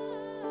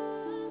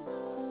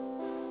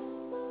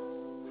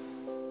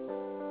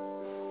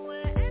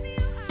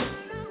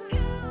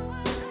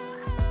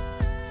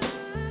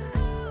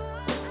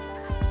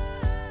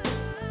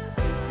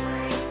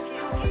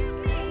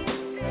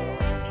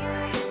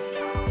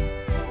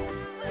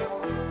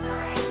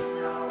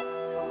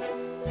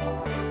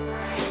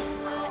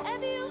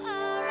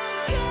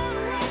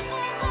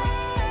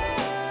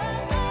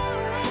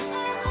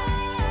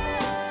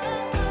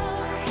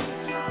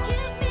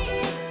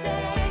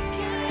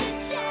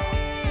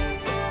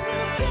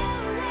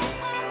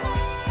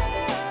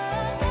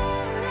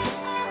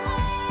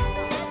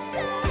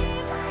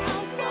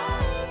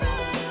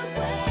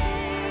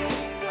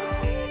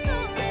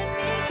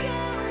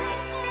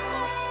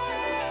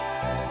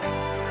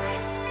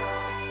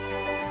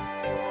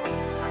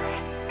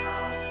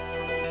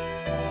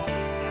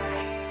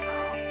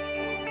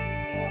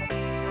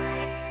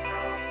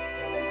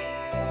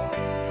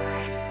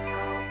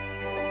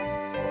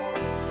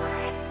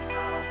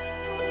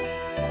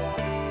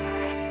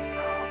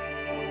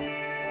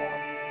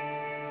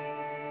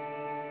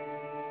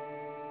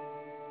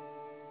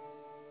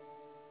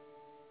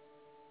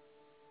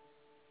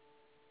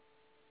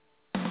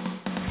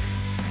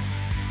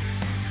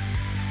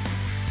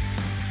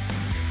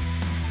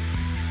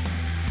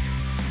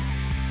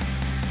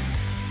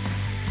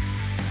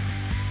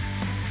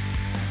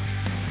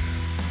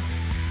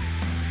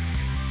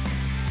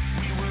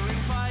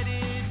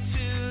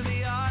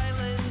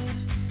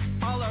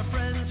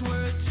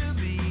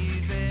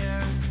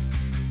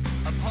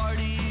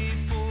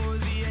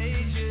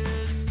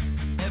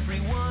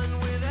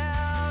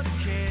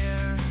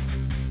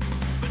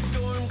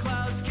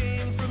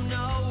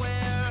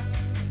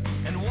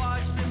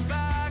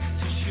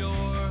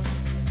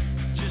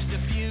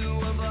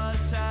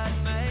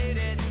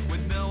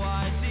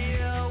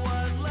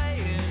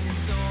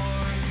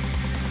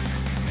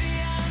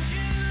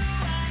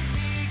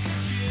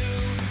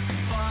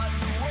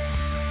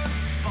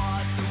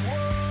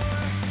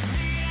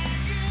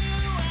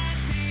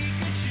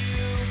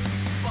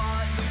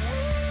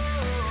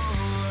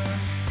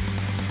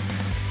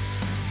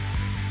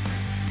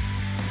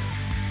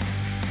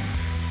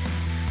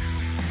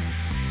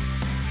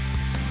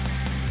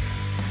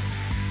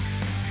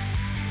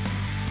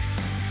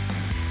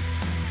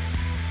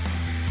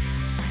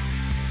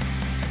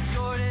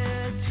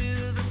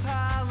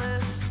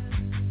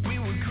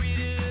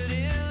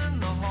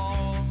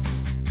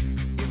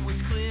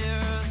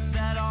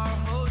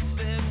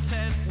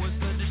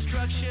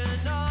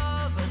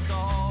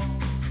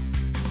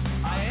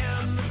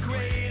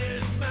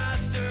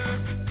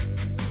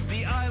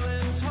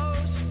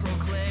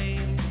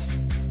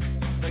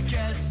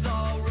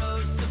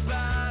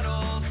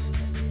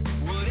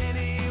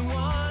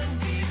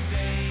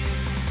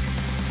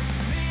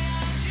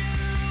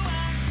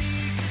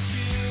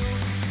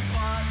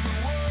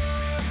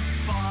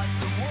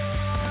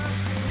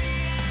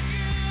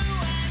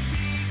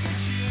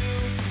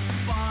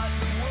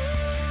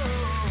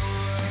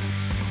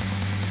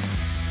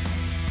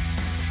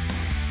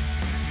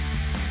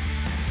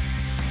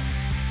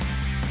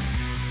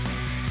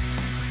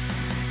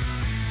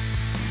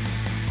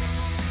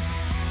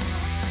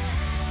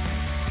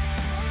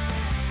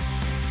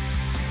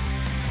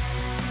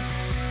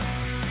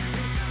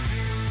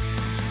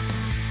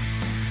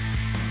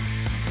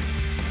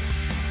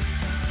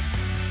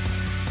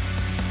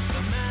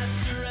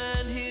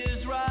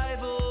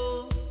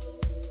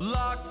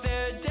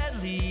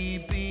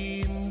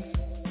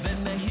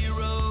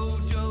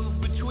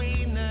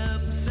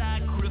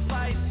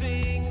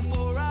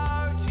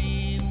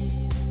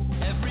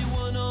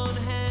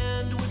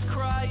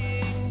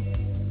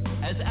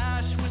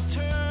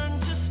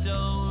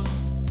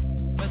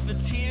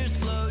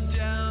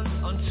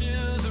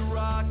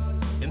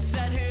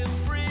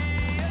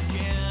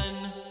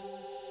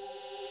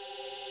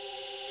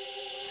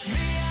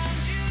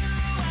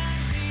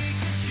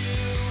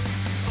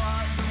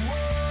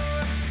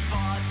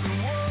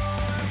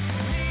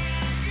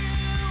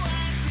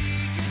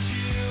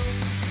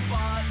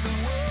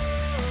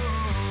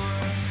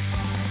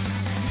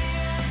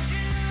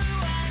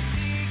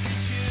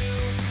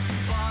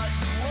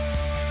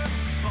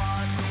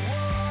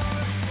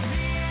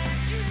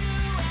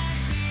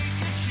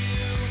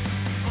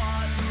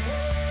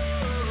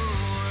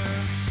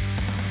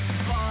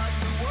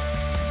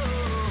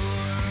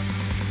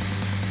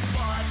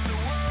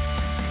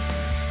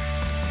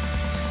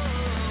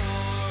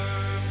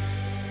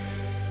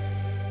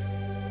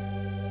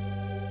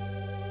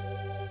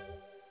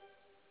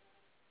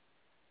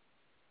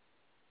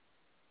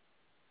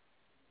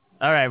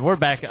 All right, we're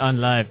back on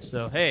live.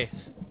 So hey,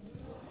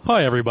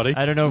 hi everybody.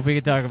 I don't know if we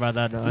can talk about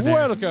that on air.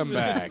 Welcome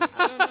back.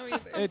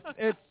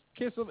 It's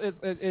Kiss.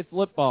 It's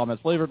lip balm.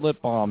 It's flavored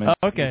lip balm. And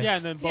okay. Yeah,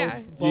 and then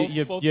both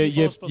you people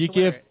are supposed to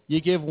wear it.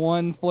 you give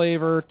one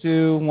flavor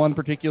to one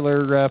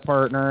particular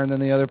partner, and then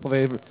the other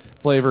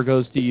flavor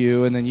goes to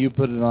you, and then you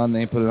put it on,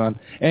 they put it on,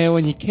 and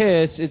when you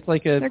kiss, it's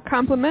like They're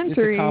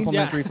complimentary. It's a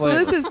complimentary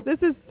flavor. So this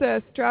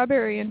is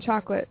strawberry and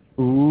chocolate.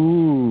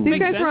 Ooh. These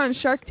guys were on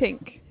Shark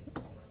Tank.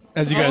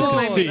 As you guys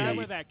can see, That's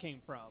where that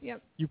came from.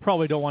 Yep. you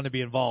probably don't want to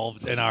be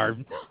involved in our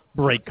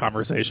break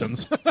conversations.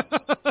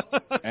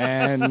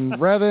 And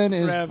Revan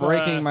is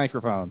breaking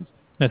microphones.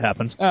 It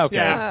happens. Okay.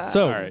 Yeah.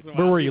 So, All right.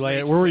 where were you,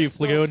 Where were you,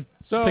 Flagoon?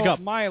 So Pick up.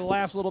 my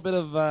last little bit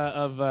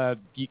of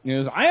geek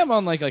news. I am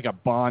on like a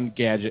Bond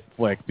gadget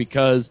flick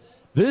because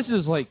this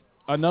is like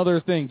another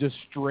thing just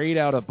straight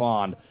out of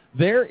Bond.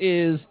 There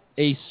is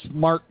a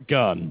smart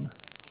gun.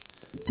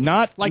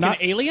 Not an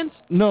Aliens?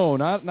 No,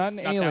 not an Not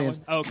Aliens.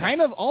 that one? Okay. Kind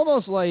of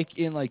almost like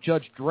in like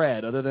Judge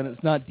Dredd, other than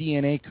it's not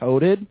DNA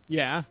coded.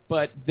 Yeah.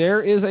 But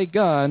there is a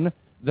gun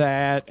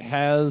that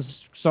has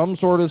some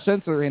sort of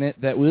sensor in it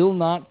that will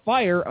not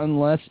fire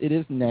unless it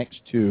is next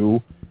to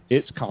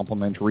its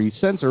complementary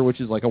sensor, which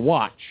is like a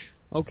watch.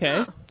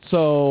 Okay.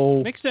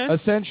 So Makes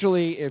sense.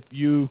 essentially, if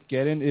you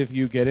get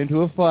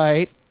into a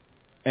fight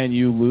and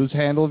you lose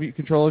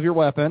control of your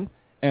weapon,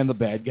 and the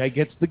bad guy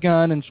gets the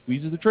gun and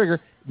squeezes the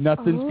trigger,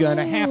 nothing's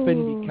gonna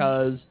happen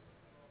because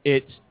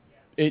it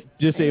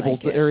disables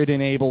or it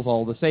enables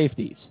all the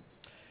safeties.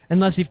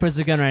 Unless he puts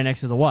the gun right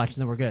next to the watch,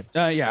 then we're good.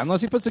 Yeah,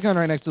 unless he puts the gun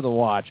right next to the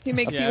watch. He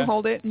makes you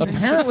hold it. and-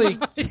 Apparently,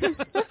 I think I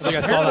saw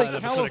that in an episode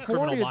of California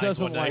Criminal Minds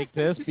doesn't one day. like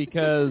this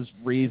because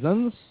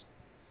reasons.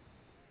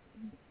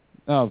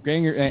 Oh,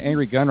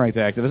 angry gun rights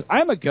activist.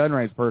 I'm a gun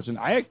rights person.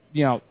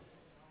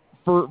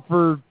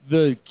 For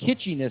the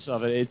kitschiness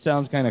of it, it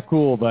sounds kind of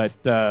cool, but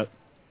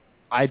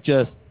I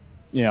just,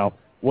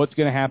 what's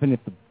going to happen if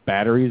the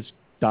batteries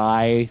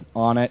die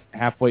on it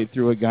halfway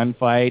through a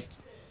gunfight?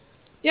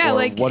 Yeah, Or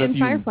like what if in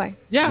you- Firefly.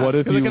 Yeah. What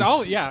if because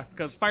you-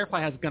 because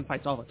Firefly has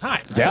gunfights all the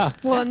time. Right? Yeah.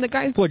 Well, and the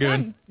guy's Plug in.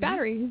 done.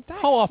 Battery. He's died.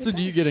 How often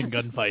do you get in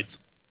gunfights?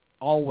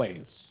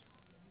 Always.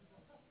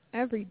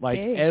 Every Like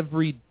day.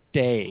 every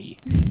day.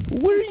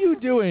 What are you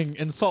doing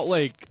in Salt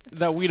Lake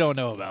that we don't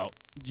know about?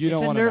 You don't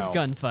It's a want to Nerf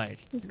know.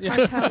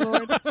 gunfight. Cartel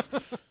Lord.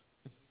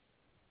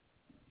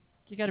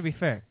 You got to be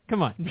fair.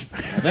 Come on.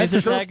 That,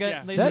 Laser chirp- tag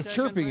gun- laser that tag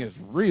chirping gun is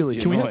really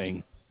Can we have-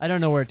 annoying. I don't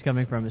know where it's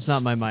coming from. It's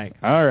not my mic.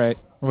 All right.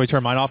 Let me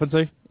turn mine off and see.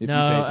 If you No,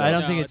 say so. I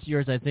don't think it's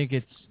yours. I think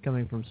it's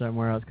coming from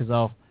somewhere else.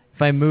 Because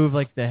if I move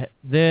like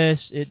this,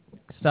 it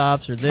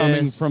stops, or this.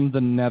 Coming from the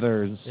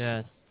nethers.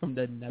 Yes. From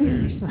the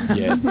nethers.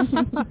 Yes.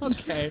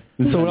 Okay.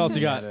 So what else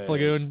you got,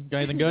 Flagoon? Got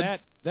anything good?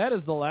 That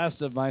is the last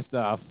of my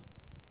stuff.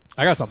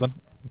 I got something.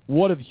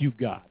 What have you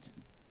got?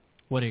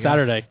 What do you got?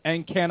 Saturday.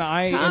 And can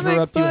I Comic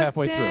interrupt you book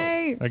halfway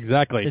day.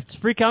 Exactly. It's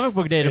free comic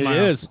book day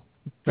tomorrow. It is.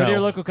 Go to No, your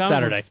local comic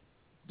Saturday.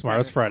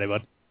 Tomorrow's Friday,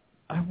 bud.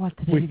 I want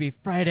today to be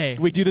Friday.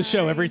 We do the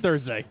show every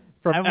Thursday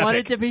from I want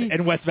Epic it to be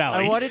in West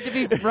Valley. I want it to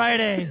be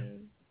Friday.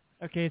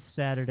 Okay, it's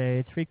Saturday.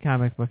 It's free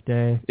comic book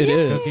day. It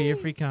is. Go get your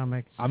free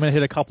comics. I'm gonna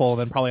hit a couple and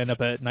then probably end up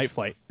at Night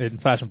Flight in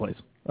Fashion Place,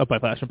 up by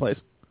Fashion Place.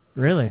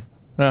 Really?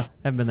 Yeah.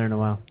 Haven't been there in a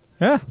while.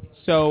 Yeah.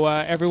 So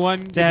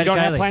everyone, if Dad, you don't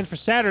have Kylie. plans for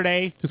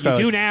Saturday, Just you Kylie.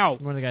 do now.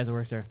 One of the guys that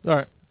works there. All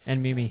right.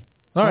 And Mimi.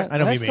 All right. I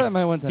know Last me. time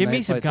I went to Give me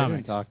Night some Flight, they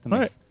didn't comics. talk to me. All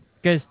right.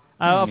 Because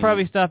I'll Mimi.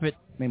 probably stop at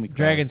Made me cry.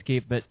 Dragon's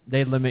Keep, but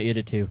they limit you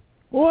to 2.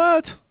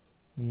 What?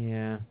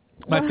 Yeah.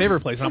 My favorite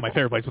place, not my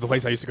favorite place, but the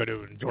place I used to go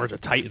to in Georgia,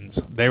 Titans.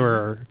 They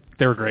were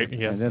great.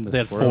 Yeah. And then they the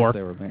had squirrels, 4.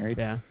 they were married.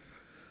 Yeah.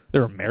 They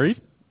were married?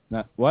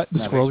 What?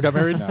 The squirrels got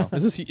married? No.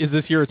 Is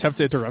this your attempt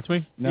to interrupt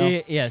me?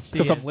 No. Yes.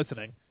 Because I'm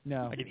listening.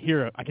 No. I can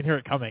hear it. I can hear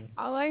it coming.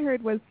 All I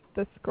heard was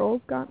the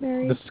Skrulls got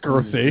married. The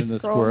squirrels. And the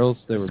squirrels,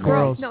 they were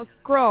Squirrels. married.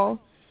 No, Skrull.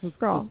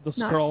 Skrull. The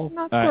Not- Skrull.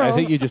 Not I Skrull.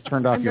 think you just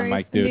turned off I'm your very-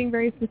 mic, I'm dude. being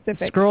very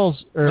specific.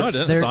 Scrolls are No, it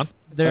isn't. they're, It's on.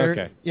 they're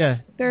Okay. yeah.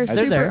 They're They're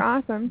super there.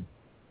 awesome.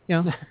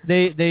 You know,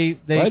 they Why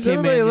is came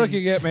everybody in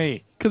looking at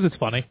me? Because it's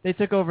funny. They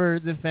took over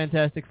the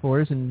Fantastic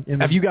Fours and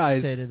Have you guys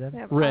imitated them. They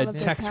have all read of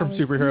their text from powers.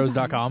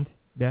 superheroes.com?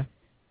 Yeah.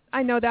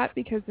 I know that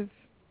because of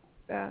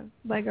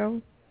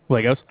Lego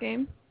Legos.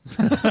 game.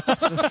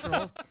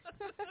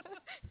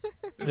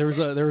 There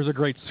was a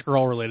great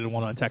scroll related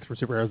one on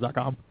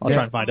textforsuperheroes.com. I'll Yeah.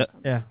 try and find it.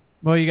 Yeah.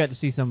 Well, you got to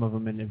see some of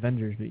them in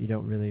Avengers, but you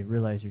don't really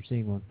realize you're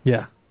seeing one.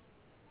 Yeah.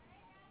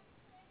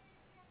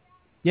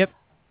 Yep.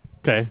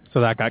 Okay, so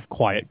that got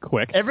quiet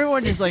quick.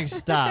 Everyone just like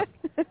stop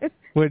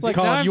Wait, Like,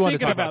 Colin, now I'm you want to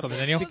thinking talk about about something,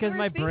 didn't you? because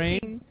my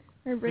brain.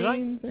 Our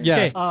brains. are- Yeah.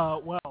 Okay.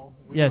 Well,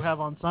 we Yes. do have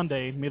on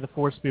Sunday, May the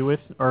 4th be with,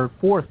 or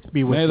 4th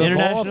be with May you. the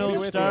International Fourth be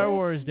with Star you.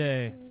 Wars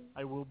Day.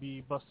 I will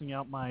be busting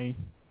out my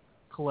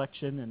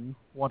collection and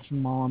watching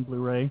them all on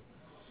Blu-ray.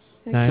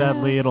 Nice.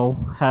 Sadly, it'll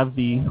have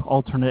the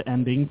alternate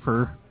ending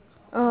for...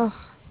 Ugh.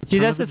 See,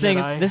 Return that's of the the thing.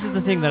 Jedi. This is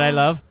the thing that I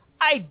love.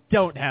 I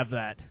don't have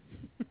that.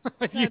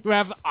 You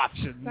have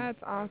options. That's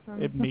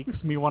awesome. It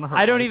makes me want to hurt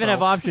I don't even have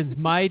myself. options.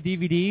 My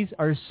DVDs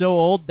are so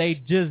old, they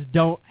just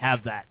don't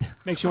have that.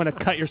 Makes you want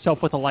to cut yourself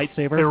with a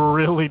lightsaber. It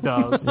really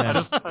does.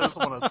 Yeah. I just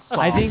want to.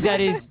 I think that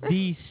is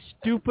the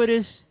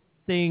stupidest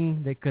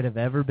thing that could have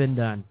ever been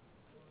done,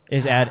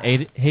 is add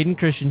Hayden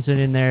Christensen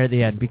in there at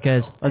the end,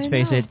 because, let's I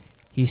face know. it,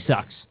 he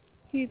sucks.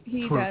 He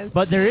does.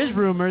 But there is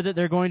rumor that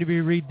they're going to be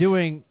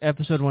redoing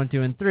episode 1,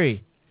 2, and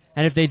 3.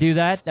 And if they do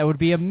that, that would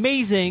be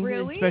amazing,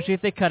 Really? especially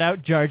if they cut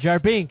out Jar Jar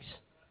Binks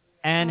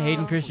and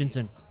Hayden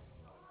Christensen.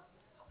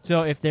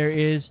 So if there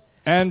is...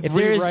 And if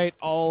there is- rewrite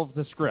all of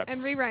the script.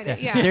 And rewrite it,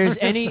 Yeah. yeah. If there's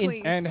any...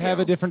 Please And have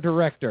do. a different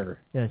director.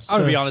 Yes. I'm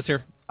going to be honest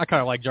here. I kind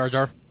of like Jar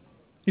Jar.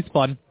 He's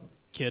fun.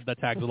 Kid that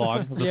tags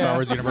along with the Star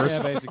Wars universe.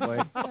 Yeah, basically.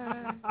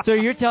 So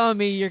you're telling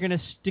me you're going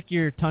to stick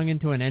your tongue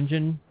into an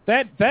engine?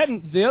 That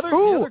and the other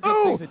good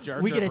thing that Jar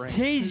Jar we get to brings.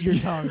 tase your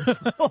tongue.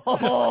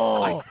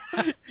 Oh,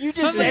 you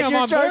just Suddenly said I'm you're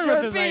on Jar board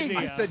Jar with this Binks.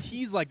 idea. I said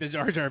he's like the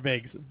Jar Jar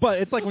Binks, but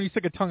it's like when you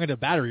stick a tongue into a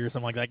battery or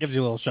something like that. It gives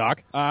you a little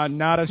shock.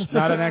 Not an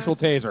actual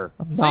taser.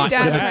 Not dad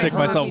going to tried stick to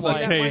myself make with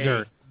me a that way.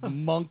 taser.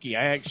 Monkey.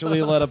 I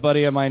actually let a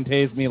buddy of mine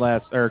tase me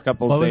a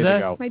couple What of was days that?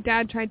 ago. My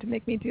dad tried to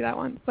make me do that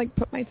once, like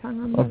put my tongue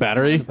on A the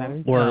battery?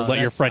 Or Oh, let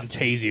your that's friend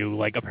tase you,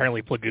 like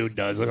apparently Plagoon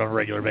does on a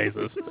regular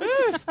basis.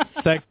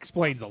 That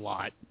explains a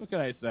lot. What can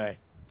I say?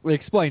 It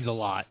explains a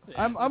lot.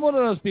 I'm one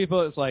of those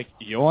people that's like,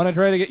 you want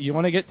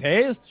to get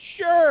tased?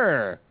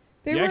 Sure.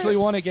 They you were- actually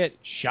want to get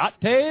shot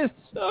tased?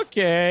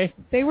 Okay.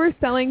 They were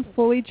selling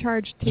fully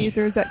charged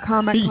tasers at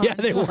Comic-Con. Yeah,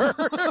 they were.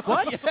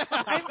 What?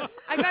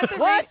 I got the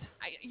What?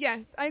 yes,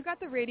 I got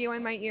the radio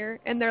in my ear,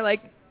 and they're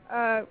like,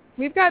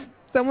 we've got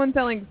someone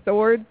selling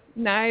swords,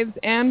 knives,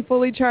 and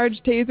fully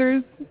charged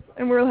tasers,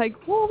 and we're like,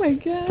 oh my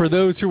god. For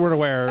those who weren't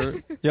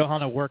aware,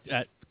 Johanna worked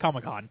at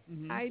Comic-Con.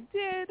 I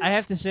did. I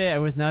have to say, I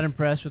was not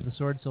impressed with the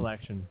sword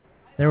selection.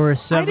 There were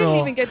I several. didn't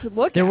even get to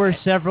look There at were it.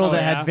 several Oh,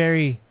 that yeah? had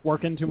very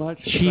Working too much?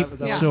 cheap Is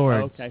that Yeah.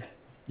 swords. Oh, okay.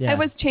 Yeah. I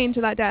was chained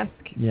to that desk.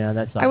 Yeah,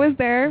 that's. I was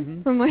there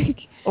from like,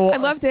 Oh, I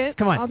loved it.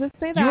 Come on. I'll just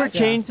say that. You were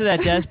chained to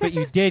that desk, but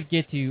you did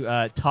get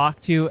to talk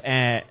to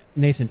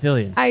Nathan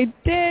Fillion. I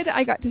did.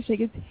 I got to shake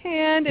his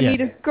hand and Yeah. meet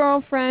his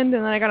girlfriend,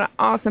 and then I got an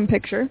awesome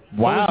picture.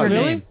 Wow, her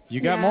really? name?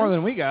 You got Yeah. more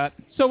than we got.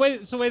 So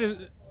wait.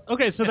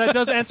 Okay, so that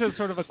does answer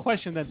sort of a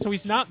question then. So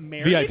he's not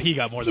married? VIP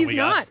got more than He's we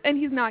not, got. and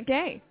he's not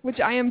gay,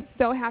 which I am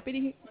so happy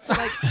to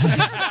like.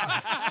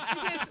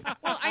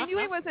 Well, I knew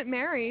he wasn't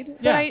married,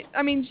 but Yeah.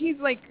 I mean, he's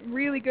like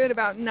really good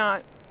about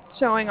not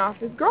showing off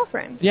his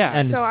girlfriend. Yeah,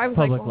 and So I was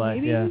public like, well, life,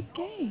 maybe yeah. he's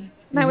gay,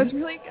 and I was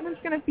really, and I was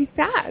gonna be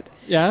sad.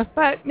 Yeah.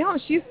 But no,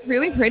 she's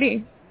really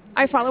pretty.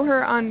 I follow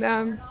her on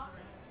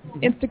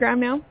Instagram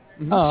now.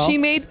 Oh. She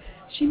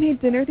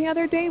made dinner the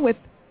other day with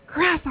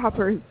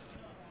grasshoppers.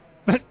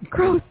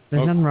 Gross.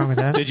 There's nothing wrong with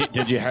that.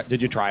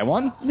 Did you try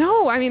one?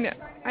 No, I mean,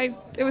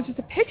 it was just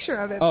a picture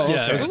of it. Oh, but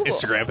Yeah, it's it was an Google.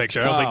 Instagram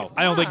picture.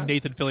 I don't think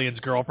Nathan Fillion's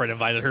girlfriend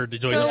invited her to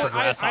join So us for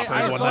grasshoppers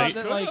I one thought night.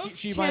 that like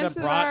she might have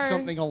Chances brought are-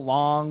 something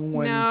along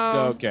when.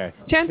 No. Okay.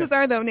 Chances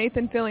are, though,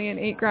 Nathan Fillion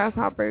ate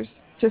grasshoppers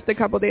just a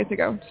couple days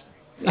ago.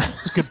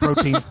 It's good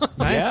protein. Nice.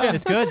 Yeah.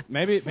 It's good.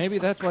 Maybe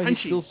that's why he's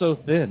still so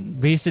thin.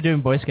 We used to do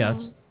in Boy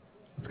Scouts.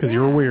 It's because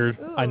you were weird.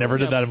 I never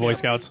did that in Boy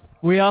Scouts.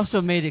 We also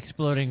made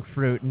exploding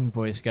fruit in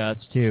Boy Scouts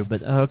too,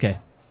 but okay.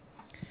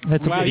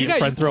 That's Wow, a you idiot guys-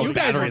 friend throw you a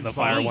guys battery were in the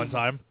fire funny. one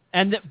time.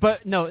 And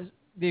but no,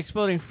 the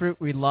exploding fruit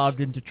we lobbed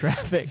into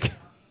traffic.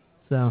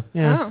 So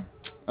yeah.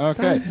 Oh.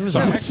 Okay.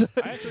 Sorry.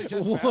 I actually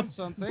just found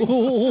something.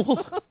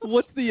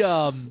 What's the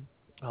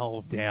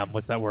Oh damn!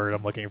 What's that word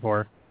I'm looking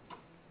for?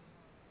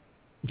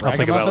 I'll Brag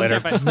think about it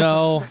about later. them?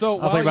 No, So I'll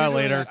while think about it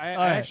you're doing later. that,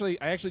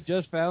 I actually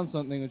just found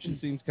something which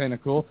seems kind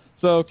of cool.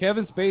 So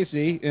Kevin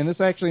Spacey, and this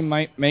actually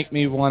might make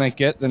me want to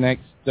get the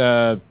next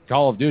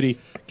Call of Duty.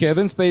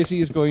 Kevin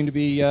Spacey is going to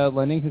be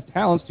lending his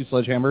talents to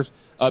Sledgehammer's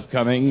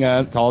upcoming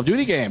Call of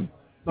Duty game.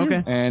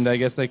 Okay. And I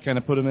guess they kind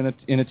of put him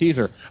in a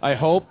teaser. I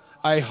hope.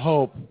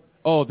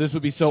 Oh, this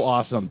would be so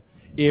awesome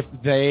if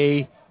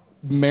they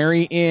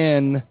marry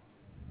in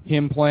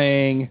him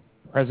playing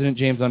President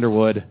James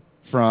Underwood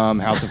from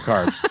House of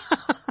Cards.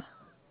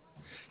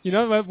 You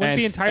know, that wouldn't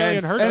be entirely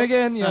unheard and of.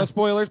 again, you know,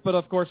 spoilers, but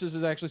of course this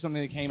is actually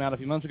something that came out a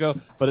few months ago.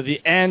 But at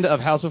the end of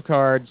House of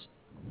Cards,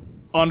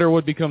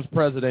 Underwood becomes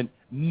president.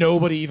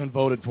 Nobody even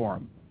voted for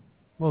him.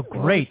 Well,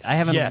 great. I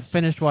haven't Yes.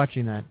 finished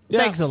watching that. Yeah.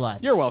 Thanks a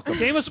lot. You're welcome.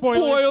 Game of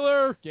spoilers.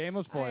 Spoiler. Game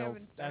of I spoilers.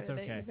 haven't That's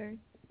started it okay. either.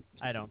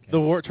 I don't care.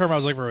 The term I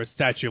was looking for was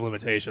statute of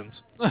limitations.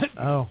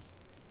 Oh.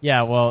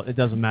 Yeah, well, it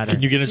doesn't matter.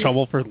 Can you get in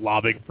trouble for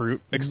lobbing fruit,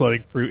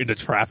 exploding fruit into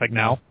traffic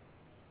now?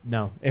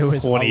 No, it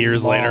was 20 a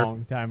years later.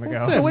 long time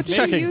ago. So what did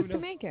Checking. you use to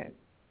make it?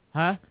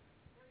 Huh?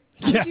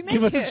 Yeah, you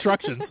give make us it?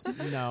 instructions.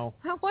 No.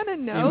 I want to It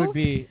know. would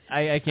be...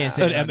 I can't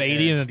say An it on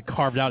M80 air. and a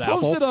carved out Post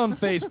apple. it on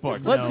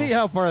Facebook. Let's No. see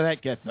how far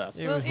that gets us.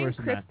 It We'll was worse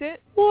than that. encrypt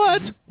it.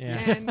 What? Yeah.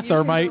 And you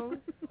Thermite? can go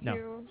No.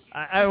 to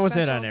I will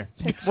say it on special air.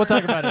 picture. We'll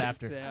talk about it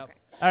after. Yeah.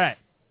 All right.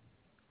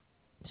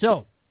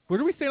 So, Where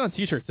do we stand on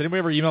T-shirts? Did anybody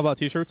ever email about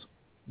T-shirts?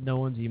 no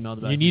one's emailed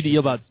about You need to email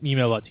about We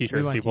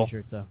T-shirts, want people.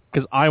 T-shirts, though.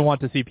 Because I want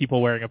to see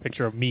people wearing a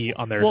picture of me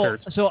on their Well,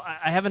 shirts. so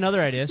I have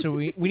another idea. So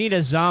we need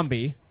a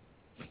zombie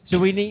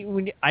So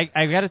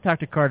I got to talk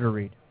to Carter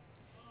Reed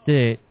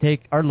to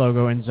take our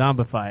logo and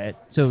zombify it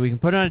so we can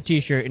put it on a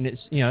T-shirt and it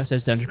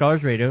says Dungeon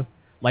Crawlers Radio,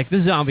 like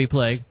the zombie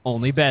plague,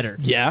 only better.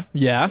 Yeah,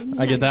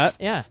 I get that.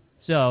 Yeah.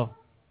 So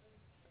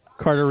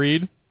Carter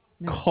Reed,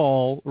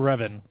 call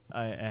Revan.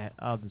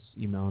 I'll just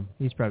email him.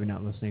 He's probably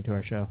not listening to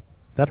our show.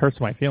 That hurts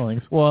my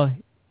feelings. Well,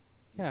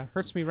 yeah, it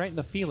hurts me right in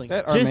the feeling.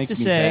 That just makes to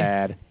me say,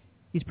 bad.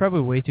 he's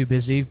probably way too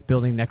busy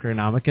building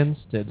Necronomicons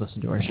to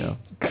listen to our show.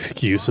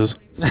 Excuses.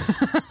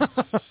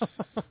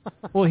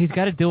 Well, he's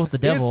got to deal with the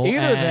devil Either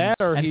and,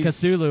 that or and he's-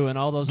 Cthulhu and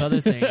all those other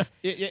things.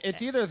 It's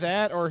either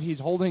that or he's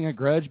holding a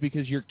grudge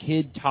because your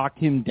kid talked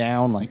him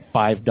down like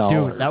 $5.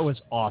 Dude, that was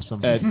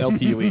awesome. At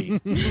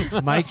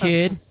LTUE. My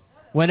kid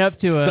went up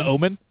to The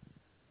Omen?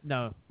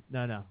 No.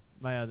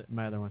 My other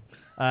one.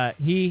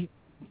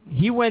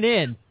 He went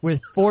in with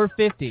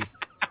 $450,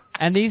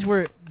 and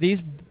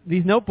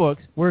these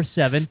notebooks were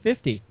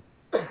 $750,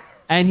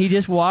 and he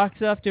just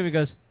walks up to him and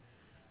goes,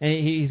 and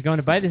he's going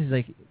to buy this. He's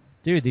like,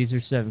 dude, these are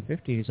 $750.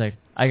 He's like,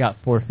 I got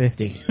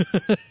 $450,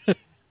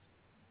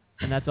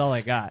 and that's all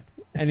I got.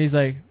 And he's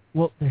like,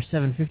 well, they're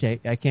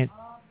 $750. I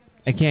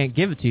can't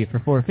give it to you for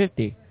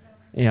 $450.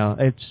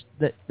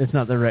 It's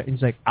not the right.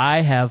 He's like,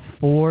 I have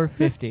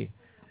 $450.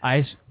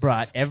 I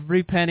brought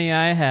every penny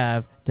I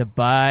have to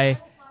buy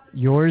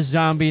your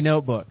zombie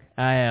notebook.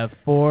 I have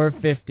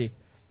 $450.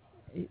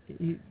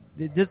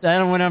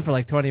 That went on for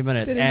like 20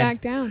 minutes. Didn't and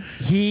back down.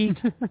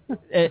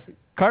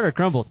 Carter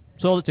crumbled.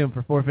 Sold it to him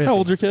for $450. How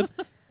old's your kid?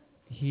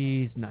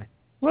 He's 9.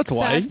 That's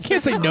why. You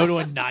can't say no to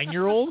a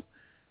 9-year-old.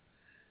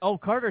 Oh,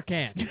 Carter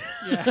can.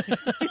 Yeah.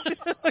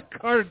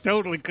 Carter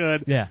totally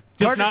could. Yeah.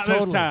 Just Carter not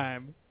totally. this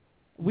time.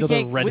 We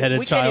Another redheaded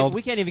we child.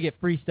 We can't even get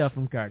free stuff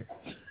from Carter.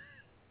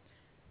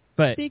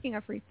 But Speaking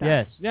of free stuff.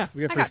 yes. Yeah,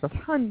 we got I free got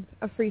stuff. tons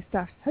of free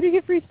stuff. How do you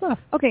get free stuff?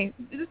 Okay,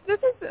 this is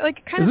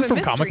like kind Is of this a from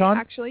mystery, Comic-Con?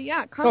 actually.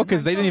 Yeah, Comic-Con. Oh,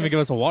 because they didn't even give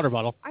us a water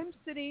bottle. I'm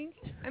sitting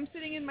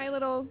in my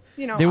little,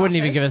 They wouldn't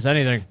even office, give us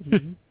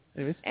anything.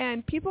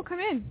 and people come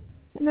in,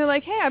 and they're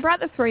like, hey, I brought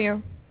this for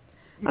you.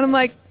 And I'm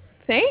like,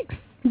 thanks.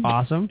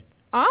 Awesome.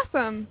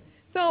 Awesome.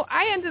 So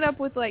I ended up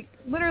with like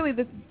literally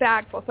this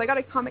bag full. So I got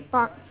a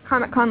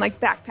Comic-Con like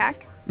backpack.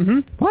 Mm-hmm.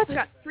 What? I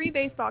got 3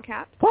 baseball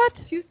caps. What?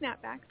 2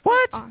 snapbacks.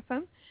 What?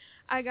 Awesome.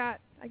 I got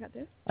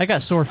this. I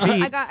got sore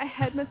feet. I got a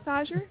head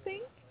massager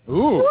thing.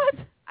 Ooh. What?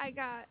 I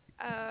got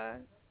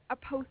a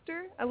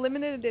poster, a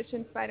limited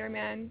edition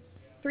Spider-Man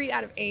 3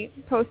 out of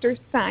 8 poster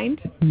signed.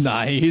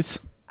 Nice.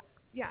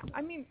 Yeah,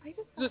 I mean, I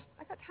got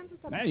tons of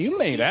stuff. Man, you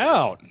made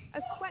out. A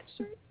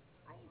sweatshirt.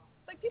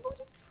 People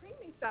just bring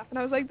me stuff, and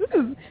I was like, this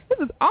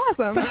is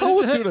awesome. The hell,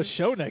 let's do a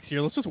show next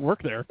year. Let's just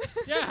work there.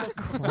 Yeah.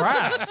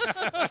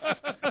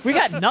 Crap. We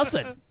got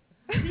nothing.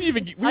 We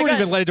weren't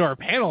even let into our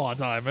panel on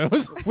time.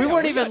 We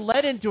weren't even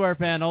let into our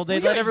panel. They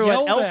We let got everyone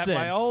yelled else at in.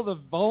 by all the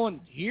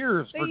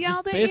volunteers They for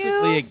yelled just at you?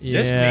 basically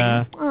existing.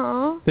 Yeah.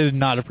 Aw. They did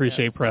not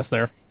appreciate press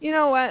there. You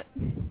know what?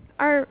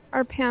 Our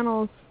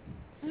panels.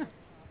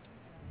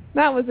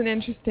 That was an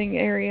interesting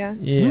area.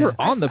 Yeah. We were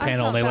on the I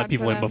panel and they felt let bad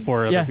people for in them.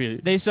 before. Yeah, other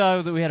people. they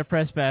saw that we had a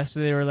press pass, so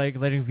they were like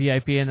letting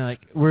VIP in. And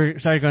like, we're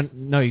started going.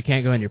 No, you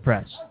can't go in your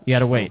press. You got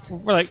to wait.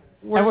 We're like,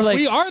 we're like,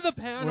 we are the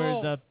panel.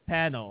 We're the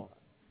panel.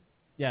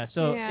 Yeah,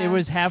 so Yeah. it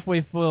was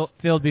halfway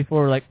filled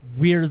before we're like,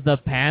 we're the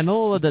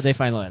panel, that they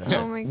finally let us.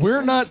 Oh my We're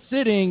God. not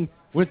sitting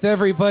with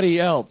everybody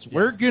else.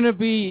 We're going to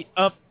be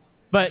up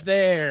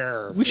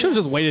there. We should have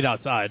just waited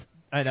outside.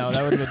 I know,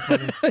 that would have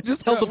been funny.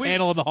 Just held the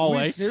panel in the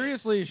hallway. We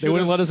seriously They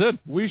wouldn't let us in.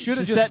 We should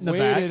have Just just sat in the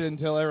waited back.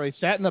 until everybody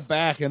sat in the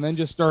back and then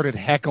just started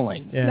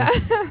heckling. Yeah.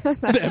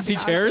 The empty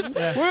chairs.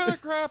 Where the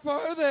crap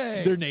are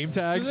they? Their name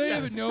tags. Do they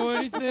even know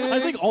anything? I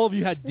think all of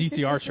you had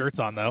DCR shirts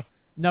on, though.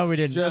 No, we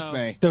didn't. Just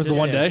me. There was the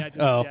one Yeah,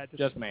 day?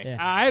 Just me. Yeah.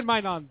 I had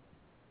mine on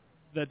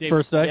the day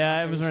First day? Yeah,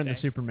 I was wearing the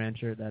Superman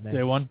shirt that day.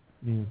 Day one?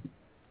 Yeah.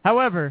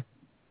 However,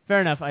 fair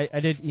enough. I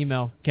did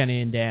email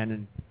Kenny and Dan,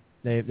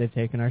 and they've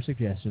taken our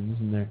suggestions,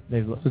 and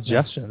they've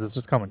Suggestions. It's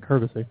just common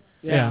courtesy.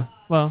 Yeah.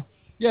 Well,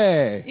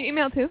 Yay. You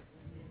emailed too?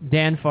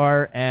 Dan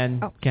Farr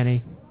and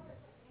Kenny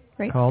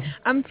Great. called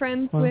I'm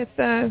friends Well. with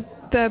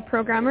the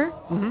programmer.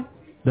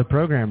 the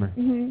programmer.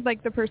 Mm-hmm.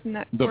 Like the person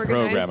that The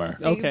organized programmer.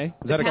 the- Okay.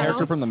 Is that a the character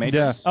panel. from The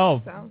Matrix?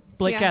 Oh, So,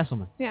 Blake yeah.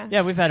 Castleman. Yeah.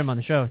 Yeah, we've had him on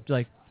the show.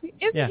 Like,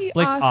 Isn't Yeah, he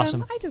Blake's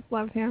awesome? awesome. I just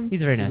love him. he's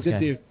a very nice Good guy.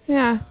 dude.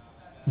 Yeah.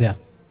 Yeah.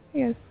 He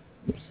is.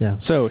 So.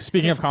 So,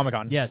 speaking of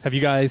Comic-Con, Yes. have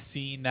you guys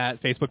seen that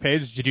Facebook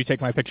page? Did you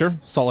take my picture?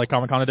 Salt Lake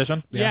Comic-Con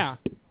edition? Yeah.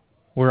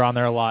 We're on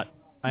there a lot.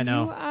 I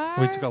know. You are?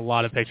 We took a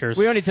lot of pictures.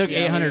 We only took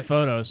Yeah, 800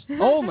 photos.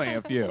 Only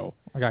a few.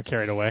 I got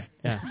carried away.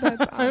 Yeah. That's It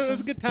was awesome.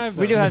 a good time.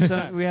 We do though. have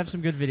some. We have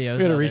some good videos. We had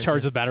to out there,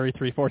 recharge too. the battery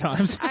 3-4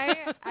 times. I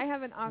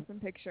have an awesome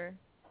picture.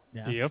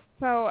 Yeah. Do you?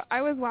 So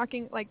I was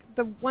walking, like,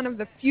 one of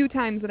the few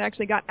times that I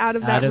actually got out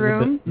of Out that of the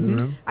room.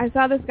 room. I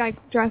saw this guy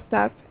dressed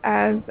up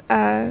as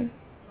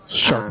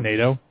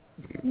Sharknado.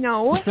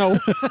 no, No.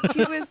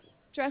 he was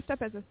dressed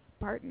up as a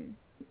Spartan.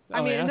 I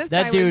Oh, mean, yeah? and this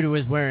That guy dude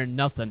was, was wearing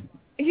nothing.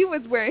 he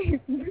was wearing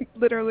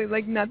literally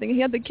like nothing. He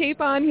had the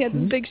cape on, he had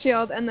this big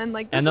shield, and then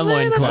like And the this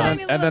little loincloth.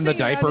 tiny And then the little thing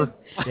diaper. around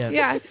his- Yeah.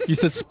 Yeah. You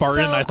said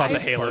Spartan, So I thought the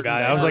I- Halo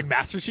guy. I was like,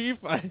 Master Chief?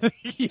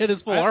 He had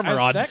his full armor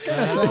on. That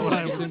kind of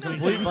was in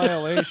complete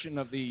violation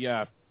of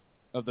the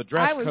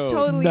dress I was code.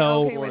 totally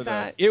No. okay with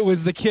that. It was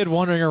the kid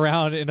wandering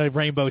around in a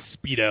rainbow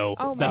Speedo.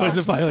 Oh that my was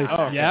a violation.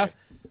 God. Oh, Yeah?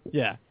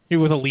 Yeah. He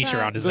with a leash That-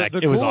 around his The neck.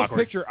 It was coolest awkward.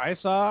 picture I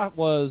saw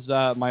was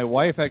my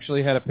wife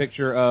actually had a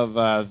picture of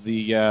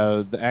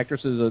the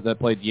actresses that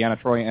played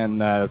Deanna Troi and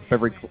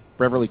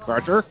Beverly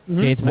Crusher.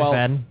 Gates Well,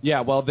 McFadden.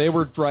 yeah, while they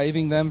were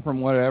driving them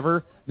from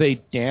whatever,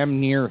 they damn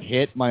near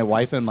hit my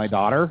wife and my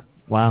daughter.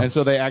 Wow. And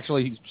so they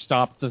actually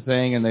stopped the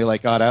thing and they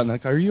like got out and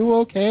like, "Are you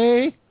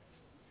okay?"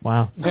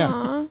 Wow. Yeah.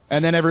 Aw.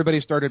 And then everybody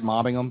started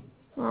mobbing them.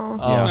 Oh.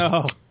 Yeah.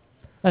 Oh.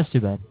 That's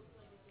too bad.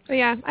 But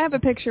yeah, I have a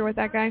picture with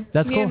that guy.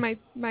 That's Me cool. and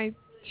my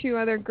two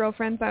other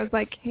girlfriends, I was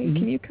like, hey,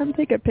 can you come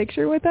take a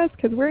picture with us?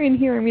 Because we're in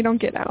here and we don't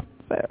get out.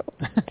 So,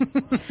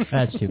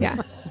 That's too yeah,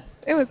 bad.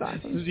 it was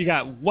awesome. You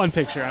got one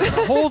picture out of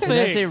the whole Did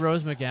that say thing.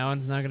 Rose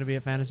McGowan's not going to be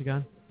at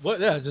FantasyCon?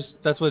 What? Yeah,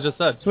 that's what it just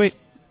said. Sweet.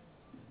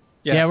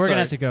 Yeah, we're sorry.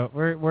 gonna have to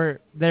go.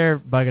 They're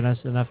bugging us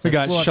enough. We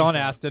got we'll have Sean to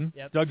go. Astin,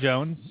 Yep. Doug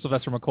Jones,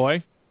 Sylvester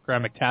McCoy,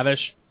 Graham McTavish,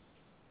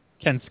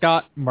 Ken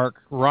Scott, Mark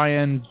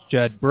Ryan,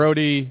 Jed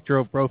Brody,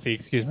 Drew Brophy,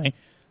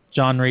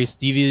 John Race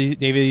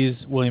Davies,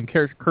 William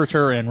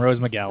Kircher, and Rose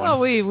McGowan. Well,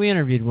 we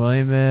interviewed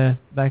William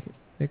back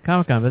at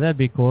Comic-Con, but that'd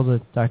be cool to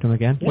talk to him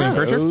again. William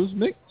Kircher? Rose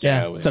McGowan.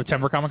 Yeah.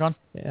 September Comic-Con?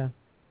 Yeah.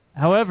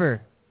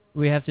 However,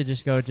 we have to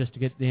just go just to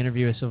get the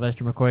interview with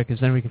Sylvester McCoy, because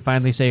then we can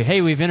finally say,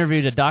 hey, we've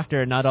interviewed a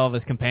doctor and not all of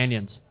his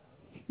companions.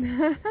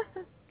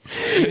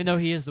 Even though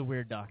he is the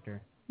weird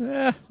doctor.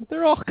 Yeah,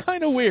 they're all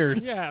kind of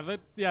weird.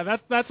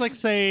 That's like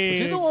saying.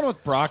 Was he the one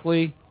with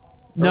broccoli?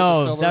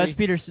 No, Or the that was celery?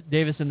 Peter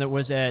Davison that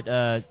was at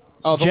the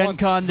Gen one-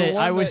 Con the that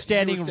one I was that you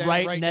standing were standing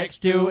right right next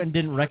next to to? and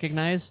didn't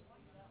recognize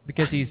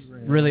because he's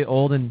really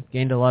old and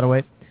gained a lot of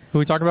weight. Who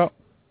we talking about?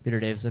 Peter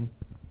Davison.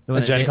 The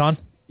At Gen Con?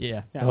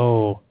 Yeah. Yeah.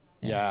 Oh.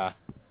 Yeah.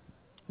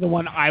 The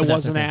one I But that's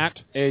wasn't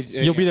okay. at.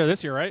 You'll be there this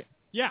year, right?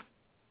 Yeah.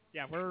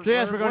 Yeah, we're So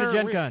yes, we're going to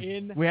Gen we're Con.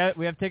 in- We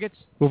have tickets.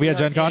 We'll be at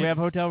Gen Con? We have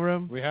hotel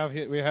room. We have.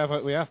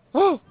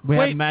 Oh, We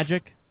wait. have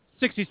magic.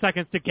 60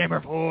 seconds to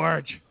Gamer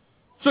Forge.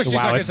 60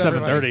 Wow, seconds, it's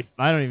everybody. 7:30.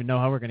 I don't even know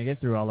how we're going to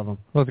get through all of them.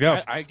 Let's go.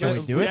 I Can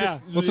guess we do it? Yeah.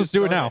 Let's just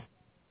do it now.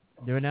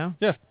 Do it now?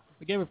 Yeah.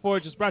 The Gamer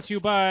Forge is brought to you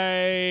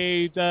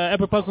by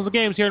Epic Puzzles and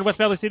Games here in West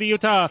Valley City,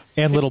 Utah.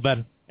 And Little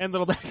Ben. And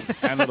Little Ben.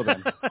 And Little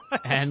Ben.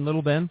 And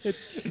Little Ben.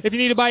 If you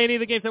need to buy any of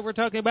the games that we're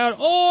talking about,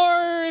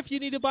 or if you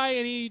need to buy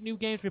any new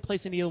games, replace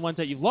any of the ones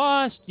that you've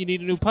lost, you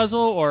need a new puzzle,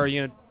 or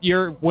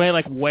you're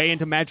way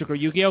into Magic or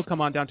Yu-Gi-Oh,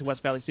 come on down to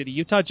West Valley City,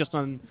 Utah, just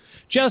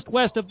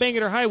west of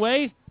Bangerter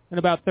Highway, and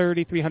about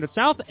 3300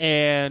 south,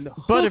 and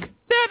But hook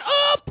that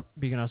up.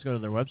 You can also go to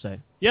their website.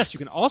 Yes, you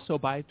can also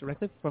buy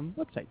directly from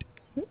the website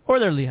Or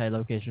their Lehigh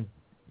location.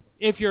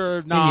 if you're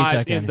Utah not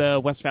County. in the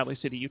West Valley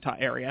City, Utah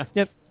area.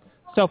 Yep.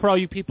 So for all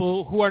you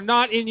people who are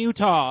not in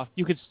Utah,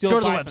 you could still Go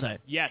to the buy from website. them.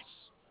 Yes.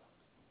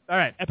 All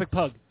right,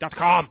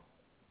 epicpug.com.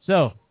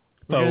 So,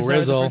 we're Oh, gonna start with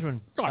the Rizzle. first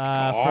one.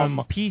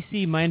 From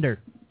PC Minder.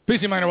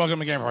 PC Miner, welcome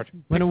to Game Forge.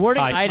 When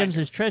awarding Hi. items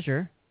as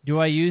treasure, do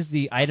I use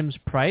the item's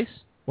price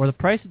or the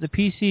price that the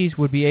PCs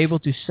would be able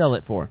to sell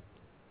it for?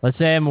 Let's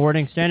say I'm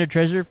awarding standard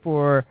treasure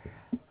for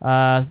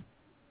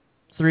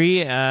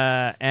 3,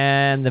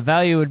 and the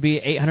value would be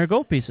 800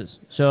 gold pieces.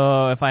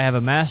 So if I have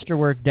a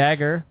masterwork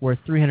dagger worth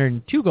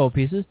 302 gold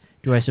pieces,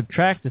 do I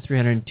subtract the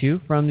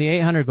 302 from the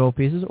 800 gold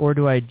pieces, or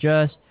do I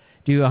just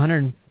do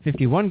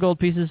 151 gold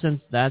pieces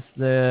since that's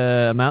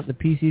the amount the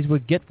PCs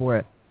would get for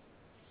it?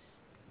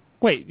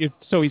 Wait,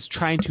 so he's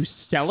trying to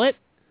sell it?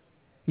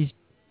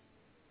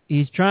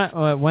 He's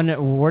trying when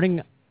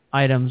awarding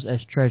items as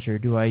treasure.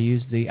 Do I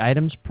use the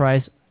item's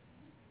price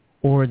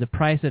or the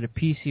price that a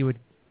PC would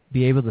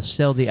be able to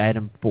sell the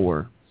item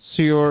for?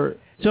 So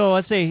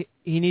let's say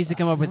he needs to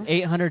come up with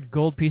 800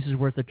 gold pieces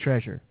worth of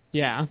treasure.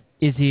 Yeah.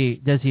 Does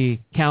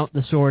he count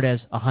the sword as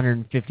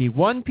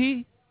 151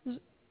 pieces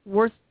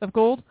worth of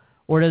gold,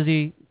 or does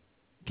he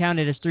count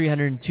it as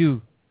 302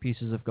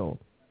 pieces of gold?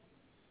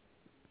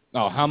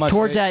 Oh, how much?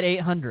 Towards that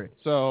 800.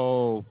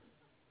 So,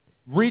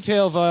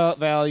 retail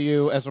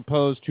value as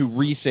opposed to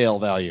resale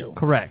value.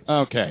 Correct.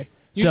 Okay.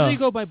 Usually you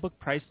go by book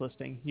price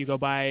listing. You go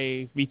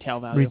by retail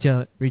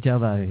value. Retail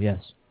value,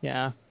 yes.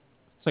 Yeah.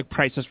 It's like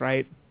Price is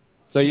Right.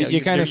 So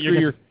you kind of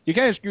you're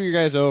screw your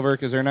guys over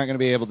because they're not going to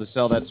be able to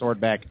sell that sword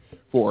back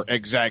for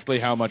exactly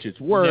how much it's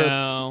worth.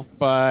 No.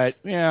 But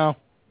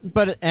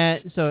But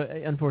so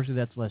unfortunately,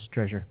 that's less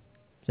treasure.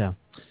 So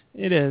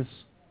it is.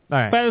 All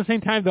right. But at the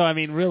same time, though, I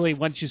mean, really,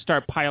 once you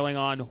start piling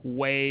on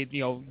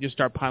you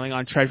start piling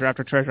on treasure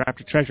after treasure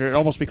after treasure, it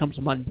almost becomes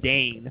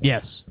mundane.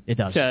 Yes, it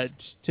does.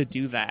 To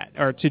do that,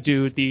 or to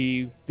do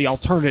the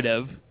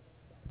alternative.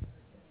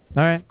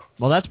 All right.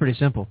 Well, that's pretty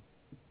simple.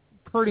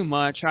 Pretty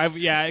much,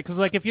 because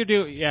like if you're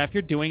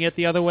doing it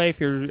the other way,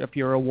 if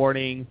you're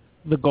awarding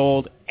the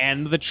gold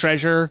and the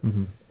treasure,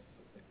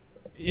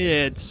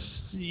 it's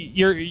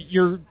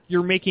you're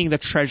making the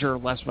treasure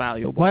less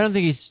valuable. Well, I don't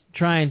think he's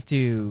trying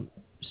to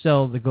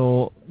sell the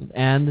gold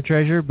and the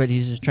treasure, but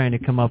he's just trying to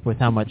come up with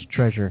how much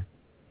treasure.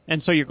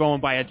 And so you're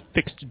going by a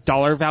fixed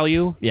dollar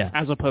value, Yeah.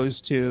 as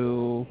opposed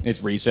to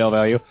It's resale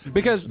value.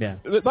 Because, Yeah.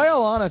 by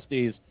all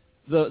honesties,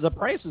 the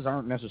prices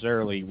aren't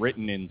necessarily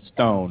written in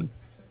stone.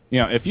 You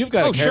know, if you've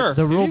got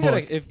The rule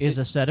book is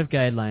a set of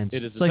guidelines.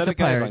 It is It's a like set the of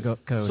pirate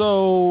guidelines. code.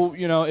 So,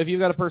 you know, if you've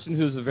got a person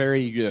who's a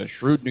very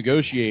shrewd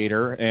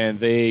negotiator and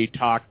they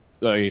talk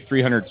a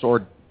 300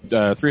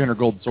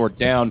 gold sword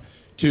down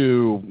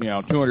to,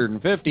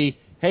 250,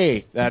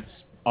 hey, that's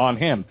on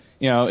him.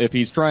 You know, if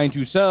he's trying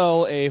to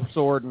sell a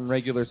sword and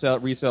regular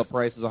resale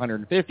price is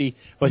 150,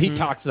 but he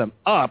talks them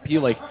up, he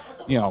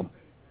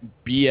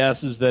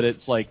BS's that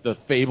it's like the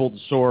fabled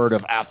sword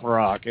of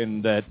Athrok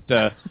and that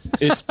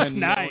it's been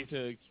known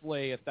to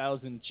slay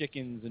 1,000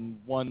 chickens in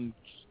one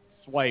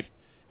swipe.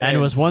 And it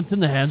was once in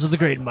the hands of the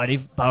great and mighty,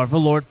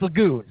 powerful Lord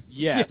Flagoon.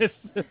 Yes.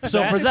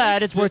 So for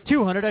that, it's worth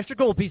 200 extra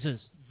gold pieces.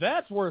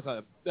 That's worth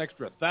an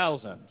extra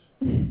 1,000.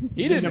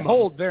 He didn't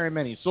hold very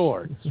many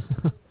swords.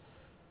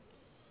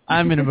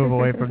 I'm going to move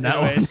away from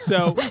that one.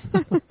 So,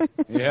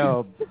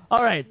 yeah.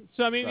 All right.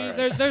 So I mean,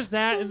 there's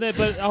that, and then,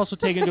 but also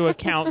take into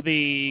account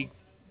the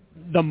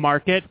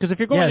market, because if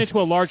you're going into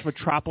a large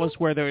metropolis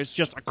where there is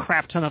just a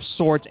crap ton of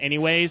swords,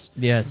 anyways,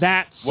 yes,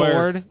 that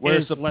sword where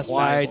is less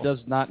supply valuable. does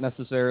not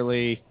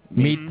necessarily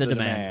meet the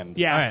demand.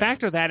 Yeah, All right.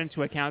 factor that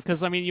into account,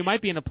 because I mean, you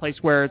might be in a place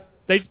where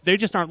they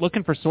just aren't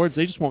looking for swords;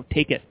 they just won't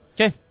take it.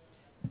 Okay.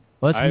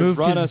 Let's I move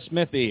run to a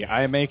smithy.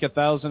 I make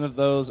 1,000 of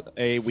those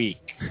a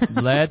week.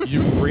 Let's.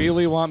 You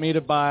really want me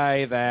to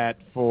buy that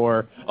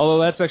for?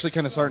 Although that's actually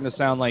kind of starting to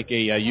sound like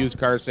a used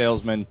car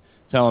salesman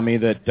telling me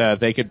that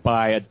they could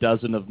buy a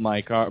dozen of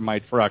my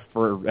truck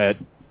for at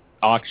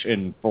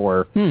auction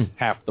for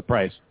half the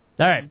price.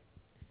 All right.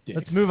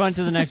 Let's move on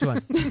to the next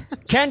one.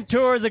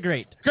 Kentor the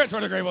Great.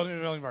 Kentor the Great. Well,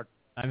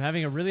 I'm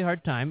having a really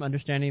hard time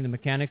understanding the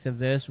mechanics of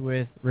this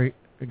with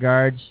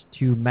regards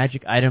to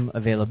magic item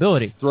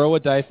availability. Throw a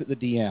dice at the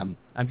DM.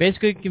 I'm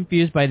basically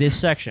confused by this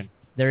section.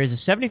 There is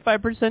a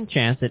 75%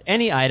 chance that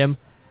any item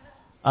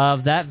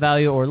of that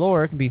value or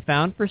lower can be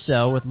found for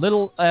sale with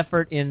little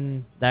effort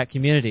in that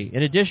community.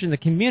 In addition, the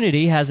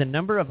community has a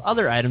number of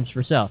other items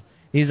for sale.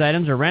 These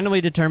items are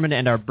randomly determined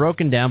and are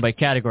broken down by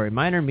category,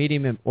 minor,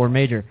 medium, or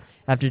major.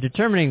 After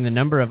determining the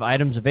number of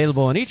items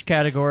available in each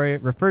category,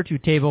 refer to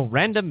table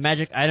random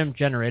magic item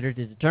generator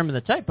to determine the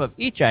type of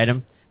each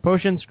item,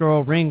 potion,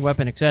 scroll, ring,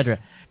 weapon, etc.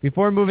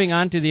 Before moving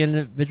on to the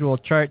individual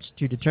charts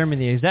to determine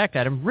the exact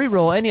item,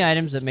 re-roll any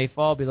items that may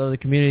fall below the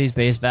community's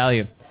base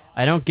value.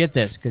 I don't get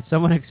this. Could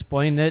someone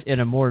explain it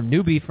in a more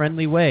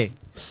newbie-friendly way?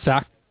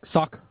 Sock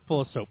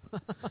full of soap.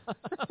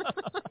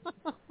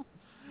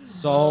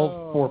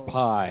 Solve for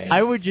pie.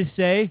 I would just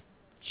say,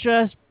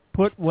 just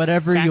put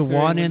whatever you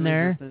want in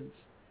there,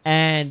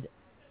 and,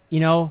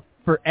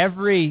 for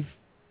every,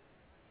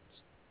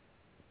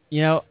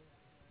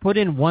 put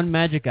in one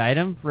magic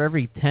item for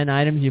every 10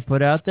 items you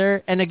put out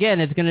there. And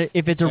again,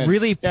 if it's a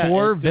really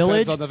poor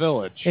village, on the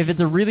village. If it's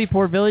a really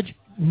poor village,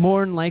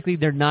 more than likely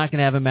they're not going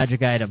to have a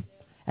magic item.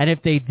 And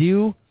if they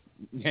do,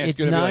 it's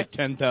going to be like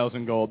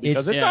 10,000 gold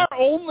because it's our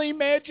only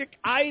magic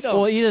item.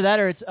 Well, either that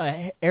or it's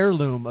an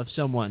heirloom of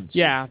someone's.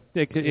 Yeah,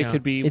 it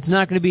could be. It's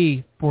not going to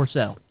be for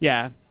sale.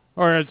 Yeah,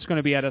 or it's going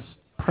to be at a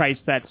price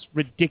that's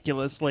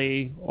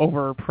ridiculously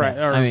over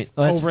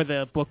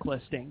the book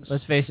listings.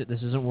 Let's face it,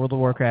 this isn't World of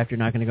Warcraft. You're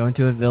not going to go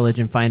into a village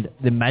and find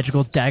the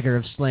magical dagger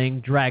of slaying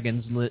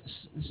dragons, in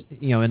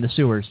the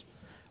sewers,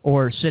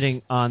 or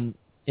sitting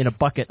in a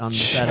bucket on the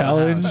side of the house.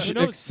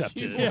 Challenge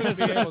accepted. I'm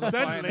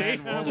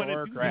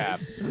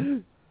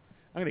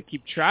going to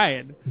keep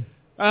trying.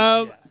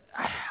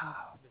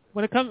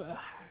 When it comes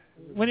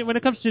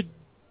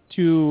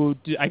to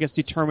I guess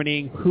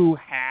determining who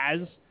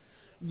has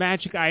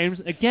magic items,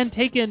 again,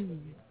 take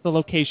in the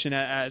location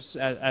as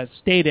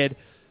stated,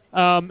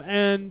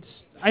 and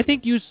I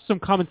think use some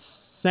common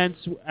sense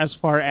as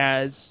far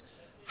as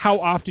how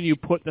often you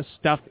put the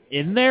stuff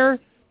in there.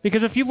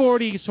 Because if you've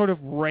already sort of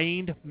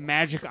reigned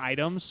magic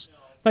items,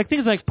 like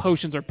things like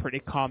potions are pretty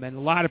common.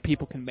 A lot of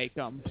people can make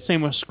them.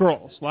 Same with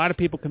scrolls. A lot of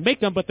people can make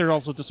them, but they're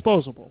also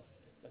disposable,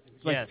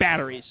 like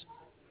batteries.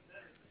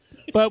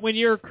 But when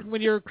you're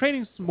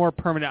creating some more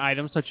permanent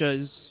items, such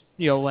as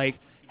like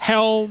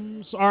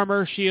helms,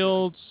 armor,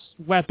 shields,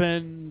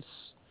 weapons,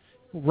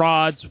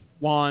 rods,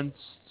 wands,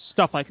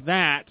 stuff like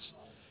that,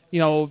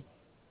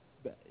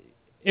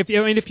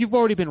 If you've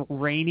already been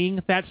raining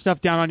that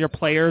stuff down on your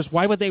players,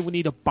 why would they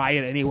need to buy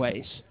it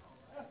anyways?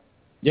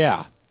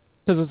 Yeah,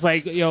 because it's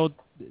like because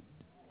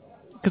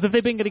if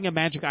they've been getting a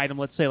magic item,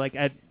 let's say like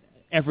as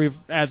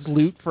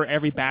loot for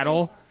every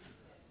battle,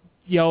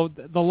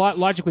 the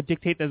logic would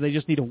dictate that they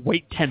just need to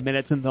wait 10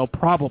 minutes and they'll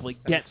probably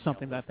get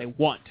something that they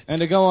want.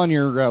 And to go on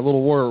your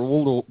little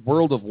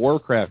World of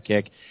Warcraft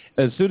kick,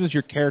 as soon as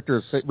your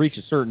character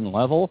reaches a certain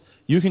level,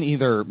 you can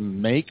either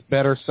make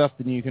better stuff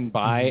than you can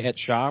buy at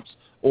shops,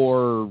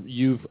 or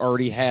you've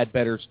already had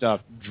better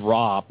stuff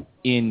drop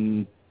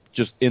in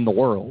the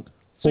world.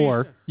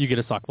 Or you get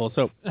a sock full of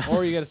soap.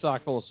 Or you get a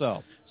sock full of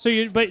soap.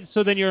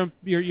 So then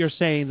you're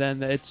saying then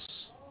that it's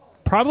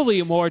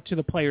probably more to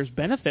the player's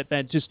benefit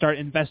than to start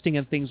investing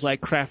in things like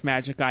craft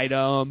magic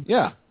item.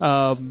 Yeah.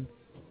 Why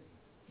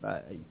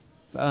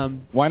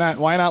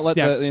not let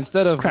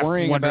instead of Craft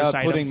worrying wonders about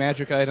item. putting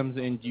magic items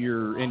in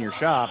your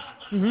shop,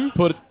 Mm-hmm.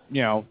 put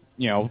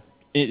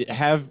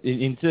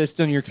insist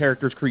on your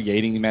characters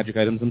creating the magic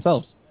items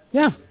themselves.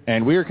 Yeah.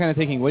 And we are kind of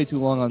taking way too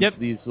long on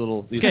these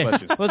Okay,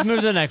 questions. let's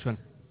move to the next one.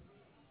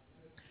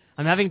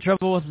 I'm having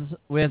trouble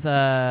with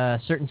a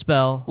certain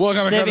spell.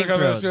 Saving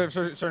throws.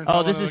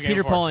 Oh, this is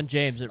Peter, Paul, and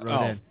James that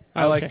wrote in.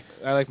 I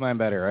like mine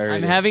better.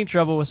 I'm having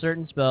trouble with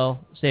certain spell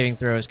saving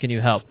throws. Can you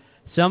help?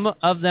 Some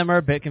of them are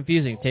a bit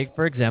confusing. Take,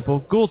 for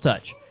example, Ghoul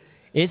Touch.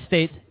 It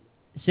states,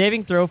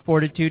 saving throw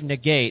fortitude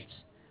negates,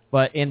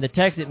 but in the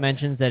text it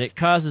mentions that it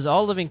causes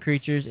all living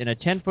creatures in a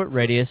 10-foot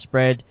radius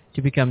spread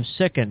to become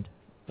sickened.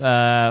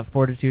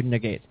 Fortitude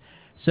negates.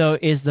 So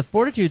is the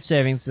fortitude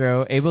saving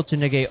throw able to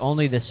negate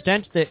only the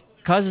stench that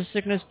causes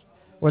sickness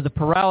or the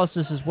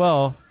paralysis as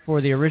well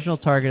for the original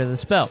target of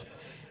the spell?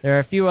 There are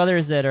a few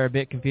others that are a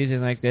bit confusing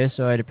like this,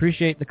 so I'd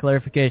appreciate the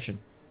clarification.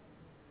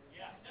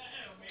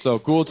 So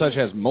Ghoul Touch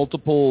has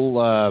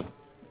multiple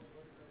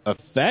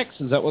effects?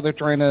 Is that what they're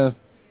trying to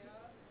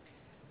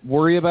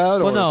worry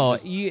about? Well, no.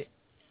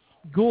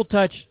 Ghoul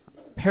Touch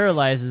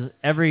paralyzes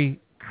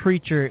every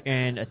creature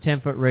in a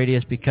 10-foot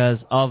radius because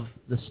of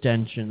the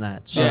stench and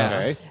that. So,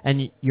 Okay.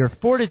 And your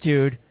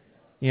fortitude,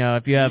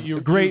 if you have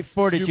great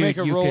fortitude,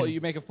 you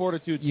make a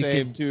fortitude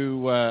save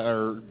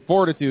or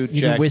fortitude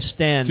you check can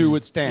withstand. to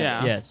withstand.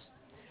 Yeah. Yes.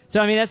 So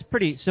I mean that's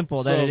pretty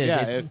simple. That So, it is.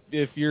 yeah,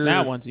 if you're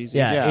that one's easy.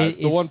 if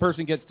the one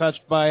person gets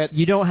touched by it,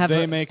 you don't have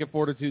they make a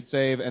fortitude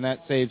save, and that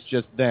saves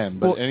just them.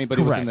 But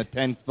anybody correct.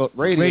 within the 10-foot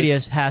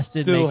radius has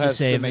to still make has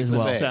the save to make as the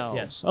well. save.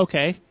 Yes.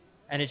 Okay.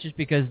 And it's just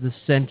because the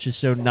stench is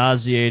so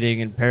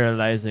nauseating and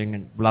paralyzing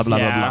and blah blah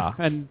blah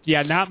blah. And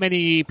not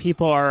many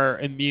people are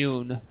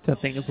immune to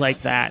things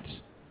like that.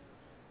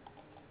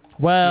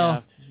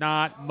 Well,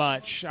 not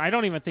much. I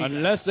don't even think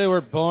unless they were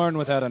born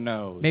without a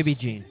nose. Maybe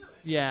Gene.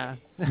 Yeah.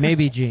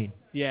 Maybe Gene.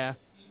 Yeah.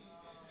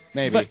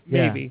 Maybe. But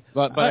maybe.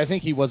 But I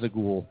think he was a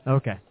ghoul.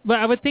 Okay. But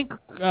I would think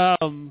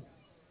I'm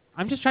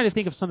just trying to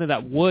think of something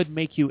that would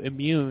make you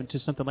immune to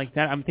something like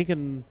that. I'm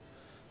thinking,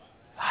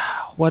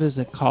 what is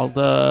it called?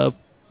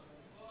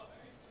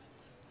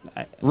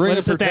 Ring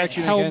of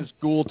protection against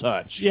Ghoul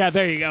Touch. Yeah,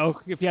 there you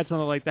go. If you had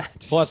something like that.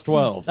 Plus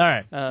 12. All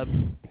right.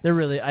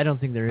 I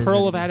don't think there is.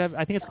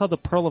 I think it's called the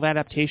Pearl of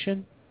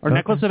Adaptation or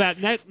Necklace of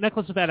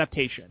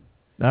Adaptation.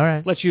 All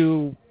right. Lets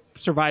you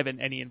survive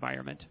in any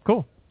environment.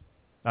 Cool.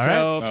 All right.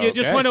 So if you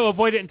just want to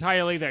avoid it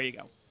entirely, there you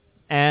go.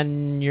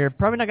 And you're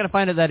probably not going to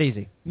find it that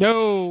easy.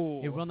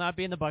 No. It will not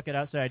be in the bucket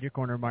outside your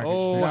corner market.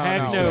 Oh,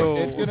 heck no.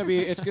 It's gonna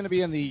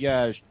be in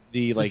the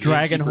like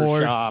Dragon innkeeper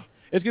Horde shop.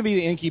 It's gonna be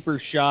the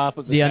innkeeper's shop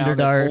of the town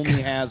Underdark. that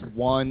only has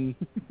one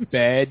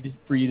bed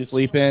for you to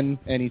sleep in,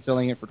 and he's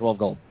selling it for 12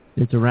 gold.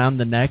 It's around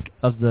the neck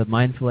of the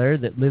mind flayer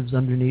that lives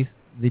underneath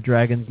the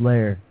dragon's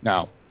lair.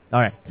 No.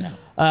 All right.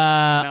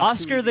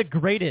 Oscar the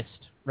Greatest,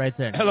 right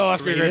there. Hello,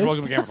 Oscar the Greatest.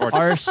 Welcome to Game of Fortune.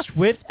 Are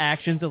swift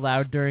actions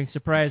allowed during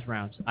surprise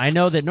rounds? I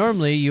know that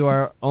normally you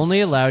are only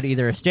allowed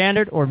either a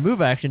standard or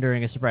move action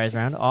during a surprise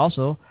round.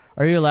 Also,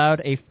 are you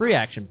allowed a free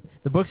action?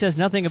 The book says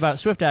nothing about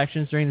swift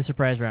actions during the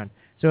surprise round.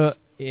 So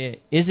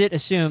is it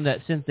assumed that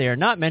since they are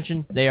not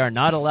mentioned, they are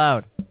not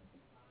allowed?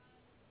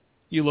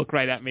 You look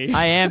right at me.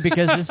 I am,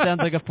 because this sounds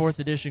like a 4th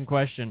edition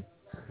question.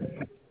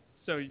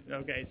 So you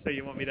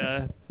want me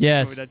to?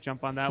 Yes. Want me to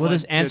jump on that We'll one?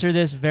 just answer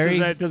this very.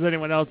 Does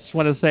anyone else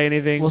want to say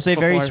anything? We'll say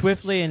very before?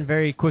 swiftly and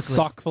very quickly.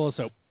 Sock full of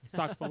soap.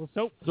 Sock full of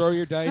soap. Throw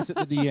your dice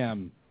at the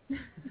DM.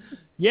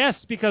 Yes,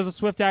 because a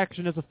swift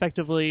action is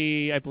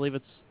effectively, I believe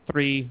it's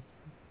 3.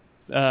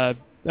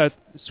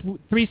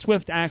 3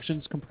 swift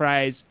actions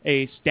comprise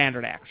a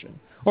standard action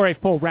or a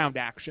full round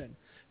action.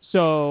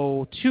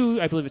 So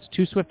I believe it's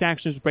 2 swift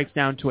actions breaks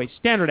down to a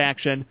standard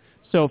action.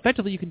 So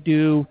effectively, you can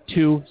do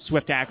 2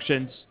 swift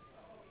actions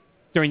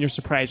during your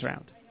surprise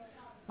round.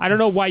 I don't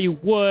know why you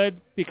would,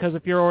 because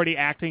if you're already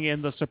acting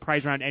in the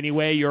surprise round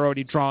anyway, you're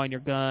already drawing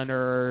your gun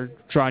or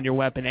drawing your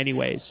weapon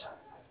anyways.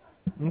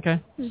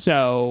 Okay.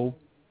 So,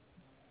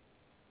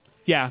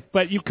 yeah,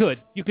 but you could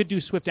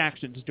do swift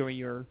actions during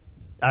your.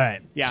 All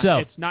right. Yeah, so,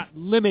 it's not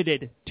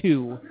limited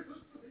to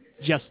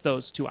just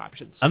those 2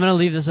 options. I'm going to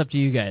leave this up to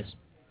you guys.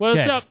 What's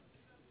okay. up?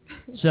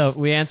 So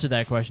we answered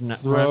that question.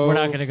 We're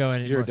not going to go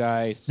anymore. Your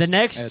dice. The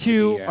next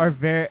 2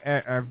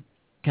 are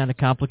kind of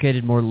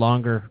complicated, more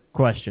longer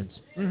questions.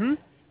 Mm-hmm.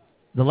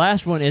 The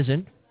last one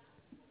isn't,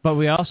 but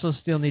we also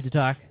still need to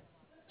talk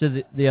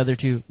to the other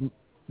 2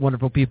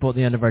 wonderful people at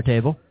the end of our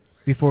table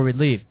before we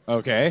leave.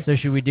 Okay. So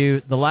should we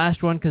do the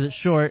last one because it's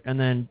short, and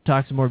then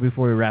talk some more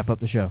before we wrap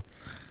up the show?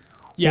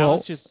 Yeah, well,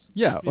 let's just.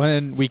 Yeah,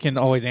 and we can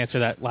always answer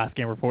that last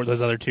game report,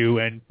 those other 2,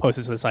 and post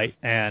it to the site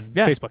and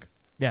Facebook.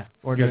 Yeah.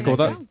 Or you guys cool with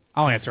that?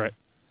 I'll answer it.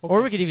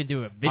 Or we could even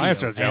do a video. I'll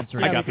answer it, Joe.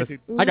 I got this.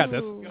 I got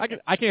this.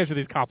 I can answer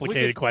these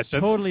complicated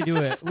questions. Totally do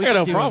it. I got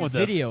no problem with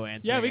video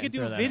answer. Yeah, we could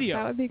do a video.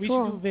 That would be we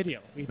cool. should do video.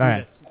 We all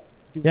right.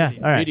 Yeah.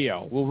 Video. All right.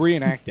 Video. We'll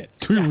reenact it.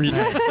 Do we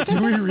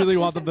really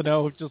want them to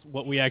know just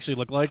what we actually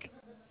look like?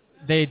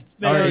 They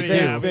already do.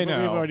 have. They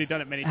know. We've already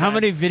done it many times. How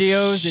many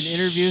videos and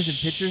interviews and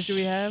pictures do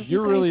we have?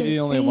 You're really the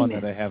only one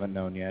that I haven't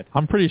known yet.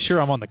 I'm pretty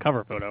sure I'm on the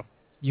cover photo.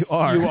 You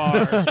are. You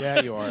are.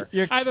 Yeah, you are.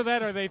 Either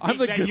that or they think I'm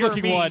the that you're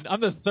good-looking me. one. I'm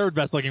the third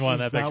best-looking one in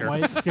that That picture.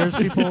 white scares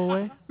people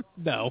away?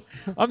 No.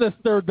 I'm the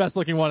third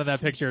best-looking one in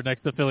that picture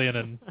next to Fillion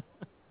and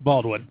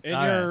Baldwin.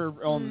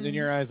 In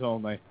your eyes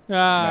only.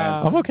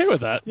 I'm okay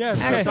with that. Yeah,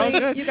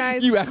 Actually, you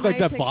guys, You act like my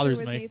that picture bothers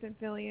with me. Nathan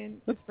Fillion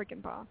is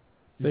freaking Paul.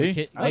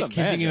 See? Like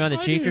kissing you on the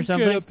cheek or Get a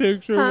something?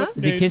 picture Huh?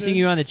 with Is he kissing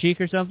you on the cheek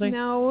or something?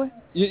 No.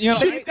 You know,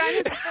 But you've got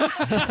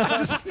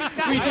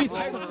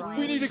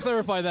we need to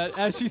clarify that.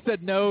 As she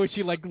said no,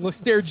 she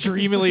stared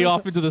dreamily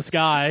off into the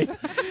sky.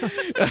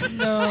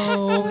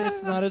 No,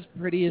 it's not as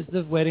pretty as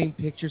the wedding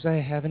pictures I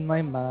have in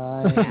my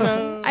mind.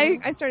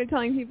 I started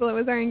telling people it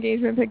was our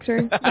engagement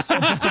picture. Which was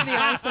pretty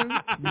awesome.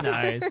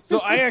 Nice. So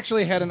I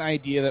actually had an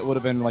idea that would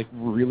have been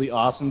really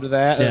awesome to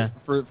that Yeah.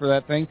 for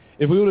that thing.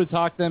 If we would have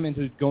talked them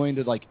into going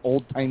to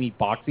old timey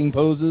boxing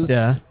poses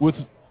Yeah. with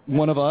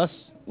one of us,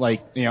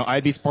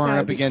 I'd be sparring That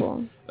up would be against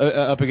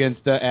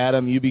cool.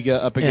 Adam, you'd be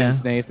up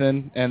against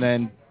Nathan, and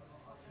then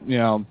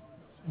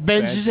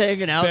Ben's just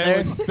hanging out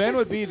there. Ben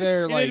would be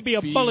there You need to be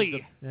a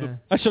bully.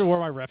 I should have worn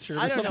my rep shirt or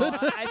I don't something.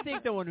 know. I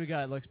think the one we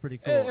got looks pretty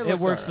cool. It It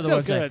works looks for the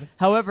alright. website. Good.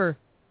 However,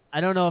 I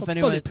don't know if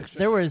anyone. picture.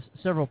 There was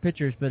several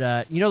pictures, but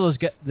the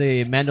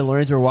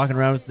Mandalorians were walking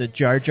around with the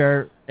Jar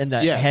Jar and the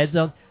heads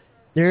up.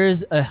 There is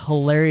a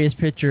hilarious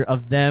picture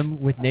of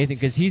them with Nathan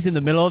because he's in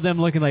the middle of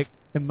them, looking like,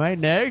 "Am I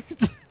next?"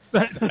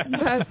 That's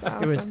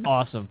It was awesome.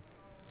 awesome.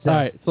 All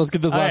right, so let's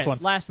get this All last right, one.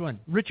 Last one.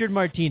 Richard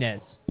Martinez.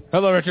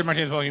 hello, Richard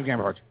Martinez, welcome to Game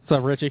Reports. What's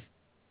up, Richie?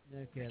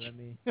 Okay, let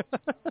me. That's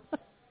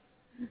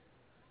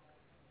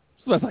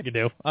the best I can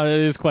do.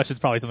 This question's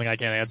probably something I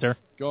can't answer.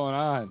 going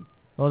on.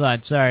 Hold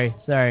on. Sorry.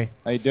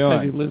 How you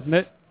doing?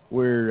 Listening.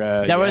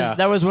 We're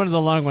That was one of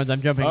the long ones.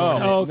 I'm jumping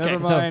over. Oh, Okay.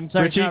 never So, mind.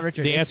 sorry, Richie, not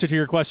Richard. the answer to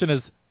your question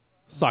is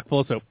sock full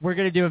of soap. We're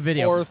gonna do a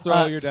video. Or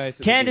throw your dice.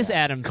 At Candace the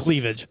Adams.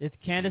 Cleavage. It's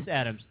Candace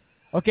Adams.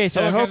 Okay,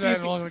 so Hello, I hope Candace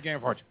Adams, you. welcome to Game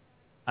Reports.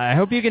 I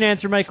hope you can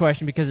answer my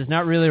question because it's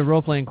not really a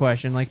role-playing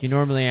question like you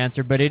normally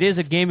answer, but it is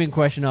a gaming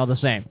question all the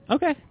same.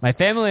 Okay. My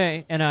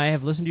family and I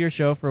have listened to your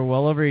show for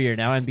well over a year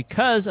now, and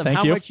because of Thank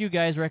how you. much you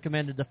guys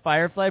recommended the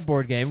Firefly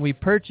board game, we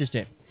purchased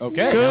it. Okay.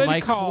 Now, Good my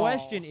call.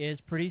 question is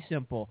pretty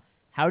simple.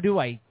 How do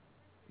I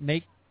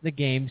make the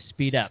game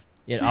speed up?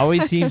 It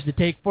always seems to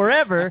take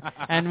forever,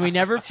 and we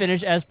never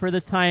finish as per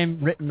the time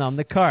written on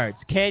the cards.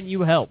 Can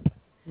you help?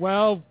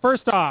 Well,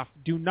 first off,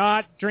 do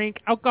not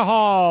drink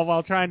alcohol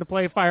while trying to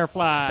play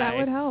Firefly. That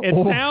would help. It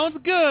sounds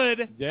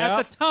good Yeah.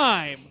 at the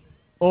time.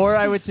 Or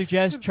I would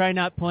suggest try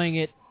not playing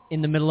it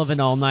in the middle of an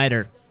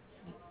all-nighter.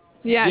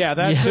 Yeah. Yeah,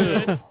 that's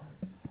Yeah.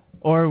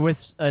 Or with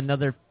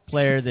another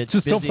player that's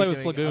Just don't busy play with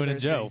doing Lagoon other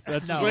and Joe. things.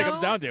 That's No. what it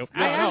comes down to. No,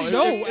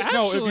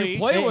 Actually- if you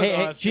play Hey, with hey,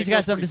 hey, us, she's it got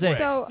goes something to pretty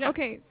say. quick. So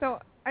okay, so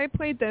I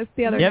played this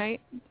the other Yep.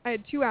 night. I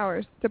had 2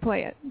 hours to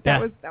play it.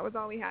 Yeah. That was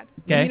all we had.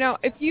 Okay. You know,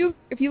 if you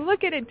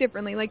look at it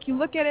differently, like you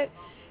look at it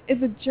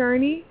as a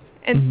journey,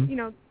 and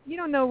Mhm. you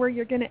don't know where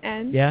you're gonna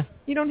end. Yeah.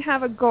 You don't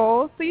have a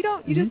goal, so you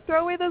just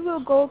throw away those little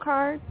goal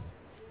cards,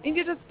 and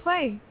you just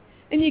play,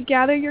 and you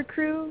gather your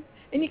crew,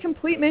 and you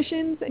complete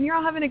missions, and you're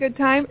all having a good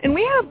time, and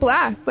we had a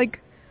blast. Like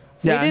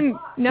Yeah. we didn't.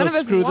 None So of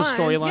us screw the won.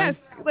 storyline? Yes,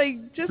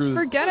 just Screw the-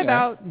 forget yeah.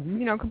 about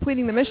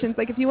completing the missions.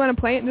 Like if you want to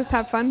play it and just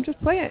have fun,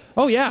 just play it.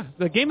 Oh, yeah.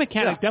 The game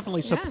mechanic Yeah.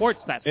 definitely Yeah. supports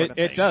that sort of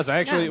thing. It does.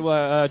 Actually,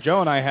 Yeah.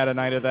 Joe and I had a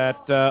night of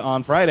that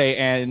on Friday,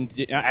 and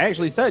I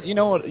actually said, you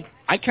know what,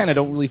 I kind of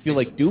don't really feel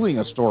like doing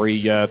a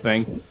story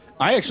thing.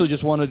 I actually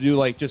just want to do,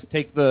 just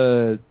take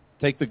the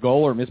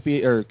goal or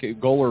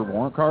goal or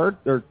warrant card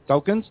or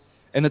tokens,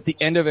 and at the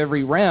end of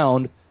every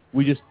round,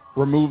 we just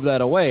remove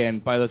that away,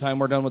 and by the time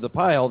we're done with the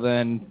pile,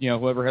 then,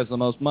 whoever has the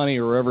most money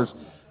or whoever's,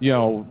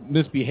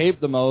 misbehaved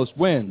the most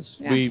wins.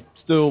 Yeah. We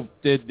still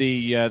did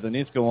the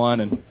Niska one,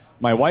 and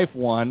my wife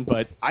won,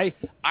 but I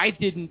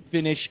didn't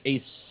finish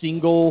a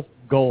single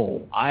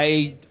goal.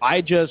 I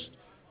just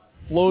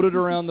floated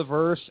around the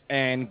verse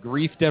and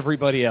griefed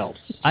everybody else.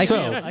 I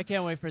So-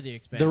 can't wait for the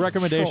expansion. The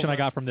recommendation I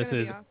got from this Gonna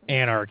is be awesome.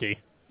 anarchy.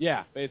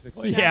 Yeah,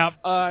 basically. Yeah.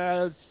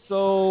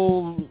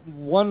 So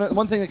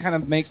one thing that kind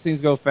of makes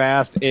things go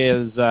fast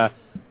is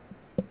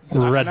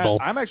Red Bull.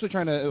 I'm actually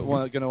going to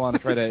want to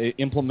try to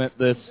implement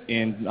this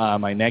in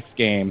my next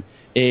game.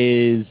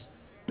 Is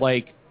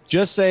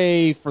just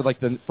say for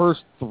the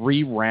first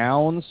 3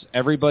 rounds,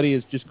 everybody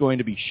is just going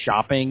to be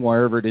shopping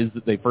wherever it is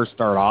that they first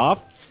start off.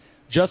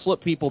 Just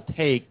let people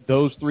take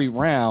those 3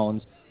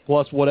 rounds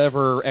plus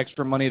whatever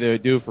extra money they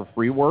would do for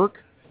free work,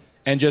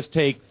 and just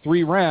take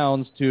 3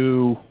 rounds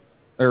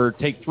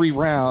take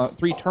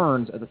 3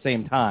 turns at the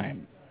same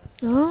time.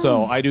 Oh.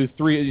 So I do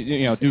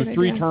 3 a good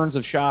 3 idea. turns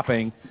of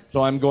shopping.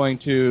 So I'm going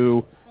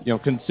to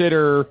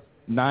consider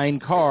 9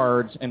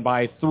 cards and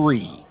buy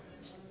 3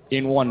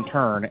 in one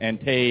turn and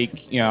take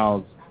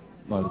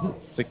what is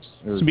it, 6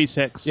 or To be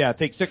 6. yeah,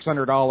 take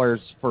 $600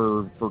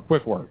 for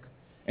quick work,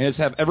 and just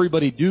have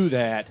everybody do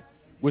that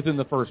within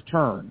the first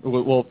turn.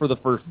 Well, for the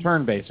first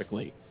turn,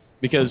 basically,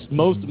 because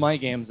most of my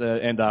games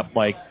end up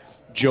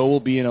Joe will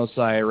be an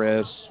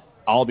Osiris,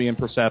 I'll be in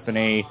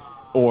Persephone,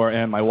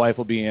 and my wife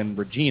will be in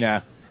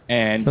Regina,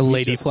 and The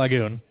Lady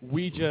Flagoon.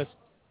 We just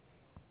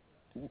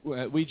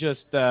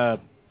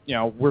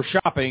we're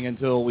shopping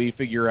until we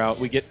figure out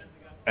we get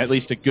at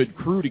least a good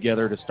crew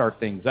together to start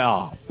things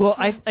off. Well,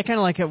 I kind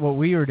of like it what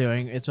we were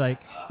doing. It's like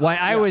while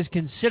I was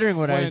considering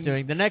what I was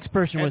doing, the next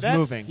person was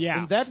moving. Yeah,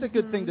 and that's a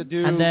good thing to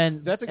do. And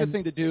then that's a good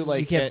thing to do.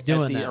 Like kept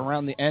doing that.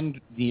 around the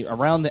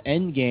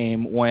end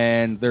game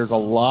when there's a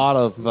lot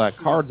of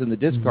cards in the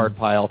discard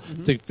pile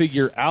to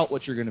figure out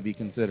what you're going to be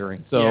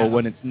considering. So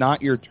when it's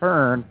not your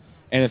turn,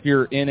 and if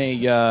you're in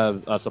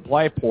a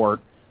supply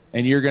port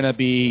and you're going to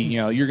be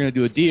you're going to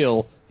do a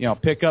deal,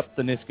 pick up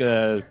the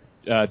Niska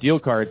deal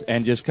cards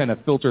and just kind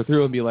of filter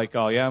through and be like,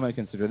 oh yeah, I'm going to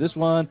consider this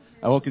one.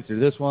 I won't consider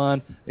this one.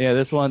 Yeah,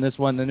 this one.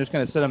 Then just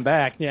kind of set them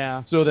back.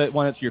 Yeah. So that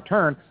when it's your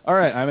turn, all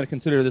right, I'm going to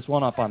consider this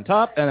one up on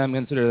top, and I'm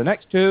going to consider the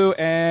next two,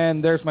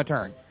 and there's my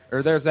turn,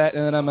 or there's that,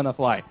 and then I'm going to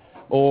fly,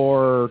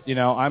 or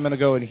I'm going to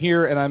go in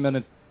here and I'm going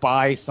to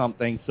buy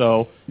something.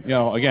 So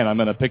again, I'm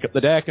going to pick up the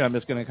deck and I'm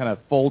just going to kind of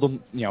fold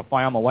them,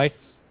 fly on my way.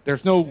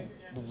 There's no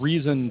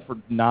reason for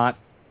not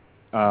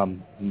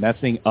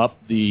messing up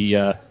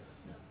the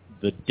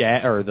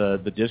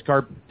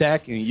discard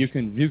deck, and you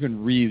can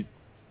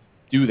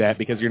redo that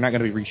because you're not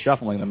going to be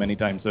reshuffling them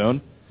anytime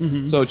soon.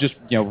 So just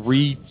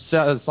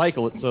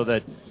recycle it so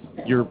that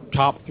your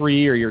top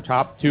 3 or your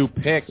top 2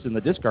 picks in the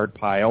discard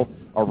pile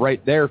are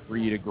right there for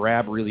you to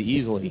grab really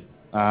easily.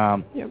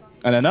 And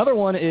another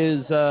one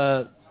is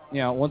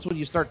once when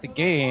you start the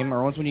game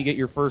or once when you get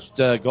your first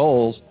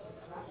goals,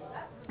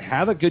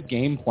 have a good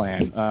game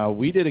plan.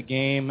 We did a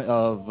game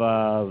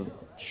of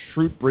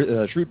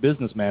Shrewd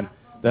Businessman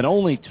that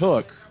only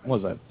took,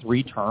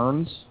 3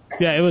 turns?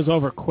 Yeah, it was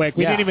over quick.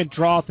 We Yeah. didn't even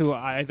draw through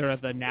either of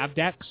the nav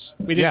decks.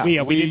 We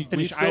didn't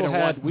finish either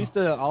one. We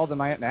still had all the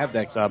nav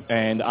decks up,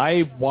 and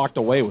I walked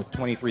away with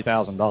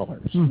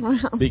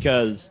 $23,000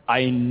 because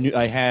I knew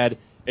I had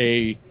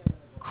a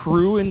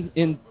crew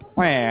in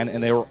plan,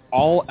 and they were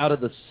all out of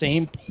the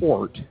same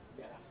port,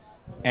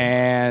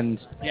 and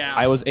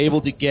I was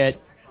able to get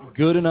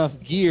good enough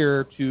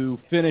gear to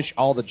finish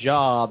all the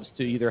jobs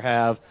to either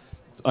have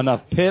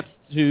enough pips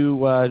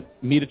to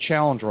meet a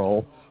challenge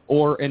roll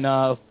or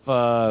enough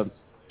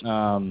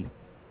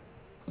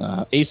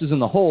aces in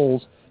the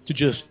holes to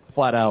just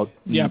flat out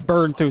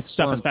burn through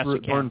stuff as fast as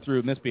you can. Burn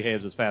through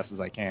misbehaves as fast as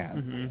I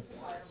can.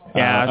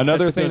 that's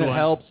Another a thing good that one.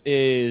 helps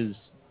is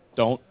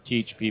don't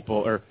teach people,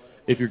 or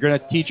if you're going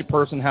to teach a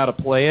person how to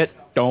play it,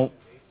 don't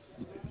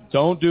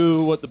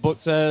do what the book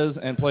says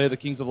and play the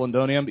Kings of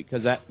Londonium,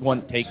 because that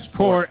one takes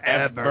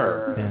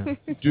forever.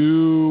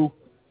 Do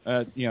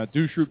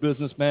Shrewd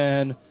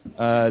Businessman,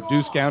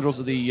 do Scoundrels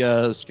of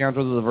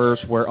the Verse,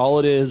 where all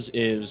it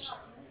is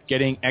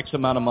getting X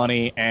amount of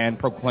money and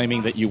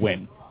proclaiming that you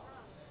win.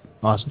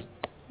 Awesome.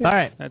 All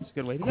right. That's a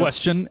good way to go.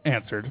 Question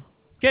answered.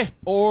 Okay.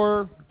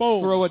 Or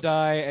throw a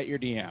die at your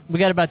DM. We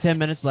got about 10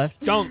 minutes left.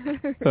 Don't.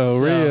 So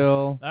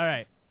real. All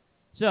right.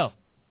 So,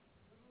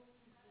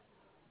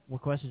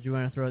 what questions do you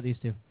want to throw at these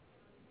two?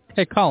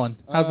 Hey, Colin,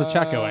 how's the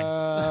chat going?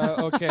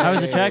 Okay. How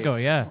is the chat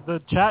going? Yeah.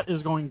 The chat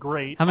is going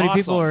great. How many Awesome.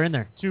 people are in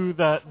there?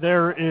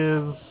 There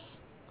is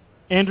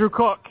Andrew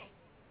Cook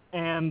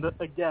and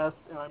a guest,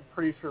 and I'm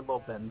pretty sure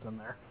Lil Ben's in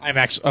there. I'm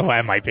actually. Oh,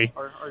 I might be.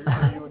 Are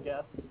you a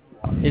guest?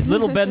 Is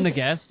Little Ben the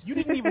guest? You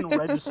didn't even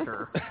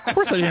register. Of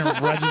course I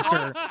didn't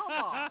register.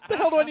 What the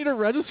hell do I need to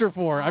register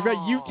for? I've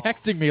got you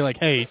texting me like,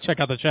 hey, check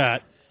out the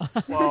chat.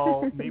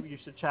 Well, maybe you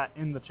should chat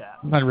in the chat.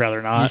 I'd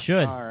rather not. You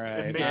should. All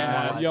right.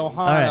 Johanna,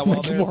 Johanna,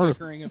 while they're More-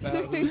 bickering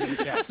about who's in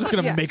the chat. Just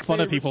going to make fun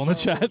of people in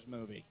the chat.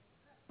 Movie.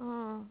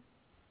 Oh.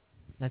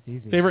 That's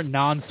easy. Favorite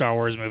non-Star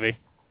Wars movie?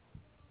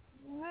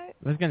 What?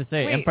 I was going to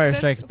say Wait, Empire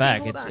that's- Strikes okay,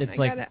 Back. hold on. It's I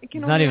like gotta- I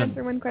can it's not only even.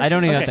 answer one I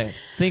don't even question. have to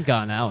think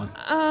on that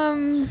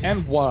one.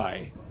 And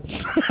why?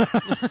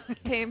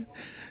 Okay.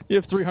 You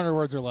have 300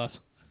 words or less.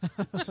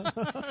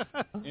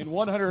 In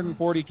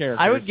 140 characters.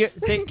 I would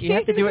think you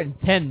have to do it in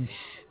 10.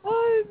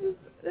 Oh,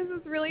 this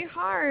is really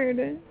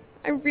hard.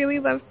 I really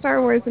love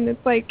Star Wars, and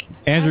it's like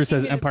Andrew asking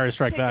says me to Empire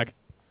Strikes pick- Back.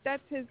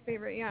 That's his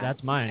favorite, yeah.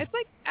 That's mine. It's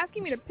like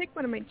asking me to pick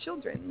one of my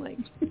children. Like,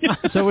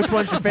 So which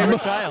one's your favorite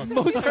child?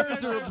 Most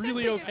parents are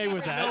really okay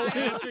with No that.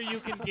 answer you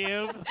can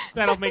give.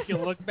 That'll make you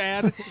look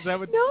bad. Is that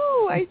what? no,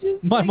 I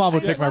just. My like, mom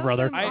would I pick my love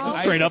brother. them all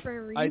for Straight up.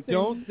 different I reasons.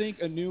 don't think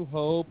A New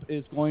Hope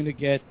is going to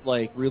get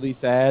really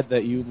sad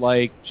that you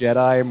like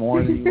Jedi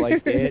more than you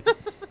like it.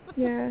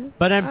 Yeah.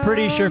 But I'm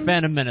pretty sure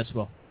Phantom Menace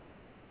will.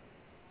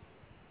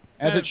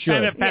 As it should.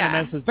 Phantom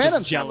Menace is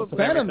Phantom, just jealous of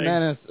Phantom everything.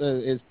 Menace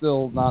is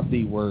still not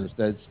the worst.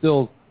 It's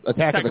still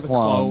Attack of the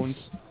Clones.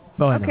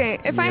 Oh, I know. Okay,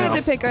 if I had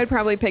to pick, I'd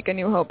probably pick A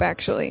New Hope,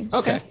 actually.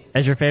 Okay.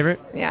 As your favorite?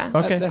 Yeah.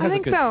 Okay. That I has a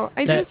think good- so.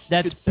 I That,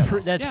 just.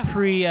 that's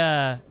pre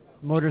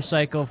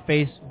motorcycle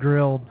face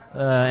grilled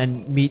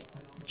and meat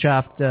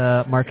chopped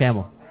Mark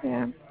Hamill.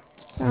 Yeah.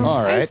 So, All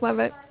I right. just love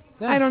it.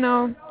 I don't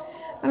know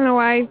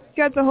why. You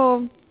got the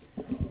whole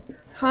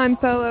Han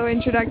Solo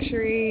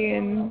introductory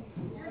and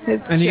his.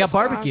 And you got ship's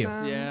barbecue.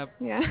 awesome. Yeah.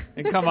 Yeah.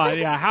 And come on,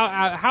 yeah.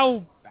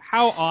 How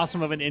how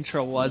awesome of an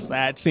intro was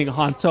that? Seeing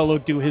Han Solo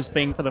do his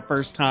thing for the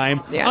first time,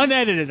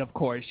 unedited, of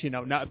course.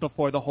 Not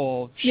before the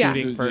whole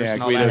shooting first. Yeah,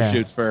 and all Guido that.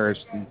 shoots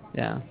first.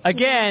 Yeah.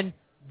 Again,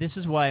 this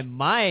is why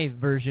my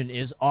version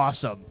is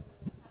awesome.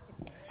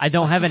 I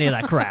don't have any of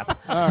that crap.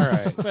 All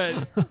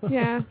right.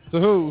 Yeah. So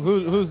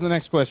who's the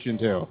next question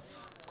to?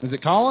 Is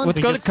it Colin? Let's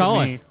go to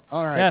Colin.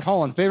 All right, Yeah.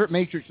 Colin. Favorite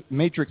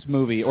Matrix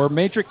movie or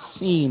Matrix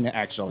scene,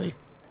 actually?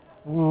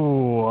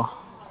 Ooh.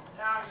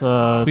 It's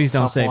a Please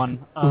don't tough say, one.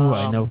 ooh,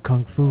 I know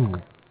Kung Fu.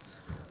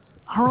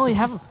 I don't really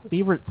have a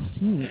favorite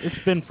scene. It's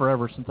been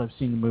forever since I've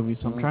seen the movie,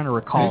 so I'm trying to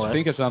recall it.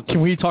 Think of something.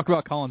 Can we talk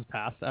about Colin's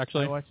past,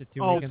 actually? I watched it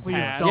 2 Oh, weekends please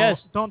ago. don't. Yes.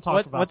 Don't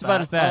talk about What's that.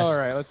 about his past? All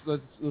right, let's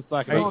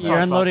talk about You're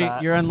that. unloading.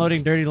 that. You're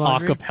unloading dirty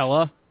laundry.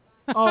 Acapella.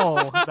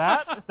 Oh,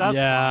 that? That's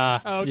Yeah.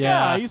 Oh,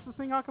 yeah. I used to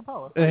sing a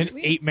cappella. An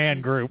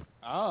 8-man group.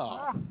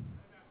 Oh.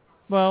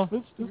 Well,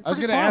 It's I was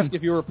going to ask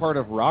if you were part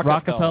of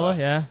Rockapella. Rockapella,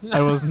 yeah. I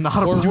was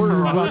not a Or part of were you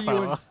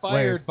Rockapella.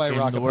 inspired by in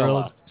Rockapella? the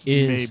world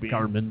is Maybe.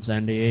 Carmen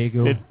San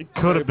Diego. It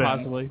could have been.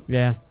 Possibly.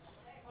 Yeah.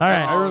 All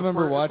right. I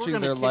remember If we're watching gonna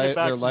their kick it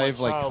back to live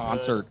my like childhood.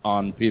 concert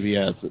on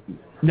PBS.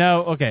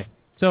 No. Okay.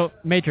 So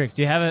Matrix.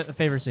 Do you have a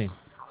favorite scene?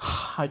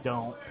 I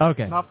don't.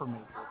 Okay. Not for me.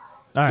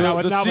 All right. Not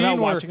without scene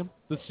watching him.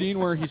 The scene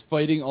where he's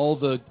fighting all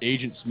the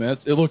Agent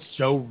Smiths, it looks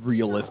so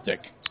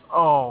realistic.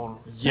 Oh,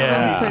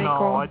 Yeah. Pretty no,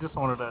 cool. I just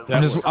wanted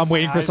to. I'm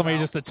waiting for somebody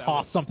just to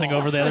toss something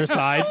over the other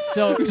side.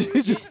 So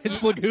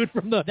It's Lagoon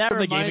from the that from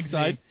the reminds gaming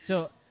side. me.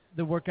 So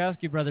the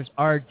Wachowski brothers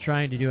are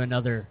trying to do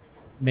another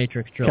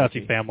Matrix Kelsey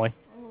trilogy. family.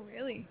 Oh,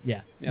 really?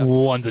 Yeah.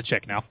 One's a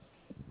chick now.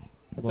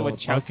 Well,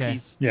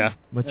 okay. Yeah.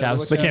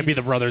 Wachowski. They can't be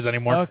the brothers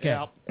anymore. Okay.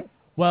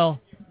 Well,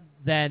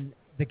 then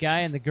the guy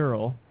and the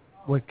girl,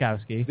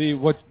 Wachowski, The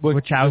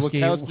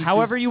Wachowski,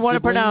 however you want to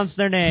siblings? pronounce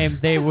their name,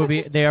 they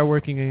are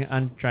working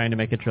on trying to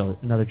make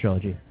another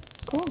trilogy.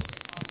 Cool.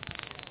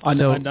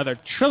 So- Another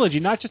trilogy,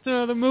 not just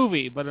another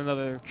movie, but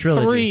another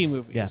Trilogy. 3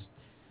 movies. Yeah.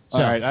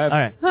 All right, all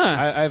right.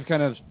 I've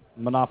kind of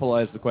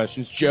monopolized the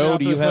questions. Joe,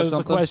 do you have The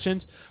something?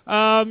 questions.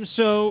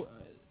 So,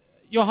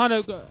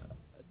 Johanna,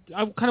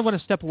 I kind of want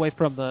to step away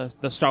from the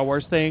Star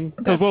Wars thing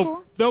because That's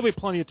cool. there'll be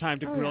plenty of time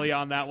to grill you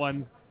on that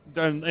one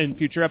in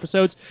future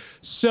episodes.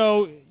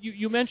 So,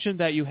 you mentioned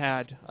that you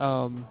had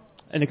an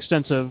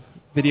extensive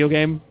video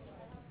game,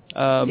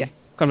 Yes.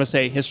 kind of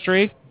say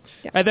history.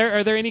 Yeah.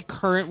 Are there any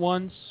current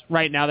ones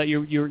right now that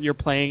you're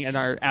playing and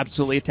are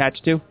absolutely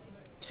attached to?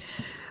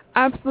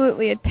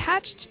 Absolutely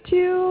attached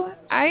to.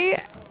 I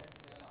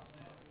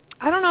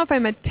don't know if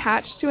I'm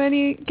attached to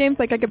any games.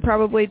 Like I could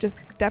probably just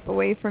step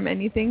away from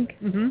anything.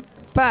 Mm-hmm.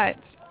 But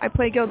I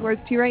play Guild Wars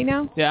 2 right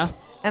now, Yeah.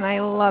 and I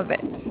love it.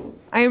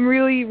 I am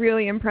really,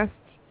 really impressed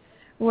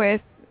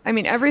with. I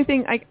mean,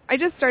 everything. I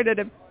just started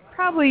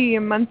probably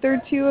a month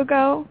or two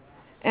ago,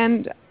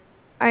 and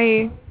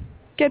I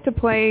get to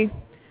play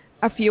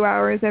a few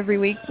hours every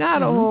week.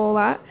 Not a whole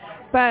lot,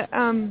 but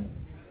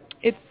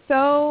it's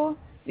so.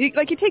 You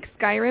take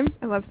Skyrim.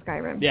 I love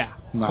Skyrim. Yeah.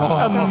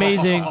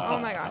 Amazing. Oh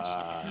my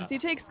gosh. So you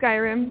take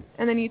Skyrim,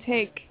 and then you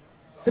take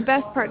the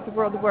best parts of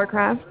World of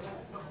Warcraft,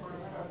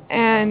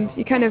 and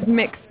you kind of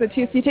mix the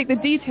two. So you take the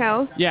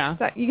details Yeah.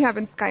 that you have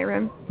in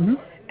Skyrim, Mhm.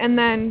 and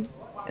then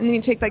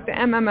you take like the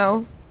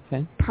MMO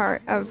Okay.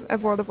 part of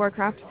World of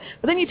Warcraft,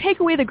 but then you take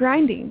away the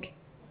grinding.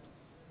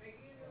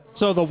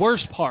 So the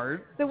worst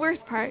part. The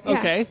worst part. Yeah.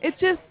 Okay. It's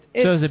just.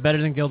 So is it better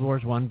than Guild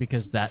Wars 1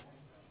 because that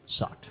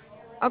sucked?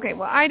 Okay,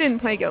 well, I didn't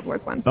play Guild Wars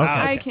 1, so Okay.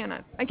 I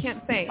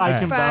can't say. I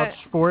can but, vouch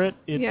for it.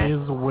 It is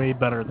yeah. way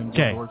better than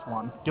Okay. Guild Wars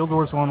 1. Guild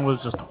Wars 1 was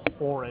just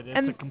horrid. It's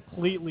And- a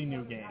completely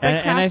new game. And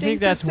I crafting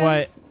think that's system?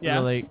 what Yeah.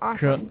 really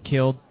Awesome.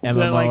 killed Is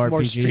that, like, more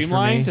MMORPGs for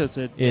streamlined? me Is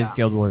it? is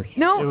Guild Wars. It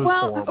No, was well,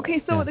 horrible.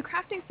 okay, so Yeah. the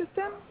crafting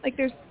system, like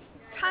there's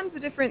tons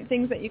of different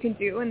things that you can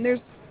do, and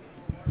there's,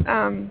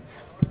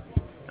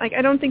 like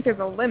I don't think there's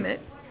a limit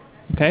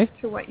Okay.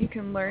 to what you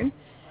can learn,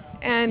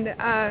 and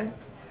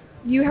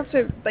you have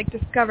to like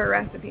discover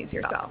recipes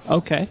yourself.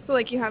 Okay. So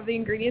like you have the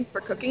ingredients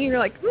for cooking, and you're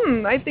like,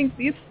 I think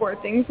these 4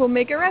 things will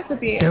make a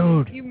recipe.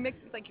 Dude. And you mix,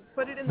 like you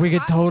put it in. We the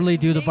could pot, totally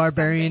and do the make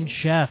Barbarian something.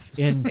 Chef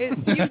in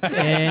You could,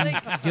 in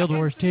like, Guild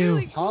Wars 2.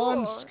 really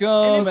cool. Han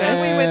Scum and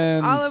especially with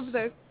and all of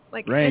the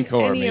like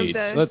Rancor any meat.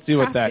 of the Let's see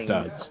what that crafting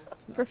does.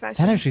 professions.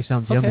 That actually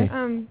sounds Okay.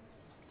 yummy.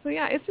 So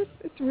yeah, it's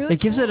really.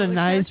 It gives cool. it a The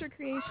nice character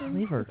creation.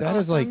 flavor. That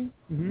is like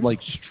Awesome. like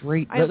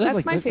straight. that's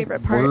like, my that's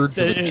favorite a part. Words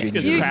of a It's good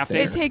ginger. to right craft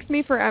there. It takes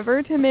me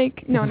forever to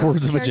make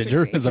Words of a character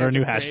ginger. Is that our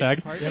new creation.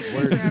 hashtag? Yep,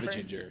 words of a Forever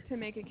ginger. to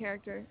make a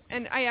character,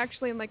 and I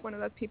actually am like one of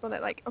those people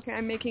that like, okay,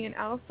 I'm making an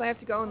elf, so I have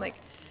to go and like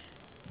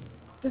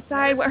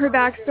decide what her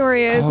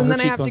backstory is, Oh, and her then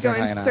I have to cheekbones go are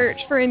high and enough. search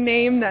for a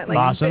name that like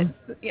Awesome.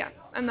 fits. Yeah,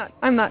 I'm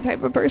that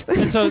type of person.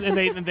 And so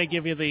and they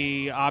give you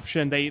the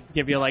option. They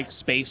give you like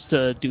space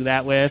to do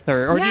that with,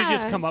 or do you Yeah.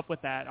 just come up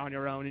with that on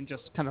your own and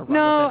just kind of run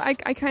No, with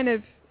it? I kind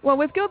of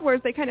with Guild Wars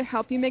they kind of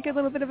help you make a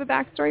little bit of a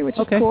backstory, which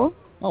Okay. is cool.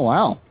 Oh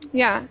wow.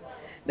 Yeah,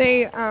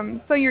 they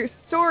so your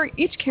story,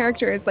 each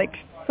character is like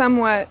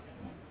somewhat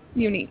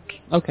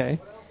unique. Okay.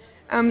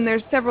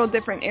 There's several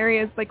different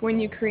areas like when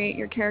you create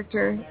your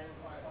character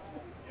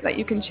that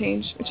you can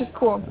change, which is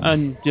cool.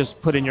 And just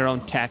put in your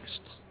own text.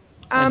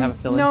 and have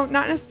a fill-in? No,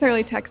 not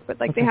necessarily text, but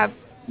like they have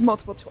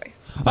multiple choice.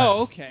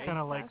 Oh, okay. Kind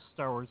of like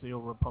Star Wars: The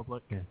Old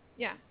Republic.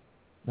 Yeah.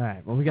 All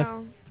right. Well, we got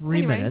So, 3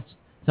 anyway. minutes.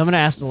 So I'm going to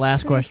ask the last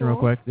Pretty question real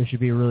cool. quick. This should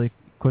be really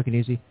quick and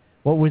easy.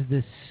 What was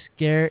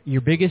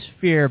your biggest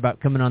fear about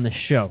coming on the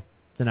show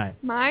tonight?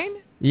 Mine?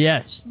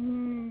 Yes.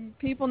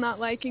 People not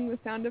liking the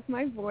sound of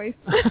my voice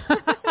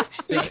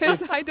because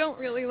I don't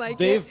really like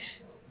it.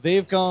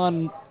 They've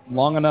gone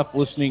long enough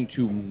listening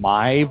to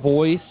my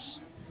voice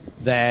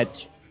that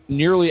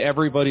nearly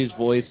everybody's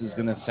voice is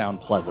going to sound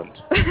pleasant.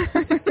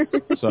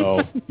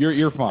 So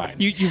you're fine.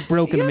 You've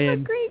broken You them have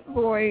in. a great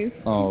voice.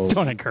 Oh,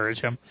 Don't encourage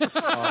him.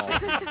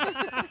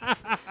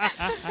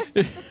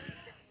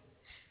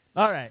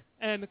 All right.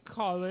 And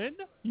Colin,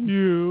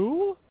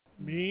 you,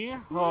 Me?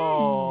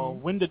 Oh,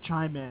 when to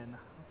chime in.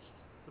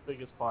 That's the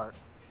biggest part.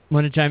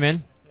 Want to chime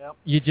in? Yep.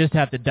 You just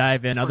have to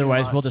dive in.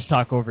 Otherwise, much. we'll just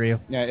talk over you.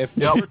 yeah. If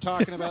we're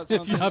talking about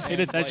something, You're not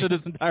paying attention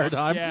this entire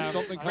time. yeah,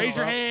 something raise comes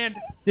your up. hand.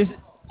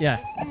 Yeah.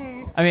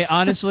 I mean,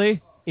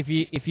 honestly, if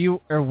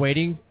you are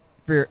waiting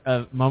for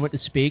a moment to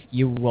speak,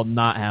 you will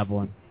not have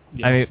one.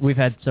 Yeah. I mean, we've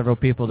had several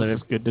people that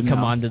have good to come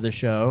know. onto the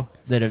show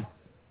that have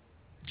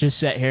just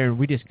sat here and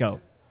we just go.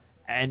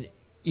 And,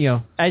 you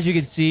know, as you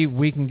can see,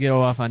 we can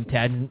go off on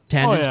tangents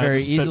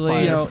very just spit easily.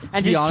 fire. You know,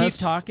 and to be just honest, keep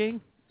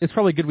talking. It's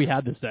probably good we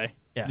had this day.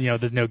 Yeah. You know,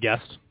 there's no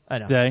guest I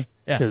know. today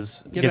Yeah. because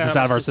it Get gets it us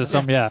out of our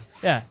system. Yeah.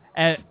 Yeah.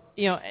 And,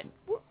 you know, and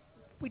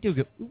we do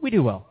good. We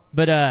do well.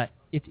 But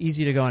it's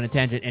easy to go on a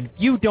tangent. And if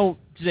you don't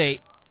say,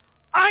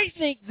 I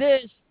think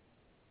this,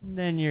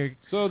 then you're...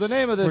 So the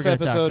name of this We're gonna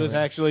talk episode is over it.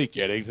 actually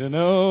Getting to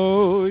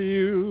Know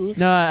You.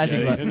 No, I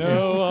think... Getting to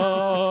know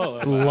all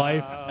about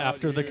Life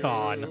after the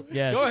con.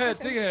 Yes. Go ahead,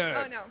 sing it.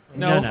 Oh,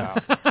 no. No.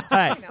 All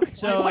right.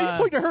 So, Why you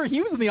point to her?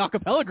 He was in the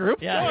acapella group.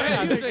 yeah. Go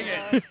ahead, you sing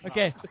it.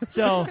 Okay,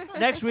 so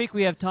next week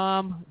we have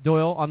Tom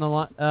Doyle on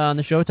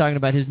the show talking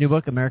about his new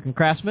book, American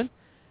Craftsman.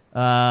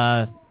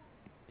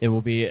 It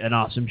will be an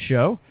awesome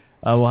show.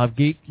 We'll have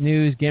Geek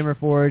News, Gamer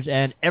Forge,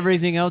 and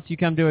everything else you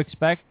come to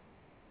expect.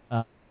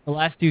 The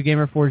last two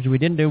Gamer Forge we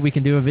didn't do, we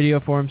can do a video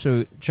for them,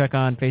 so check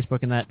on Facebook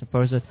and that to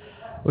post it.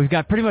 We've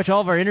got pretty much all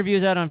of our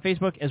interviews out on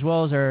Facebook as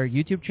well as our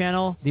YouTube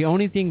channel. The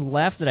only thing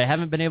left that I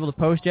haven't been able to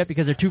post yet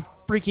because they're too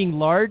freaking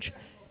large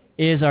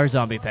is our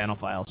zombie panel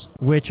files,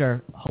 which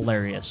are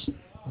hilarious.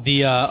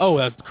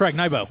 The Craig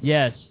Nybo,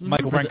 Yes.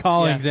 Michael Brent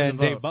Collins, Yeah, and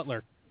for the Dave vote.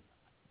 Butler,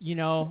 You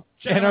know,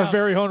 and our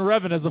very own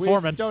Revan as the We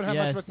foreman. don't have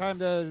Yes. much time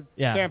to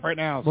Yeah. stamp right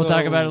now. we'll so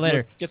talk about it later.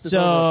 let's Get this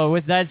over. So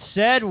with that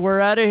said, we're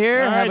out of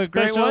here. All Have right, a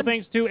great special one.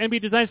 thanks to MB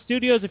Design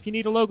Studios. If you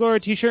need a logo or a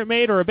T-shirt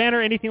made or a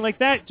banner, anything like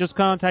that, just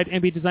contact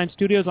MB Design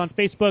Studios on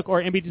Facebook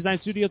or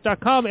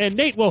mbdesignstudios.com, and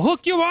Nate will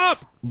hook you up.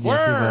 Yes, we will.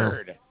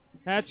 Word.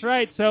 That's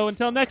right. So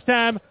until next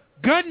time,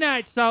 good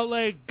night, Salt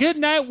Lake. Good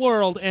night,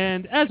 world.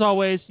 And as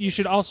always, you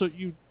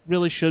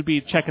really should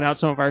be checking out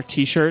some of our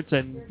T-shirts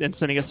and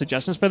sending us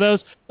suggestions for those.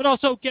 But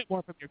also get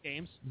more from your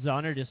games.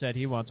 Zonner just said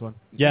he wants one.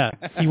 Yeah,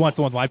 he wants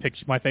the one with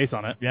my face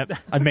on it. Yep,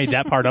 I made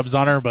that part up,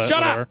 Zonner, but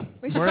Shut whatever. up.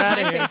 We should We're put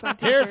outta my here. face on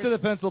Here's t-shirts. to the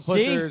pencil See?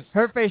 pushers.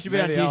 Her face should be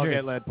May on they all T-shirt.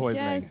 get lead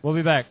poisoning. We'll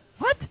be back.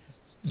 What?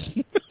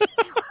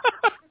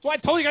 So I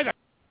told you guys.